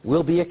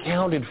will be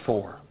accounted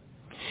for.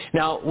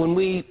 Now, when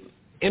we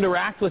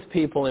interact with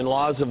people in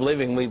Laws of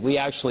Living, we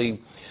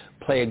actually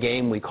play a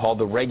game we call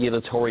the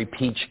Regulatory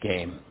Peach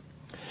game.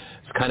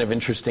 It's kind of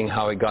interesting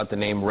how it got the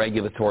name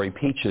Regulatory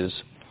Peaches.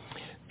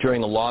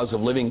 During a Laws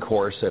of Living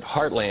course at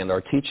Heartland,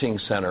 our teaching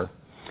center,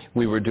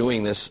 we were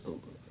doing this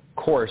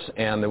course,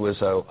 and there was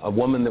a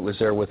woman that was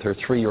there with her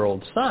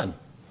 3-year-old son.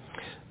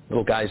 The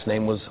little guy's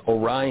name was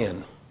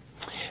Orion.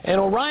 And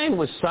Orion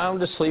was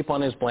sound asleep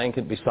on his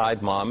blanket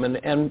beside Mom,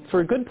 and for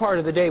a good part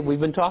of the day we've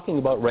been talking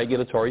about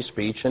regulatory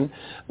speech, and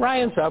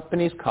Ryan's up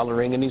and he's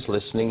coloring and he's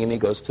listening and he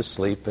goes to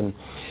sleep, and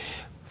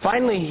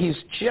finally he's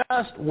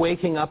just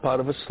waking up out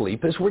of a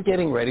sleep as we're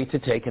getting ready to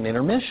take an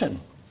intermission.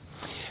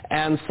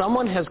 And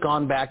someone has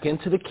gone back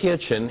into the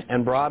kitchen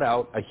and brought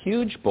out a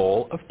huge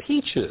bowl of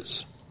peaches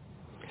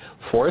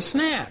for a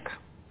snack.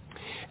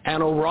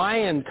 And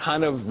Orion,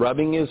 kind of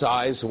rubbing his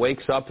eyes,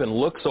 wakes up and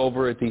looks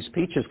over at these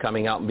peaches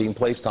coming out and being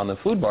placed on the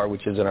food bar,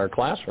 which is in our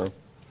classroom.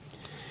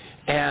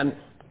 And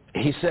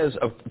he says,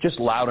 just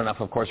loud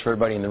enough, of course, for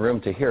everybody in the room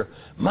to hear,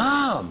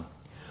 "Mom,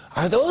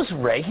 are those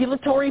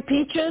regulatory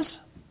peaches?"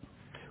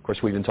 Of course,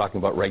 we've been talking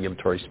about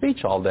regulatory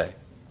speech all day.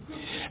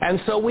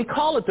 And so we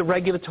call it the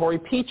Regulatory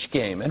Peach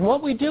game. And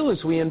what we do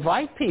is we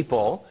invite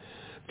people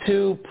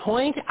to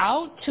point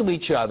out to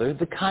each other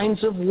the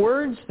kinds of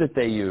words that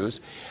they use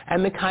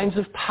and the kinds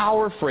of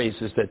power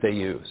phrases that they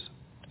use.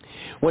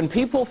 When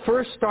people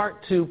first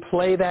start to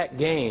play that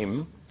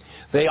game,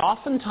 they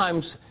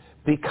oftentimes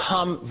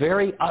become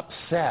very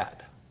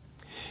upset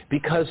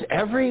because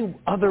every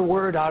other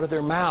word out of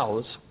their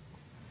mouths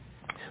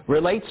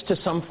relates to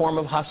some form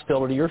of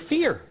hostility or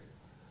fear.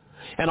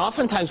 And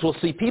oftentimes we'll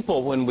see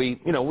people when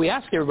we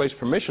ask everybody's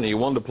permission, are you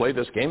willing to play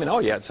this game? And, oh,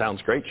 yeah, it sounds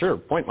great. Sure,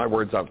 point my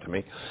words out to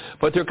me.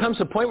 But there comes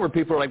a point where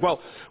people are like, well,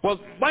 why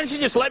don't you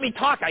just let me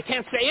talk? I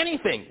can't say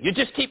anything. You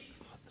just keep...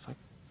 It's like,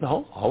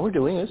 no, all we're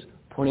doing is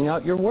pointing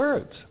out your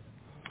words.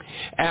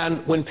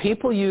 And when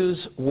people use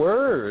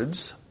words,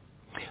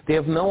 they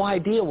have no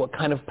idea what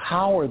kind of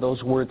power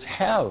those words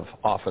have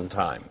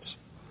oftentimes.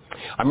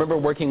 I remember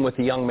working with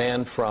a young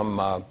man from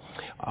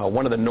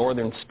one of the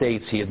northern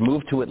states. He had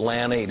moved to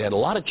Atlanta. He'd had a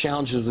lot of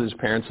challenges with his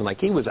parents, and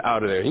he was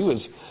out of there. He was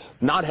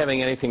not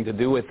having anything to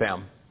do with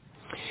them.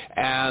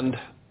 And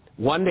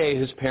one day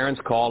his parents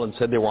called and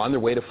said they were on their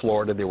way to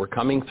Florida. They were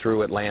coming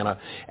through Atlanta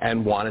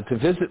and wanted to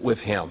visit with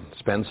him,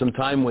 spend some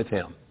time with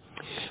him.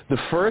 The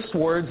first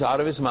words out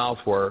of his mouth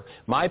were,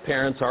 my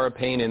parents are a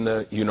pain in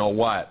the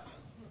you-know-what.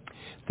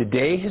 The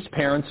day his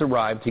parents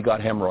arrived, he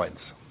got hemorrhoids.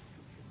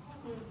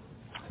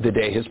 The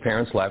day his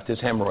parents left, his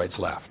hemorrhoids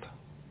left.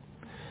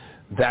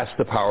 That's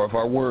the power of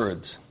our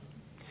words.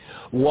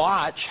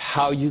 Watch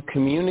how you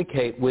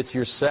communicate with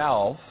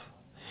yourself,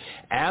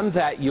 and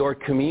that your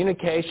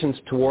communications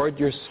toward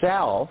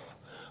yourself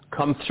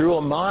come through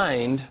a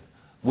mind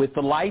with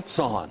the lights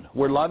on,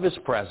 where love is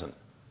present.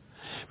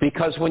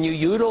 Because when you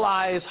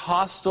utilize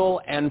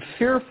hostile and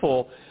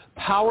fearful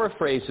power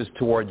phrases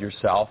toward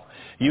yourself,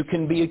 you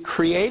can be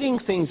creating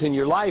things in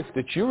your life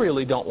that you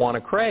really don't want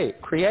to create.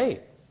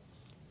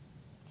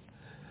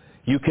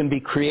 You can be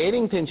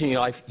creating things in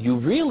your life you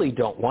really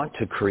don't want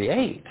to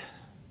create.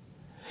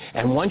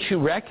 And once you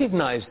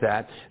recognize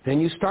that, then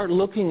you start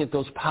looking at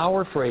those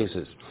power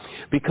phrases.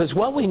 Because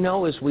what we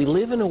know is we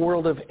live in a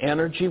world of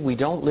energy. We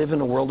don't live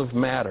in a world of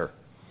matter.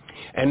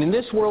 And in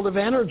this world of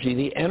energy,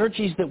 the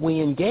energies that we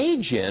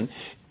engage in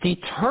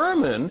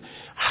determine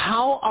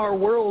how our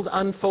world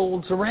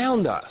unfolds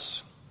around us.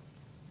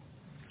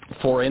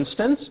 For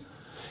instance,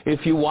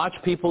 if you watch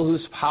people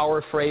whose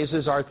power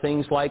phrases are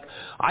things like,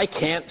 I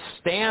can't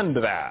stand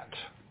that,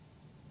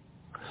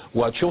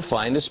 what you'll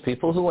find is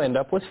people who end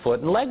up with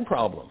foot and leg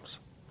problems.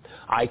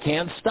 I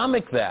can't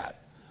stomach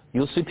that.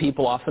 You'll see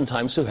people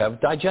oftentimes who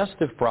have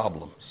digestive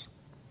problems.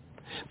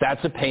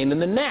 That's a pain in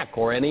the neck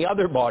or any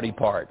other body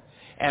part.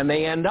 And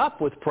they end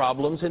up with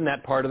problems in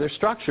that part of their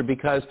structure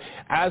because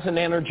as an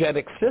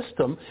energetic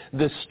system,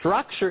 the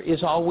structure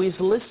is always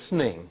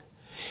listening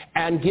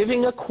and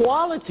giving a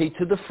quality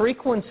to the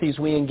frequencies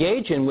we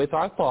engage in with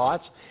our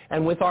thoughts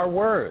and with our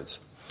words.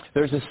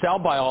 There's a cell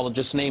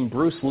biologist named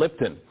Bruce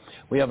Lipton.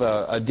 We have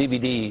a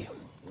DVD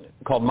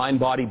called Mind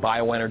Body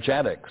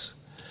Bioenergetics.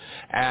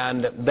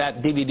 And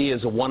that DVD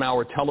is a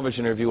 1-hour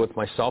television interview with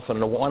myself and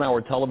a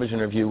 1-hour television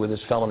interview with this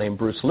fellow named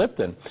Bruce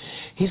Lipton.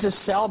 He's a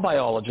cell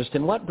biologist,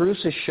 and what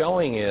Bruce is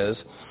showing is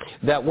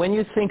that when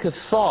you think a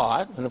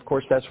thought, and of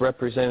course that's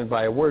represented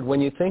by a word,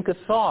 when you think a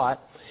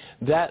thought,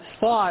 that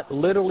thought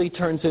literally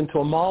turns into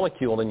a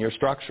molecule in your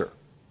structure.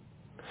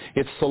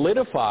 It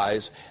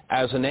solidifies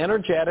as an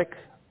energetic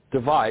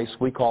device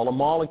we call a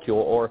molecule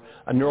or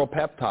a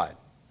neuropeptide.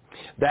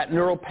 That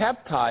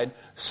neuropeptide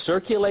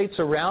circulates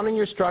around in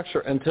your structure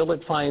until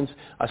it finds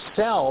a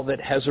cell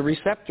that has a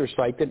receptor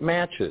site that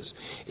matches.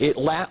 It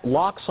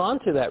locks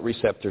onto that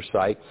receptor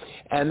site,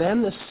 and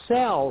then the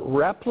cell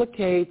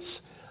replicates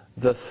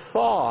the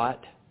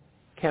thought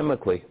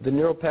chemically. The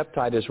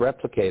neuropeptide is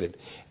replicated,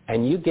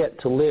 and you get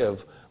to live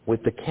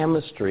with the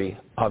chemistry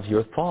of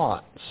your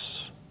thoughts.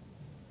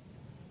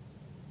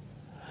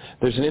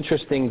 There's an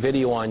interesting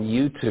video on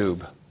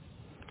YouTube.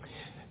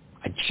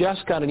 I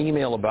just got an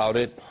email about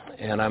it,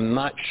 and I'm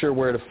not sure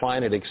where to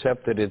find it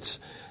except that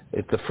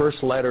the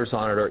first letters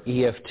on it are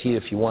EFT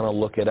if you want to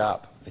look it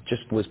up. It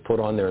just was put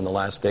on there in the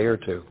last day or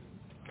two.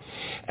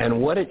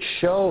 And what it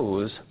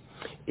shows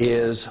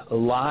is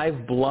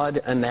live blood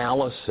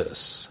analysis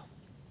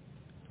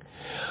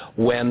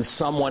when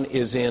someone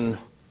is in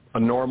a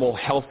normal,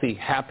 healthy,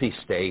 happy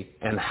state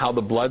and how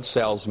the blood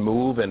cells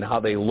move and how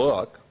they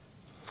look.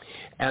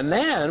 And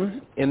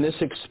then, in this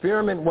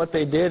experiment, what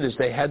they did is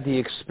they had the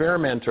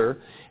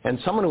experimenter and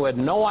someone who had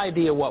no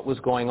idea what was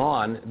going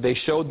on. They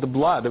showed the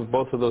blood of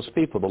both of those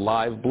people, the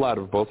live blood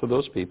of both of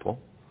those people.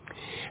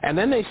 And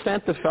then they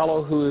sent the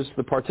fellow who is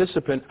the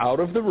participant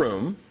out of the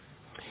room,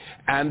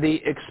 and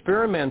the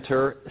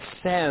experimenter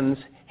sends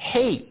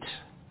hate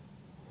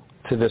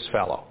to this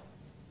fellow.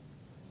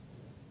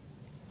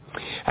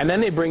 And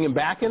then they bring him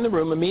back in the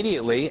room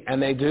immediately, and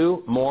they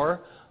do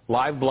more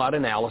live blood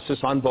analysis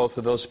on both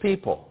of those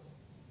people.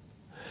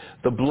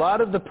 The blood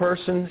of the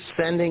person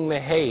sending the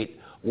hate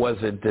was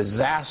a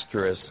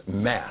disastrous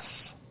mess.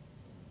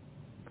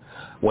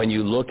 When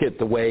you look at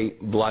the way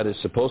blood is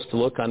supposed to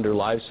look under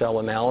live cell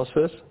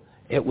analysis,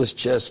 it was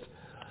just,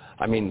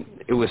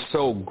 it was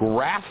so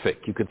graphic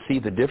you could see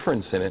the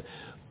difference in it.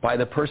 by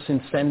the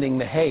person sending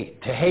the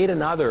hate. To hate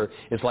another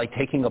is like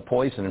taking a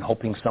poison and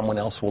hoping someone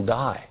else will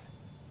die.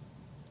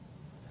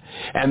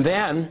 And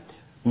then,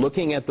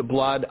 looking at the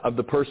blood of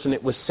the person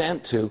it was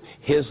sent to,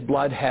 his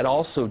blood had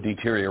also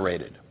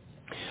deteriorated.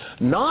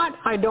 Not,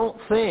 I don't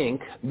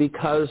think,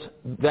 because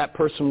that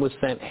person was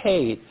sent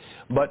hate,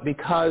 but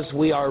because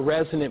we are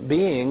resonant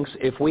beings.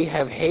 If we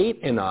have hate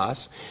in us,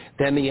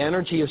 then the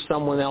energy of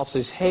someone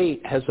else's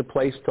hate has a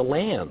place to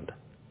land.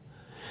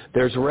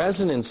 There's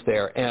resonance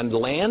there, and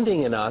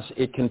landing in us,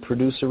 it can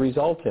produce a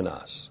result in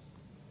us.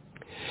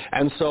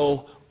 And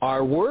so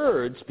our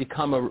words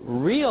become a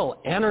real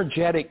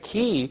energetic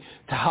key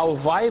to how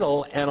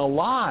vital and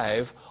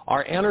alive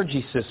our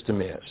energy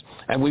system is.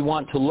 And we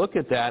want to look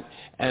at that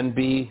and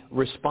be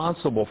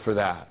responsible for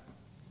that.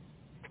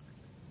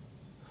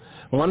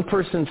 One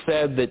person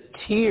said that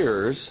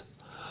tears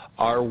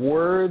are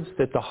words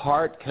that the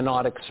heart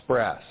cannot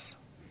express.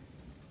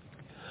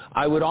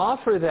 I would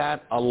offer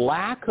that a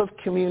lack of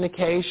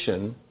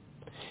communication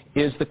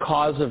is the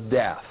cause of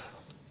death.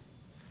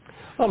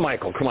 Oh,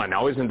 Michael, come on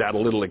now, isn't that a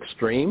little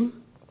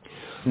extreme?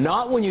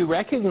 Not when you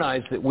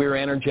recognize that we're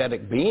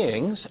energetic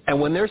beings,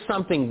 and when there's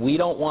something we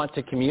don't want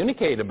to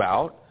communicate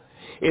about,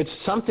 it's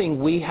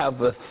something we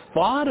have a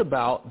thought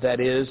about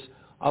that is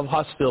of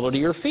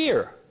hostility or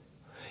fear.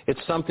 It's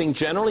something,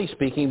 generally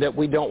speaking, that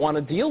we don't want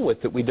to deal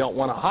with, that we don't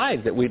want to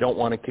hide, that we don't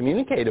want to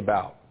communicate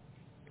about.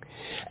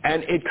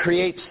 And it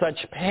creates such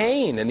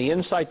pain. And the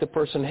insight the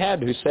person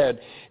had who said,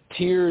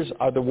 tears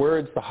are the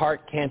words the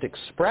heart can't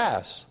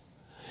express,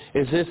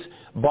 is this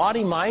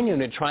body-mind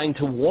unit trying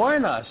to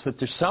warn us that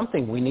there's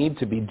something we need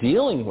to be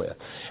dealing with.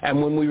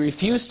 And when we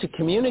refuse to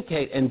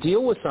communicate and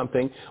deal with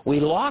something, we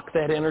lock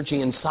that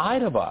energy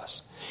inside of us,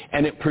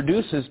 and it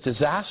produces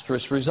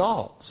disastrous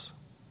results.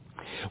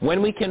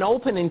 When we can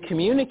open and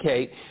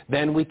communicate,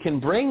 then we can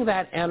bring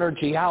that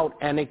energy out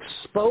and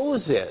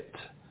expose it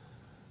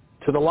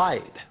to the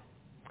light.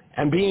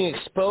 And being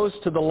exposed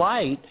to the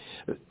light,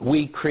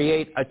 we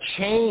create a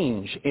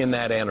change in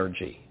that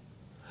energy.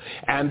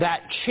 And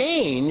that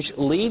change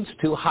leads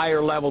to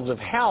higher levels of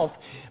health,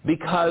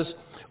 because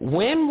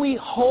when we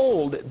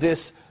hold this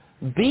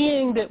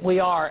being that we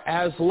are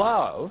as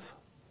love,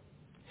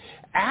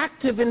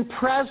 active and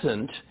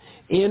present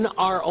in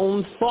our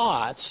own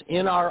thoughts,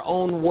 in our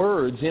own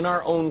words, in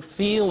our own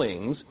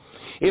feelings,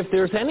 if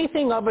there's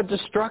anything of a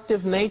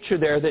destructive nature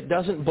there that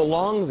doesn't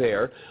belong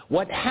there,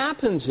 what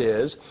happens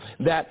is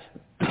that,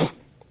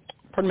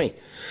 pardon me,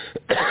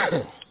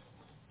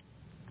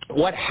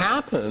 what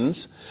happens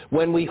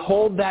when we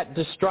hold that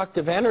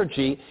destructive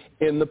energy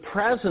in the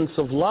presence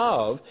of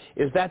love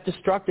is that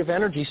destructive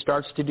energy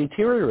starts to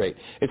deteriorate.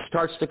 It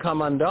starts to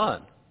come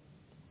undone.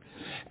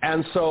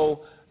 And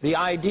so the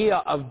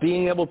idea of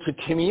being able to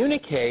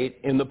communicate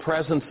in the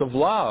presence of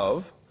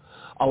love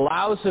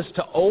allows us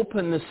to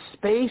open the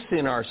space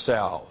in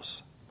ourselves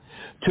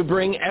to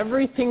bring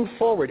everything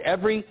forward,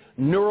 every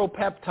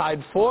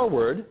neuropeptide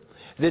forward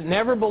that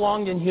never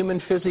belonged in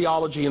human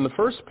physiology in the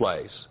first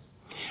place.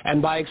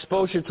 And by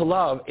exposure to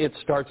love, it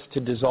starts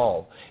to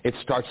dissolve. It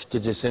starts to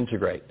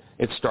disintegrate.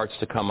 It starts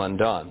to come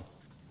undone.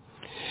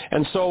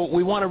 And so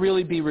we want to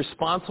really be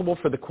responsible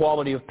for the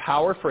quality of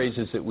power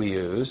phrases that we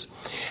use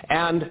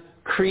and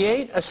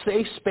create a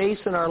safe space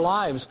in our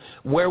lives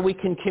where we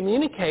can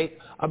communicate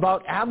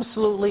about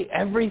absolutely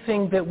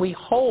everything that we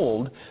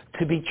hold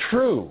to be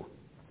true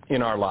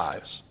in our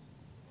lives.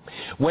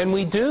 When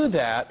we do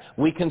that,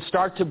 we can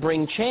start to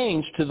bring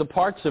change to the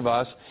parts of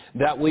us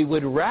that we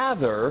would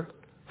rather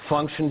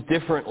function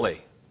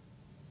differently.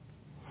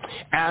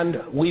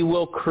 And we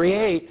will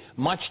create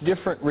much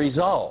different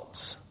results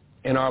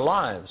in our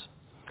lives.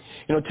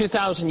 You know,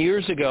 2,000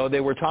 years ago, they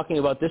were talking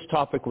about this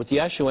topic with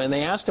Yeshua, and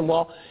they asked him,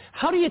 well,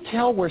 how do you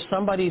tell where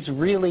somebody's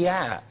really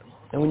at?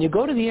 And when you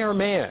go to the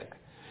Aramaic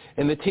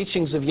in the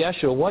teachings of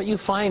Yeshua, what you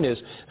find is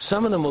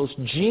some of the most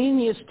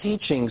genius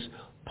teachings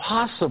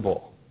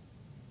possible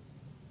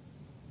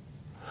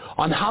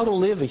on how to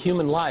live a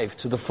human life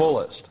to the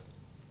fullest.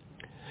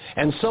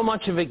 And so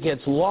much of it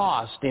gets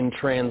lost in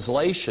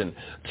translation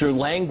through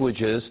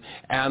languages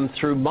and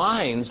through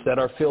minds that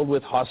are filled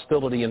with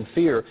hostility and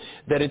fear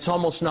that it's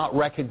almost not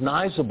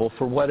recognizable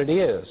for what it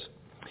is.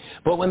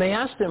 But when they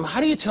asked him,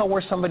 how do you tell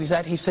where somebody's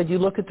at? He said, you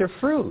look at their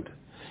fruit.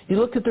 You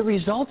look at the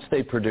results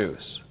they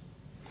produce.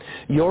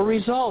 Your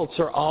results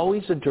are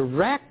always a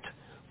direct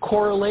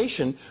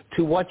correlation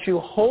to what you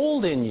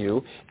hold in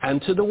you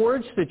and to the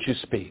words that you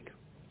speak.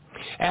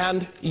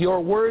 And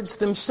your words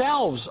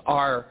themselves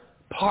are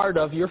part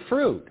of your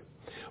fruit.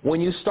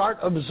 When you start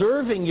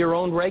observing your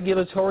own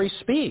regulatory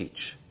speech,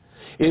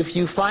 if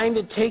you find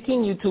it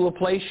taking you to a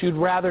place you'd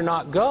rather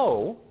not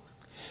go,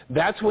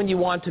 that's when you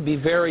want to be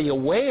very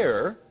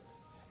aware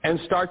and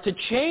start to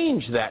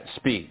change that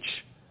speech.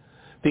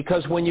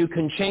 Because when you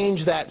can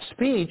change that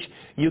speech,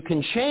 you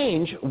can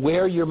change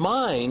where your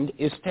mind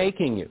is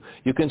taking you.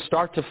 You can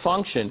start to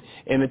function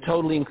in a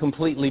totally and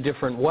completely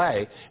different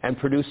way and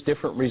produce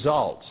different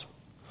results.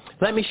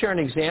 Let me share an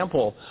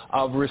example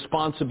of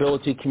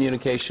responsibility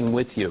communication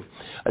with you.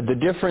 The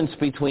difference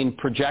between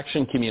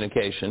projection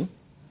communication.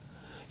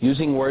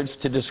 using words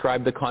to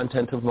describe the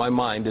content of my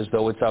mind as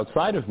though it's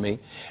outside of me,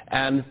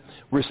 and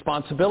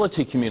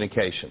responsibility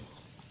communication.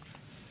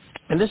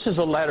 And this is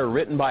a letter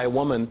written by a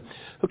woman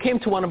who came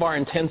to one of our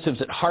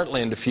intensives at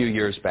Heartland a few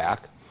years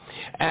back,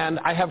 and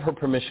I have her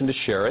permission to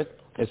share it.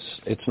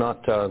 It's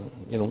not,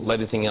 let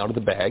anything out of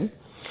the bag.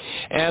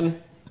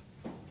 And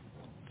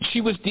she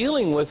was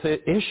dealing with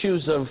the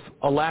issues of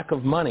a lack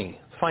of money.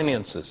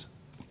 Finances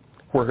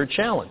were her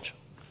challenge.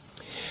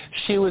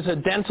 She was a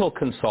dental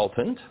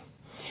consultant,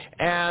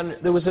 and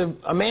there was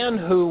a man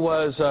who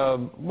was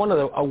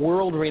a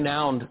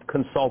world-renowned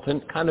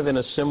consultant, kind of in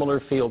a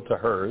similar field to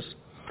hers,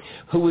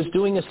 who was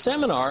doing a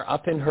seminar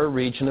up in her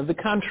region of the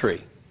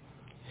country.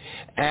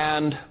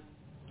 And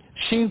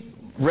she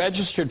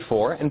registered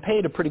for and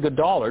paid a pretty good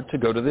dollar to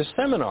go to this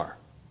seminar.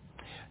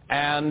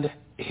 And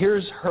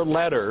here's her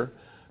letter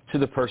to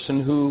the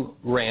person who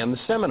ran the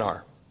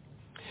seminar.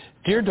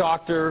 Dear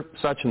Dr.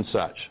 Such and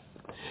Such,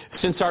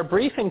 since our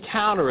brief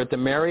encounter at the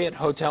Marriott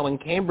Hotel in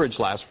Cambridge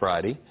last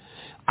Friday,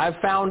 I've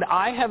found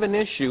I have an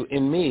issue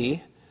in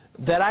me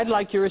that I'd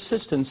like your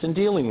assistance in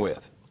dealing with.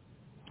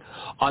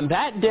 On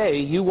that day,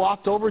 you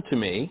walked over to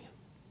me,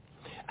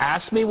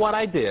 asked me what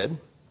I did,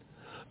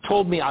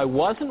 told me I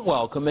wasn't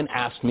welcome, and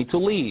asked me to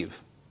leave.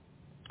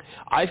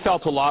 I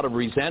felt a lot of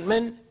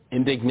resentment,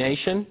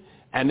 indignation,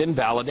 and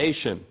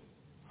invalidation.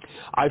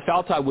 I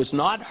felt I was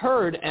not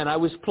heard, and I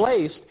was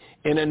placed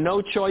in a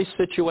no-choice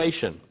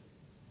situation.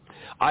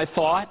 I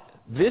thought,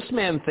 this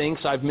man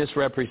thinks I've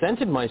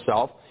misrepresented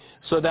myself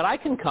so that I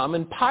can come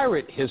and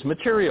pirate his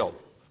material.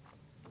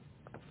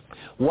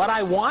 What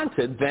I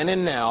wanted then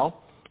and now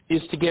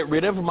is to get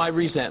rid of my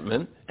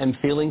resentment and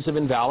feelings of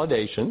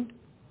invalidation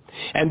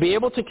and be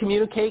able to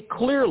communicate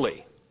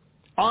clearly,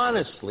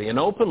 honestly, and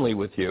openly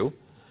with you,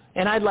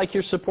 and I'd like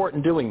your support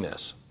in doing this.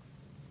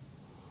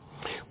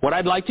 What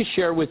I'd like to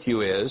share with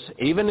you is,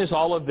 even as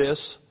all of this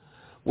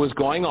was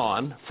going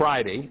on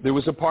Friday, there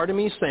was a part of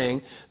me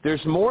saying,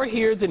 there's more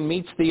here than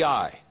meets the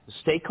eye.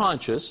 Stay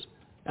conscious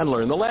and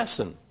learn the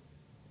lesson.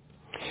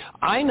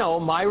 I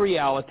know my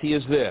reality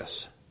is this.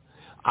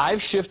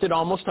 I've shifted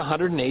almost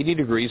 180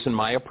 degrees in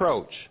my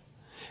approach.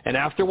 And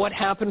after what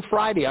happened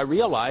Friday, I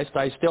realized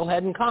I still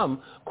hadn't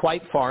come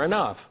quite far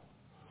enough.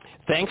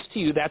 Thanks to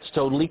you, that's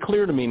totally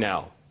clear to me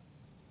now.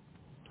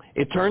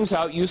 It turns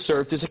out you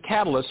served as a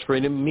catalyst for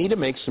me to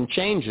make some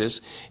changes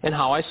in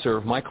how I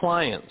serve my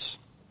clients.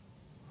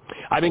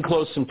 I've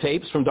enclosed some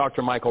tapes from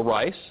Dr. Michael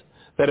Ryce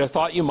that I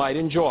thought you might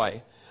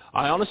enjoy.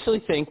 I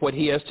honestly think what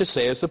he has to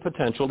say has the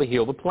potential to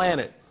heal the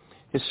planet.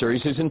 His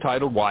series is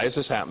entitled, Why Is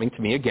This Happening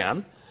to Me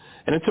Again?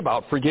 And it's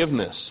about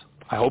forgiveness.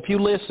 I hope you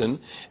listen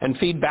and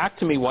feed back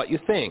to me what you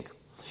think.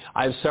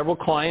 I have several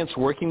clients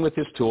working with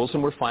his tools,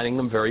 and we're finding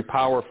them very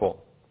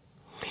powerful.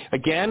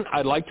 Again,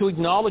 I'd like to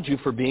acknowledge you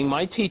for being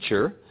my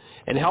teacher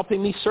and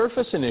helping me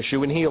surface an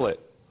issue and heal it.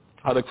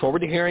 I look forward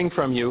to hearing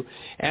from you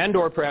and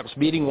or perhaps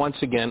meeting once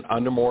again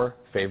under more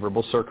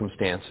favorable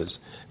circumstances.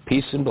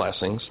 Peace and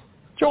blessings.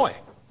 Joy.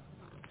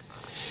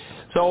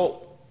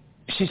 So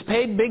she's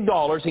paid big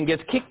dollars and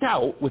gets kicked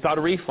out without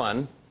a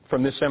refund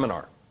from this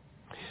seminar.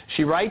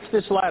 She writes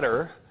this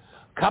letter.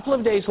 A couple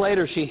of days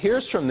later, she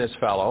hears from this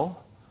fellow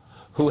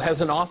who has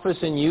an office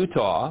in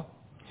Utah.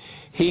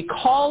 He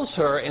calls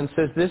her and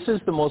says, this is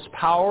the most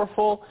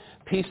powerful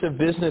piece of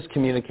business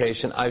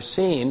communication I've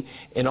seen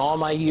in all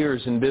my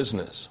years in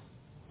business.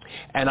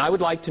 And I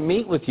would like to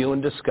meet with you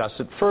and discuss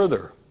it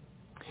further.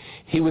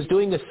 He was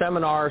doing a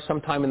seminar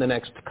sometime in the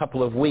next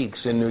couple of weeks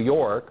in New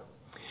York,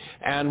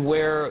 and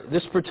where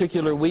this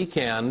particular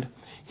weekend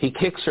he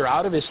kicks her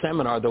out of his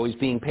seminar, though he's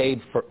being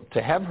paid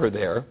to have her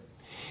there.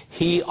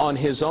 He, on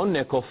his own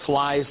nickel,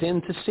 flies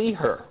in to see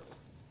her.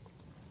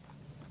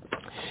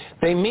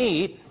 They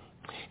meet.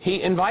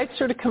 He invites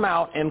her to come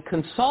out and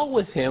consult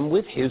with him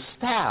with his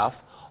staff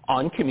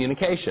on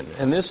communication.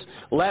 And this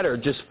letter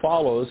just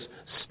follows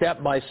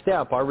step by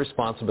step our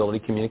responsibility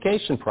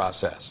communication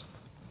process.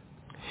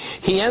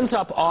 He ends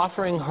up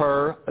offering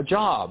her a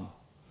job.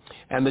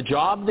 And the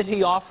job that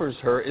he offers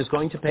her is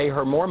going to pay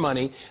her more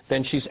money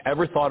than she's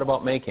ever thought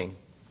about making.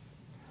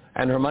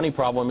 And her money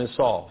problem is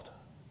solved.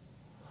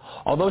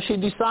 Although she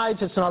decides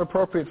it's not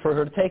appropriate for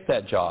her to take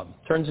that job,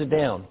 turns it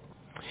down.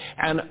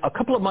 And a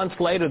couple of months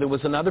later, there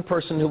was another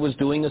person who was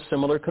doing a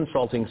similar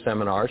consulting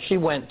seminar. She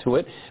went to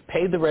it,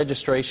 paid the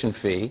registration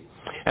fee.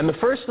 And the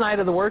first night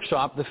of the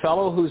workshop, the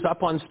fellow who's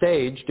up on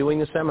stage doing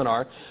the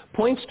seminar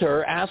points to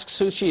her, asks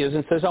who she is,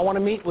 and says, I want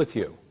to meet with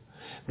you.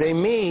 They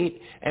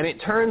meet, and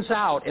it turns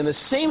out, in the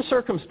same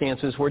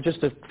circumstances where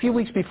just a few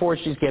weeks before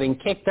she's getting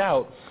kicked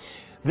out,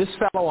 this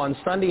fellow on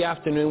Sunday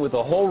afternoon with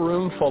a whole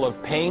room full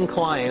of paying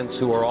clients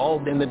who are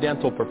all in the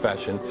dental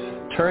profession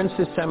turns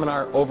his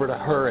seminar over to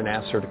her and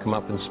asks her to come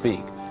up and speak.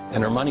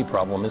 And her money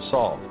problem is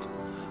solved.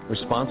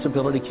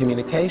 Responsibility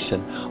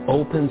communication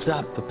opens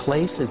up the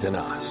places in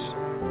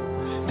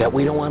us that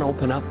we don't want to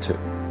open up to.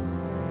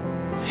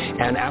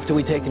 And after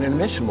we take an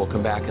intermission, we'll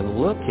come back and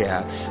look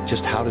at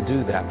just how to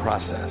do that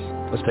process.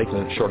 Let's take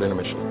a short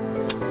intermission.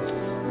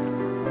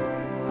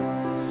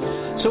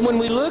 So when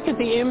we look at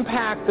the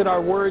impact that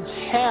our words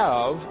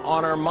have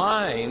on our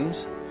minds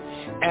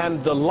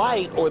and the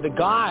light or the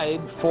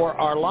guide for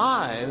our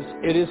lives,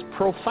 it is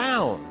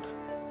profound.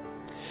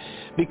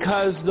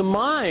 Because the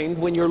mind,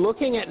 when you're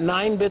looking at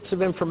 9 bits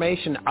of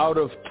information out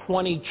of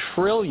 20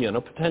 trillion,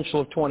 a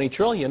potential of 20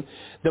 trillion,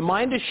 the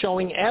mind is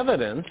showing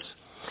evidence,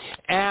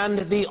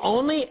 and the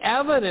only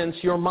evidence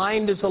your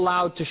mind is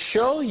allowed to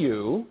show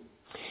you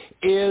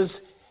is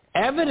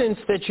evidence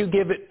that you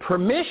give it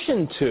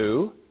permission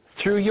to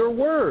through your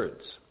words.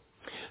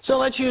 So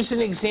let's use an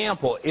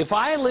example. If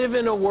I live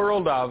in a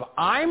world of,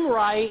 I'm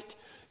right,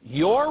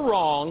 you're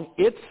wrong,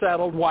 it's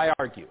settled, why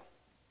argue?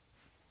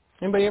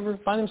 Anybody ever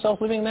find themselves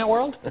living in that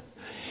world?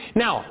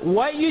 Now,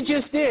 what you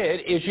just did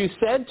is you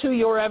said to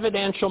your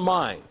evidential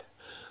mind,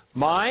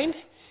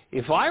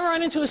 if I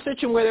run into a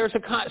situation where there's a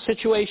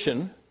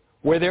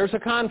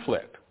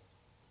conflict,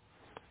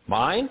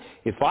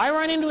 if I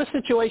run into a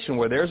situation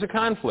where there's a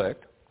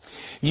conflict,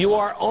 you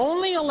are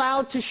only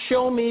allowed to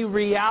show me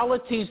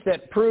realities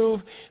that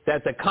prove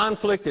that the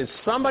conflict is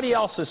somebody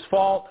else's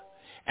fault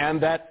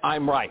and that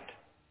I'm right.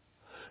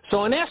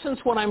 So in essence,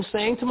 what I'm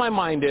saying to my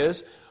mind is,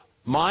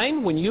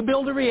 mind, when you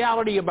build a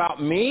reality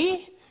about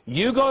me,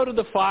 you go to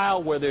the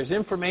file where there's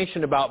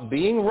information about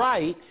being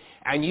right,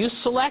 and you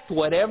select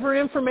whatever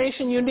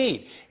information you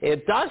need.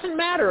 It doesn't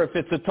matter if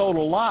it's a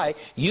total lie.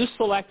 You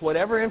select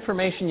whatever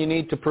information you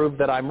need to prove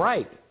that I'm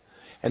right.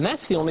 And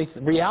that's the only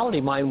reality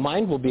my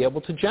mind will be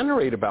able to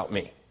generate about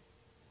me.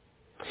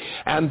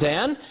 And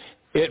then,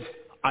 if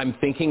I'm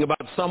thinking about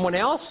someone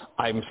else,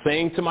 I'm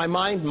saying to my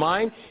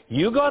mind,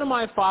 you go to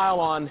my file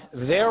on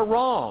they're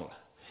wrong.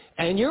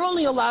 And you're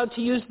only allowed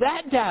to use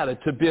that data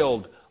to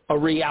build a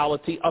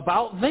reality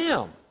about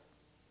them.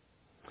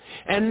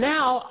 And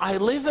now I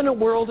live in a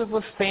world of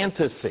a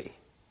fantasy.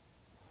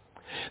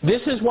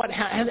 This is what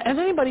has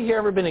anybody here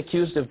ever been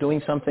accused of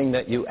doing something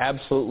that you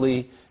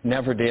absolutely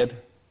never did?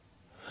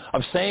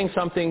 Of saying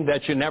something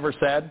that you never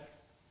said?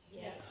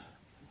 Yes.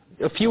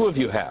 A few of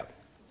you have.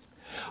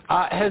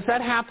 Has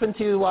that happened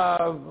to you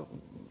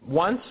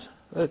once?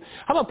 How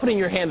about putting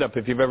your hand up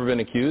if you've ever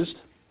been accused?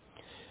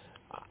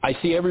 I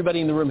see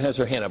everybody in the room has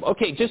their hand up.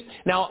 Okay,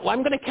 now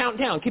I'm going to count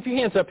down. Keep your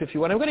hands up if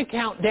you want. I'm going to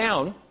count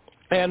down,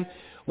 and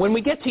when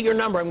we get to your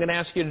number, I'm going to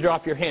ask you to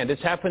drop your hand.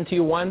 It's happened to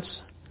you once,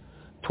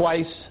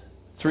 twice,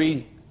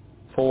 3,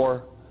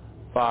 4,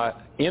 5,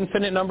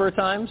 infinite number of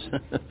times?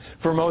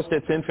 For most,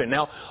 it's infinite.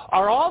 Now,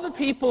 are all the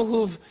people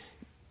who've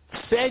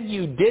said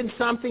you did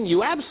something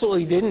you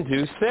absolutely didn't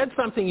do, said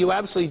something you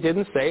absolutely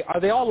didn't say, are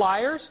they all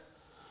liars?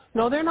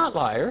 No, they're not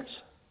liars.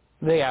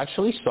 They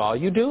actually saw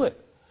you do it.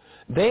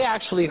 They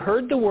actually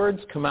heard the words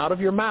come out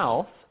of your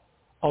mouth,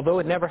 although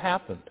it never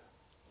happened.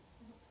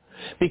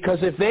 Because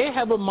if they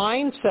have a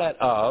mindset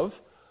of,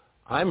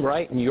 I'm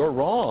right and you're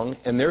wrong,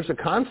 and there's a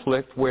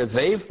conflict where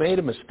they've made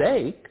a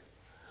mistake,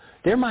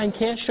 their mind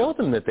can't show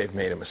them that they've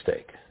made a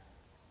mistake.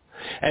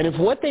 And if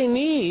what they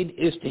need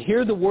is to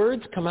hear the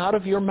words come out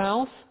of your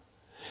mouth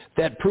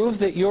that prove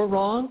that you're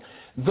wrong,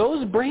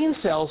 those brain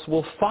cells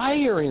will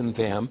fire in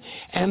them,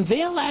 and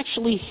they'll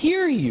actually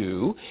hear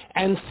you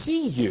and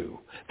see you.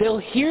 They'll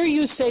hear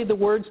you say the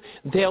words,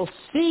 they'll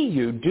see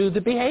you do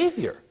the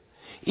behavior,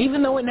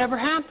 even though it never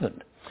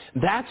happened.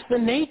 That's the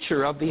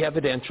nature of the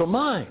evidential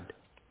mind.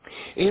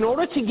 In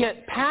order to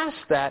get past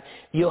that,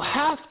 you'll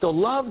have to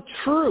love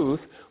truth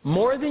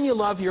more than you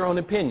love your own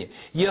opinion.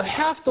 You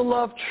have to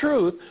love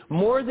truth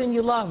more than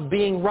you love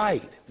being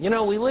right. You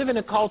know, we live in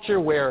a culture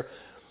where,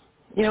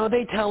 you know,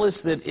 they tell us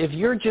that if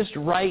you're just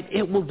right,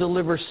 it will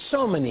deliver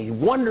so many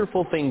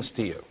wonderful things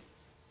to you.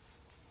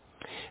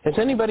 Has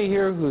anybody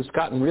here who's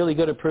gotten really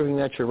good at proving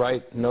that you're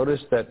right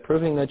noticed that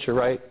proving that you're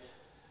right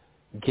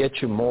gets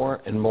you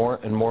more and more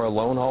and more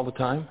alone all the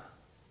time?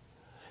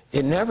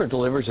 It never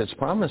delivers its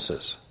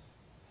promises.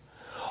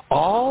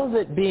 All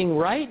that being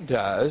right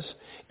does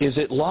is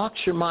it locks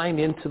your mind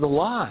into the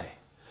lie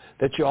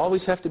that you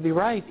always have to be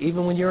right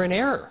even when you're in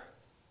error.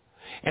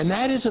 And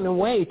that isn't a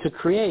way to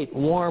create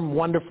warm,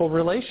 wonderful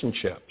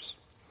relationships.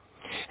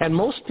 And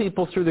most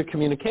people through their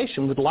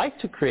communication would like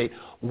to create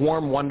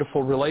warm,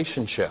 wonderful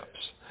relationships.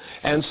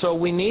 And so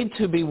we need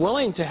to be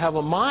willing to have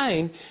a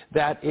mind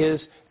that is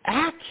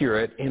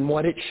accurate in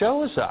what it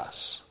shows us.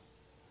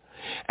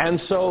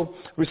 And so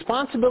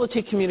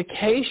responsibility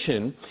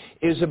communication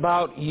is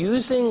about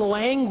using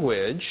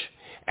language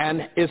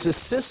and is a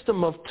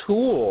system of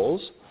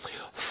tools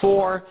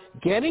for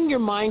getting your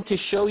mind to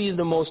show you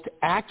the most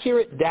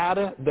accurate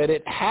data that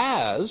it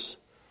has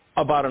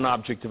about an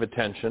object of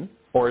attention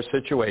or a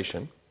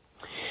situation,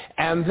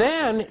 and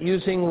then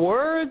using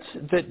words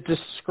that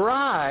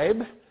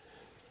describe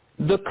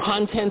the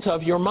content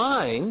of your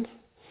mind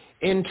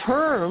in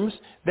terms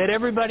that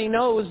everybody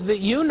knows that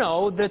you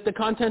know that the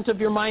content of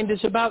your mind is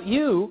about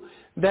you,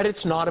 that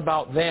it's not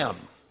about them.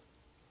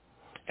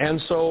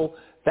 And so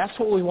that's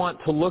what we want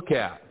to look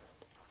at.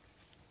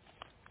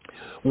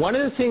 One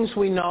of the things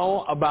we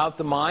know about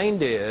the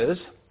mind is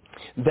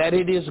that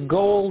it is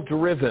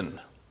goal-driven.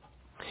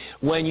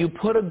 When you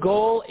put a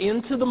goal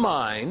into the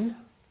mind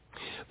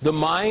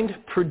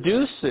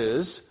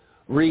produces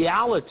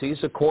realities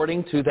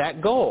according to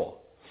that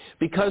goal.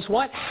 Because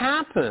what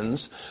happens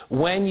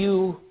when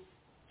you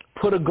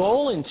put a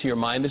goal into your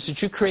mind is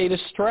that you create a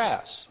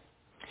stress.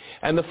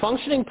 And the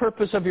functioning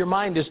purpose of your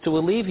mind is to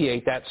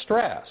alleviate that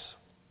stress.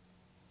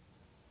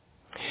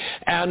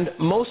 And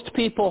most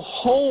people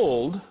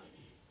hold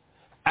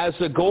as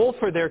a goal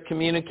for their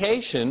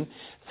communication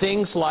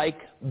things like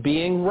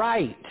being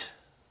right,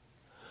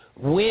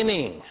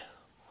 winning,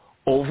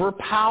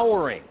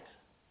 overpowering.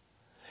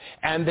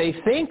 And they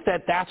think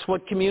that that's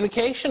what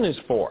communication is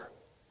for.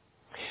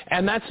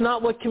 And that's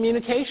not what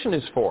communication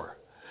is for.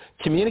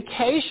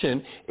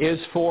 Communication is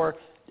for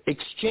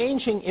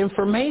exchanging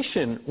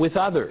information with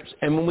others.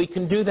 And when we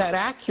can do that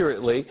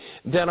accurately,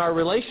 then our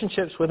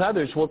relationships with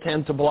others will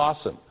tend to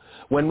blossom.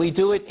 When we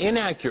do it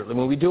inaccurately,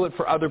 when we do it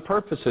for other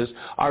purposes,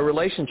 our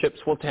relationships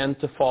will tend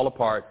to fall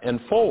apart and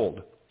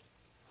fold.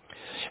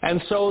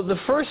 And so the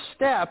first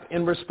step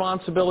in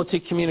responsibility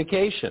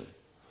communication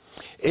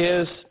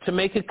is to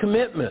make a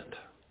commitment.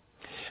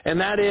 And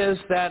that is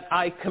that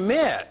I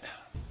commit.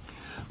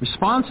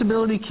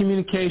 Responsibility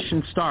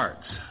communication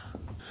starts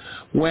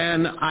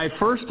when I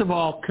first of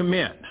all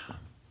commit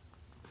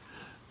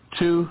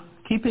to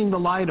keeping the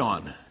light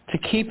on, to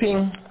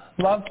keeping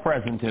love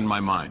present in my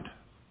mind,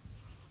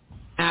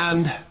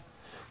 and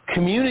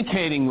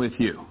communicating with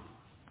you.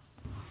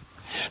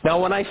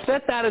 Now, when I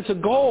set that as a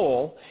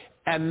goal,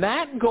 and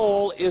that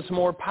goal is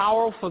more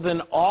powerful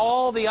than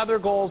all the other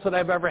goals that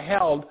I've ever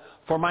held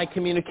for my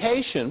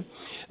communication,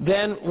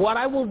 then what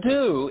I will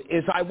do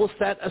is I will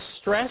set a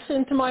stress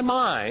into my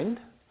mind,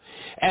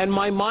 and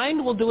my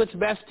mind will do its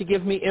best to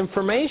give me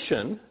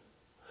information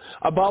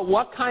about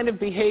what kind of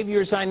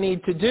behaviors I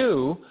need to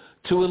do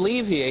to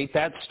alleviate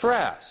that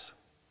stress.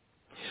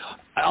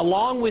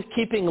 Along with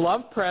keeping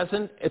love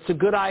present, it's a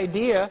good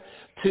idea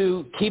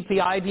to keep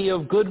the idea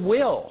of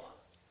goodwill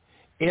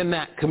in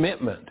that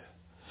commitment.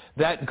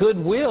 That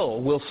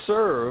goodwill will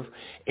serve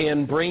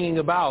in bringing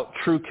about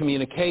true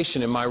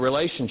communication in my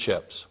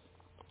relationships.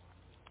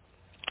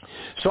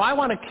 So I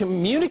want to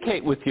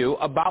communicate with you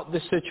about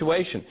this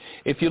situation.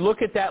 If you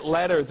look at that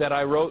letter that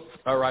I wrote,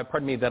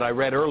 that I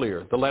read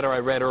earlier, the letter I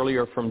read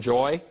earlier from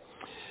Joy,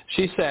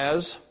 she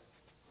says,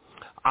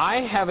 I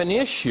have an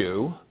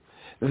issue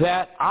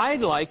that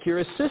I'd like your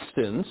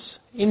assistance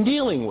in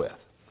dealing with.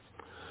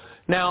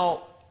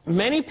 Now,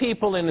 many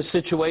people in a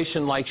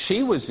situation like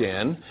she was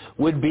in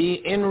would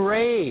be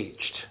enraged.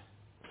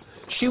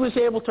 She was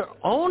able to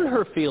own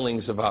her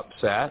feelings of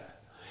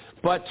upset,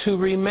 but to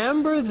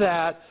remember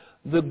that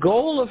the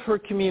goal of her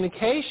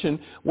communication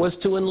was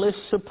to enlist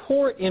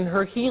support in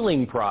her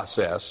healing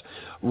process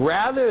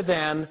rather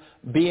than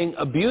being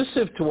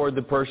abusive toward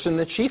the person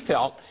that she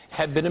felt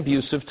had been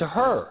abusive to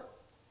her.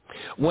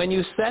 When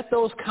you set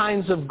those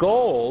kinds of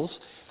goals,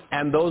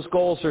 and those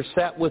goals are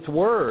set with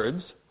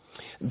words,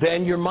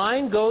 then your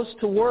mind goes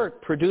to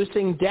work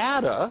producing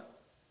data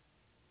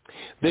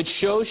that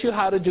shows you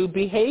how to do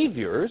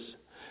behaviors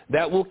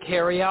that will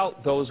carry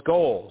out those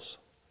goals.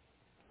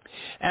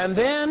 And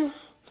then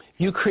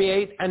you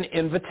create an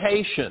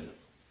invitation.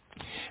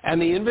 And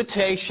the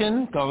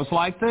invitation goes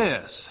like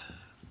this.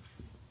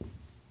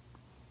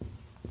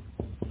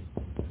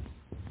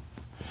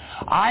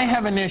 I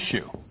have an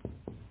issue.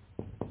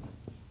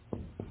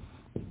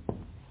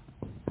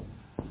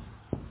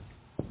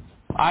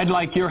 I'd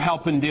like your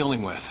help in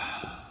dealing with.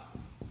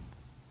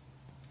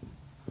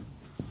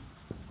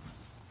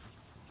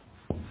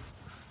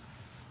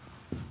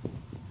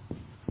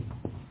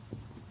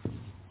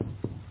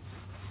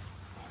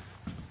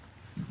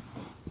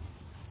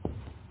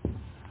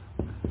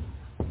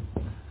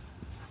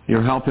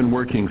 Your help in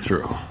working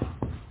through.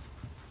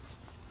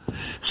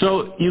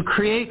 So you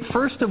create,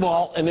 first of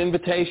all, an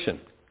invitation.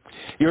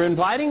 You're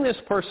inviting this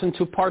person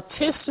to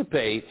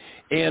participate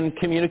in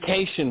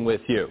communication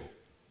with you.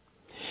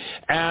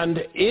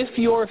 And if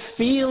you're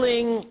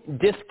feeling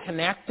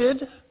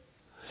disconnected,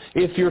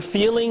 if you're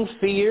feeling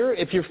fear,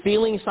 if you're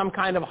feeling some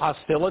kind of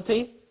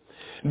hostility,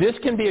 this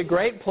can be a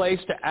great place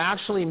to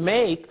actually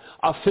make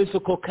a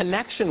physical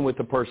connection with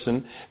the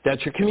person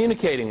that you're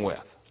communicating with.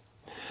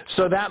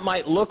 So that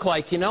might look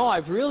like,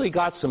 I've really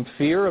got some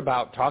fear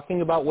about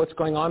talking about what's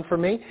going on for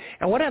me,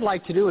 and what I'd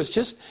like to do is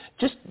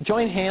just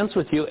join hands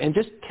with you and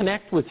just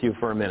connect with you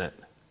for a minute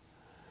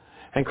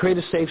and create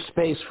a safe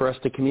space for us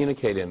to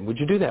communicate in. Would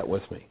you do that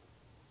with me?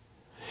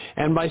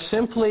 And by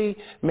simply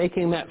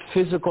making that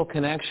physical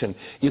connection,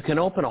 you can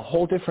open a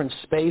whole different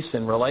space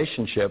in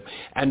relationship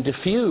and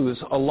diffuse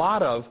a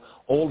lot of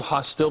old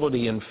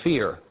hostility and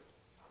fear.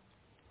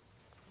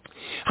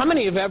 How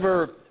many have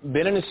ever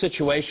been in a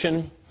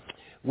situation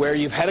where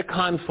you've had a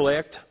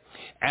conflict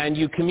and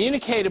you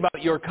communicate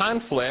about your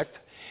conflict,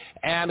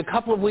 and a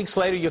couple of weeks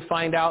later you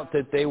find out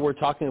that they were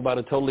talking about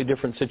a totally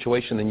different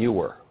situation than you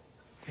were?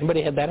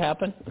 Anybody had that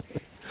happen?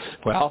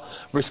 Well,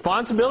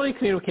 responsibility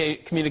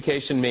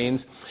communication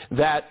means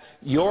that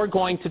you're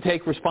going to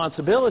take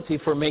responsibility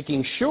for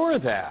making sure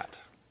that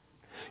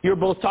you're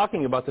both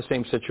talking about the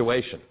same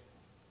situation.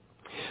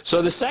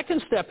 So the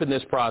second step in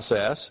this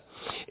process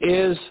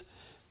is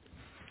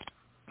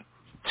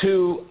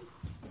to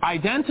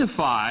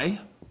identify,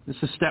 this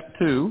is step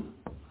 2,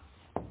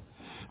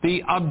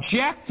 the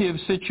objective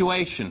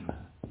situation.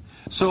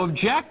 So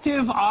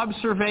objective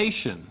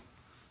observation.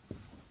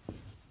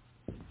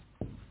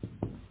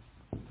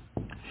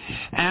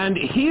 And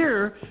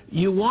here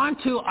you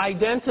want to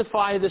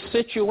identify the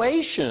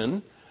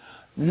situation,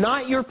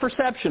 not your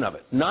perception of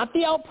it, not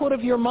the output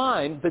of your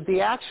mind, but the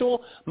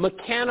actual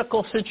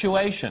mechanical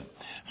situation.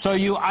 So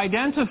you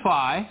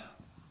identify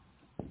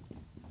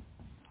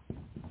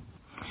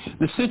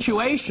the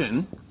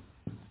situation,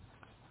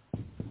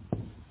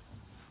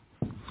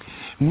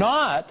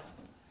 not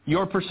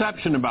your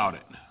perception about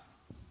it.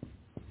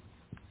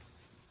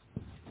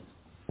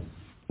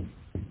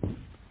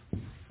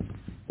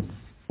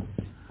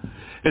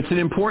 It's an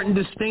important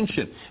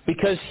distinction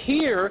because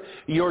here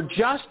you're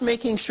just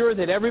making sure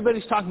that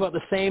everybody's talking about the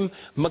same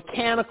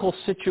mechanical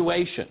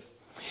situation.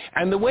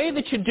 And the way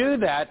that you do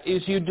that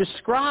is you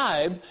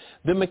describe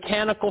the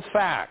mechanical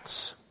facts.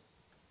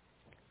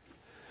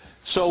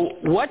 So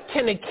what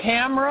can a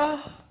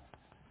camera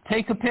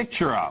take a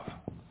picture of?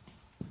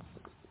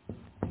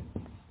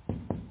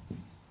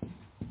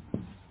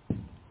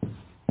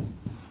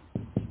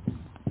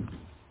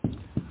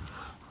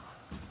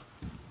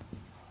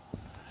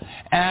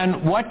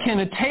 And what can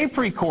a tape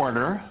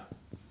recorder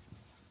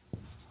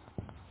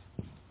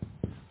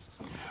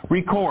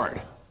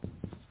record?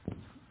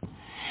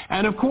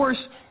 And of course,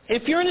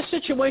 if you're in a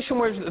situation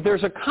where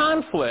there's a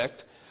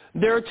conflict,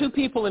 there are 2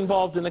 people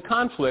involved in the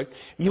conflict,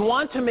 you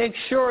want to make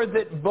sure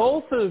that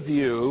both of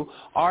you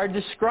are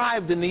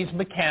described in these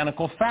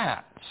mechanical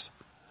facts.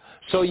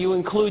 So you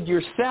include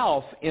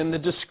yourself in the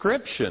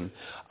description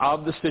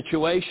of the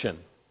situation.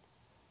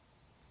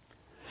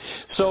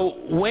 So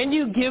when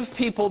you give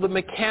people the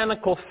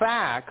mechanical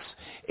facts,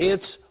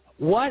 it's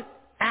what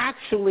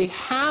actually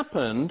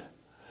happened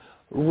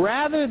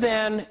rather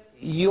than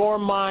your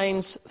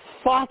mind's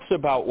thoughts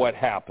about what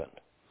happened.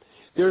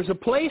 There's a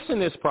place in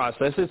this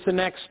process, it's the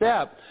next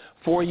step,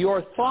 for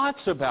your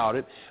thoughts about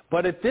it,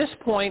 but at this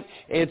point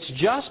it's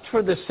just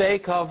for the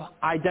sake of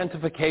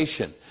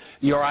identification.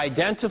 You're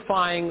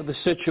identifying the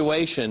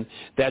situation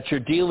that you're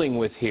dealing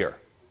with here.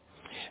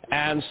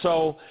 And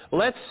so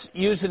let's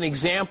use an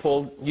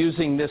example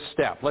using this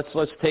step.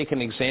 Let's take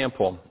an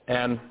example.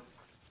 And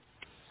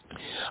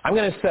I'm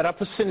going to set up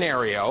a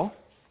scenario.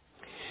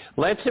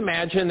 Let's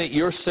imagine that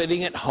you're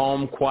sitting at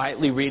home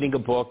quietly reading a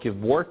book.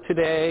 You've worked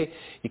today.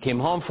 You came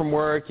home from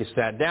work. You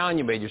sat down.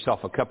 You made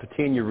yourself a cup of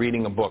tea, and you're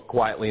reading a book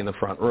quietly in the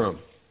front room.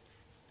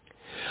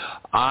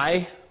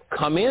 I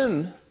come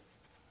in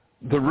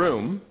the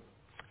room,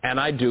 and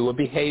I do a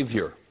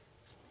behavior.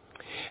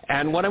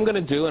 And what I'm going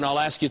to do, and I'll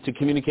ask you to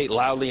communicate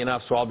loudly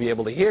enough so I'll be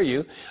able to hear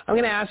you, I'm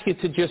going to ask you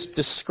to just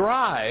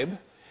describe,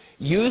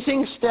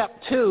 using step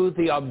 2,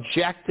 the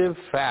objective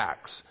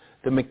facts,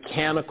 the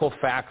mechanical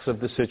facts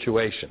of the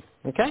situation.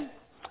 Okay?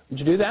 Would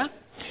you do that?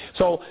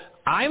 So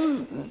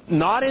I'm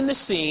not in the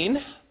scene.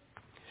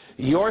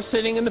 You're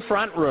sitting in the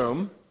front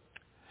room,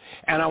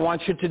 and I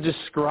want you to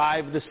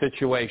describe the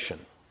situation.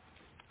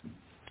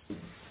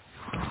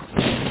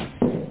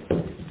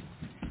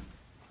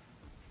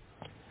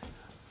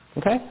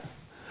 Okay?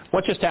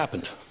 What just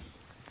happened?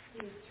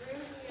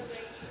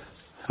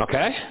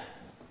 Okay.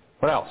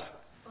 What else?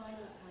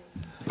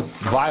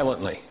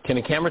 Violently. Can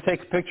a camera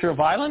take a picture of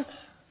violent?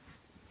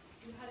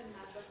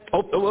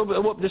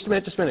 Oh, just a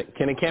minute.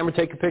 Can a camera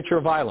take a picture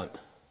of violent?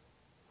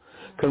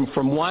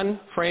 From one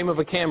frame of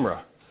a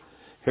camera.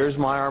 Here's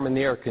my arm in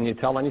the air. Can you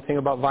tell anything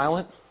about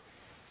violent?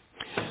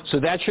 So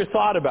that's your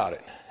thought about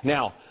it.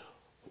 Now,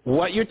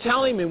 what you're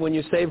telling me when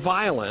you say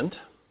violent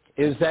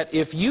is that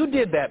if you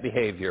did that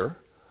behavior,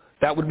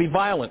 that would be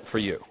violent for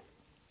you.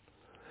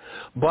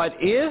 But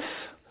if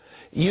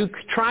you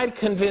try to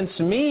convince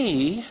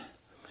me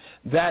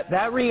that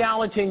that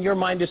reality in your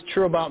mind is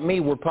true about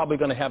me, we're probably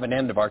going to have an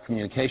end of our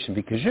communication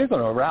because you're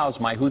going to arouse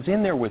my who's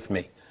in there with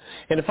me.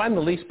 And if I'm the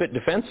least bit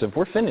defensive,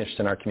 we're finished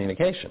in our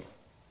communication.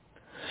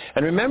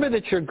 And remember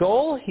that your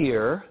goal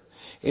here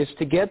is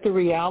to get the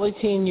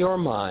reality in your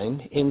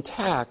mind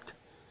intact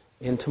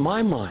into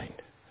my mind.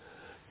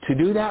 To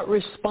do that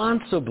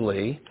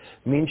responsibly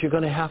means you're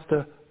going to have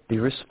to be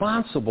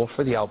responsible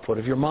for the output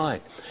of your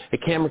mind. A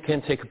camera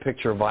can't take a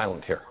picture of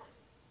violent here.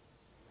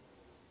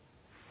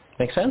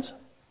 Make sense?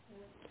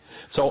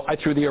 So I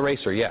threw the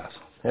eraser, yes.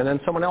 And then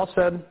someone else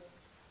said?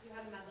 You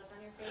had a mad look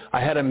on your face? I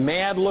had a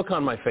mad look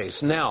on my face.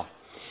 Now,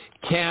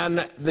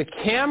 can the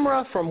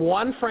camera from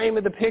one frame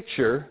of the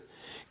picture,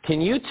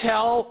 can you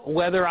tell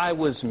whether I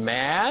was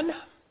mad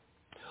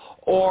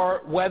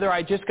or whether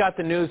I just got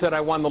the news that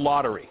I won the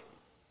lottery?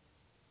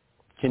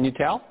 Can you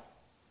tell?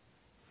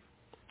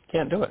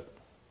 Can't do it.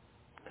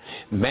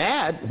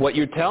 Mad, what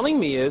you're telling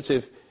me is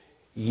if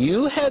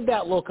you had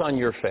that look on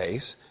your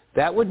face,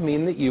 that would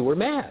mean that you were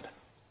mad.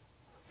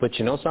 But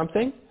you know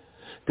something?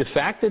 The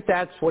fact that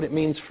that's what it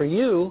means for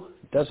you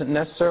doesn't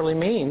necessarily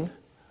mean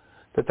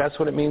that that's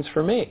what it means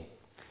for me.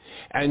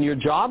 And your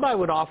job, I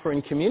would offer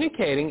in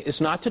communicating, is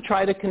not to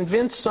try to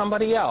convince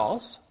somebody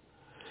else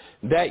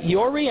that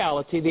your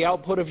reality, the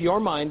output of your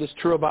mind, is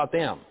true about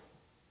them.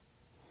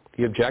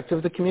 The objective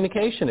of the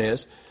communication is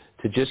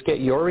to just get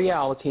your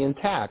reality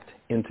intact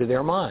into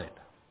their mind.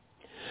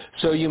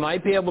 So you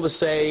might be able to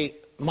say,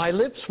 my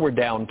lips were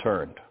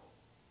downturned.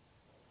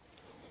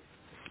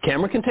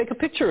 Camera can take a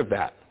picture of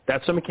that.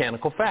 That's a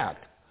mechanical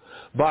fact.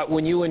 But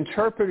when you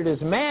interpret it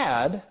as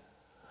mad,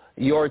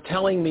 you're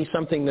telling me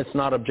something that's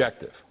not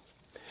objective.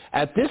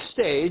 At this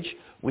stage,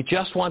 we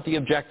just want the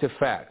objective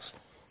facts.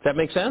 Does that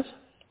make sense?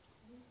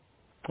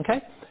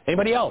 Okay.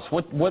 Anybody else?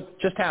 What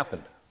just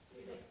happened?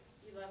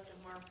 You left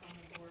a mark on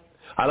the board.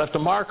 I left a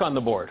mark on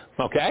the board.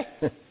 Okay.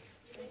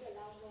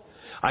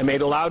 I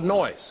made a loud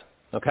noise.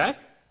 Okay.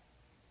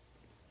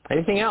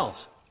 Anything else?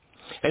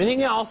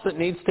 Anything else that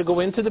needs to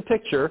go into the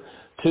picture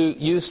to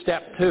use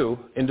step 2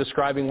 in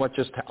describing what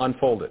just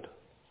unfolded?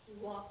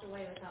 You walked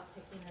away without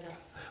picking it up.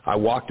 I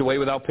walked away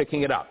without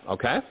picking it up.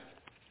 Okay.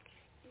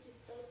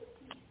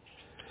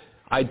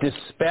 I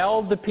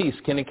dispelled the piece.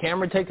 Can a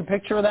camera take a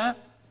picture of that?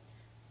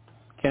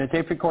 Can a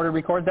tape recorder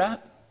record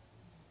that?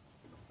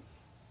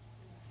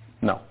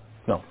 No.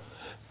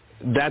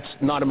 That's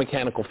not a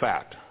mechanical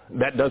fact.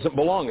 That doesn't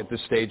belong at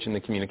this stage in the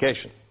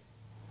communication.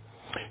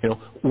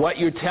 What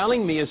you're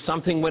telling me is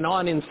something went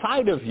on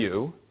inside of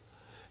you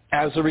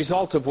as a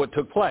result of what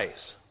took place.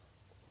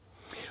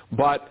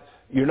 But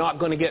you're not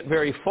going to get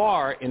very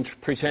far in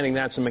pretending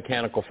that's a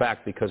mechanical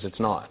fact because it's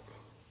not.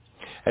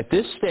 At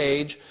this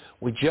stage,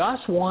 we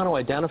just want to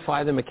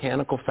identify the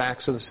mechanical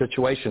facts of the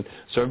situation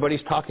so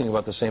everybody's talking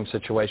about the same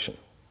situation.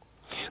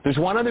 There's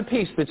one other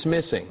piece that's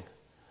missing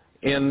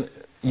in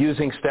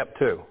using step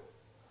 2.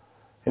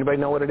 Anybody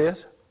know what it is?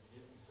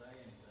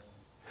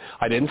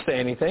 I didn't say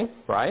anything,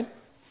 right?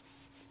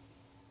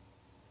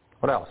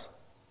 What else?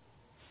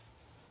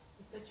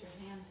 You put your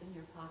hands in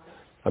your pockets.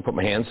 I put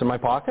my hands in my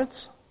pockets?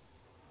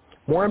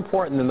 More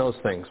important than those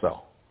things,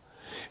 though.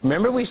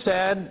 Remember we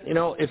said,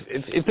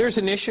 if there's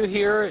an issue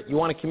here you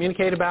want to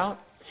communicate about,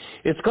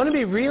 it's going to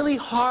be really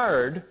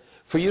hard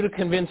for you to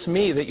convince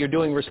me that you're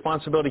doing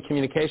responsibility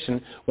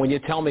communication when you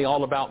tell me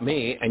all about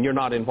me and you're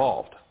not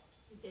involved.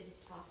 You didn't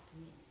talk to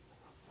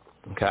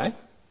me. Okay?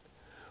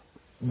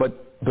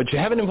 But you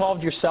haven't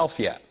involved yourself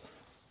yet.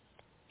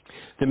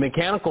 The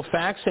mechanical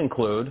facts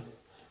include,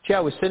 I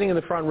was sitting in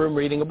the front room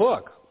reading a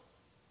book.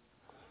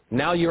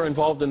 Now you're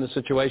involved in the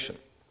situation.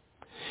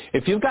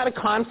 If you've got a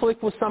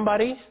conflict with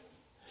somebody,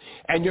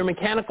 and your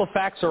mechanical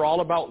facts are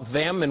all about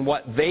them and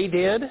what they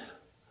did,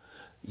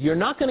 you're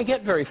not going to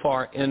get very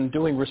far in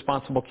doing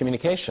responsible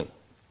communication.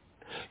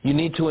 You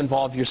need to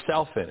involve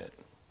yourself in it.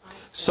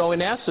 So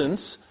in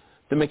essence,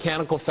 the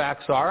mechanical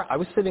facts are, I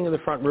was sitting in the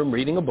front room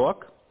reading a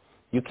book.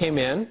 You came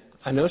in.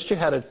 I noticed you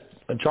had a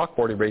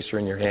chalkboard eraser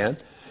in your hand.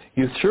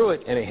 You threw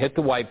it and it hit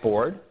the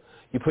whiteboard.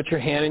 You put your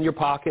hand in your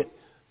pocket.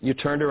 You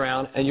turned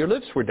around and your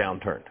lips were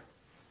downturned.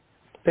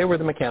 They were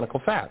the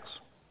mechanical facts.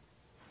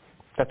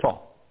 That's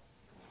all.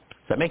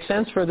 Does that make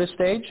sense for this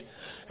stage?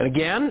 And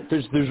again,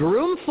 there's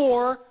room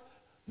for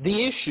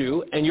the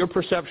issue and your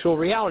perceptual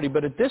reality,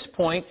 but at this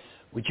point,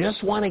 we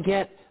just want to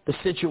get the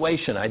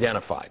situation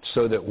identified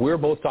so that we're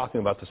both talking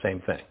about the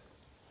same thing.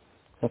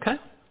 Okay?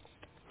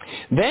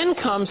 Then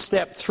comes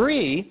step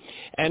 3,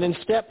 and in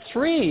step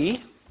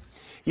 3,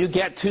 you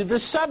get to the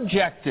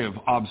subjective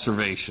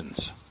observations.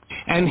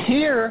 And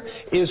here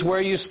is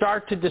where you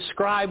start to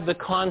describe the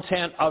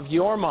content of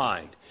your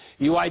mind.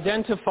 You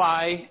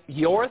identify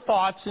your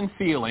thoughts and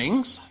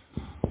feelings,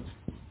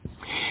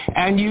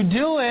 and you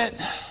do it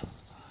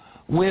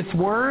with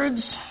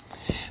words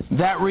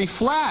that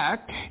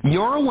reflect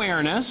your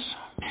awareness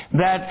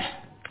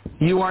that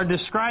you are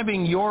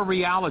describing your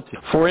reality.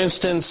 For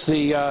instance,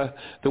 the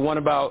one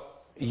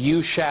about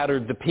you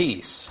shattered the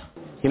peace.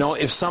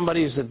 If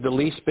somebody's the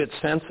least bit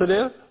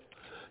sensitive,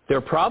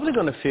 they're probably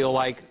going to feel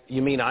like,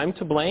 you mean I'm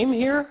to blame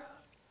here?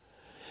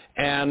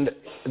 And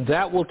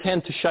that will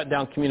tend to shut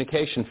down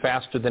communication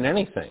faster than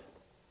anything.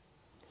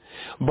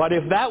 But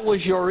if that was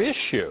your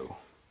issue,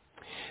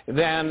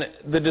 then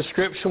the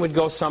description would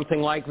go something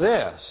like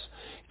this.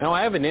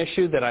 I have an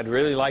issue that I'd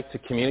really like to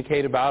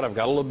communicate about. I've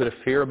got a little bit of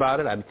fear about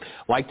it. I'd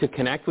like to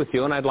connect with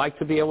you, and I'd like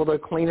to be able to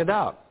clean it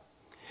up.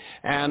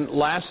 And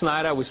last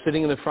night I was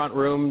sitting in the front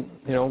room,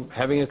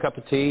 having a cup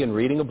of tea and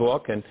reading a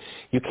book, and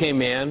you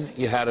came in.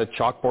 You had a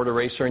chalkboard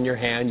eraser in your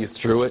hand. You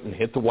threw it and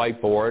hit the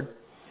whiteboard.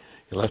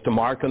 You left a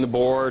mark on the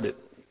board. It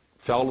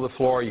fell to the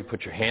floor. You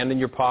put your hand in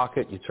your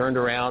pocket. You turned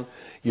around.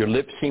 Your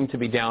lips seemed to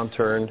be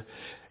downturned.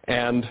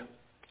 And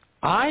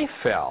I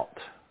felt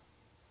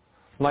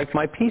like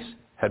my peace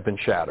had been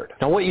shattered.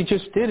 Now what you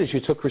just did is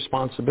you took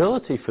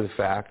responsibility for the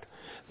fact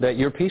that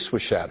your peace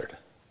was shattered.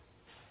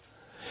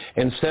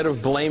 Instead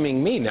of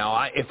blaming me.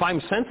 Now, if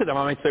I'm sensitive,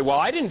 I might say, well,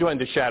 I didn't do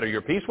anything to shatter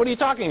your peace. What are you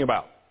talking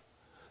about?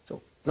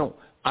 So, no,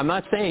 I'm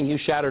not saying you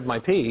shattered my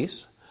peace.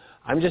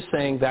 I'm just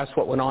saying that's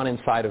what went on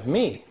inside of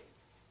me.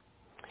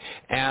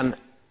 And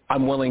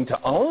I'm willing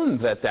to own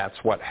that that's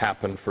what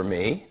happened for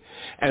me.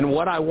 And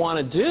what I want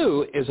to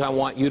do is I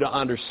want you to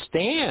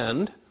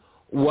understand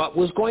what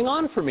was going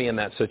on for me in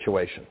that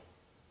situation.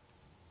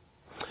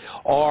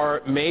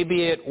 Or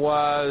maybe it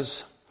was,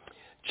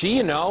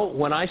 gee,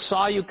 when I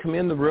saw you come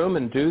in the room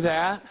and do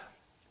that,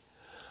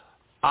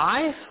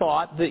 I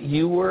thought that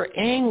you were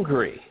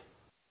angry.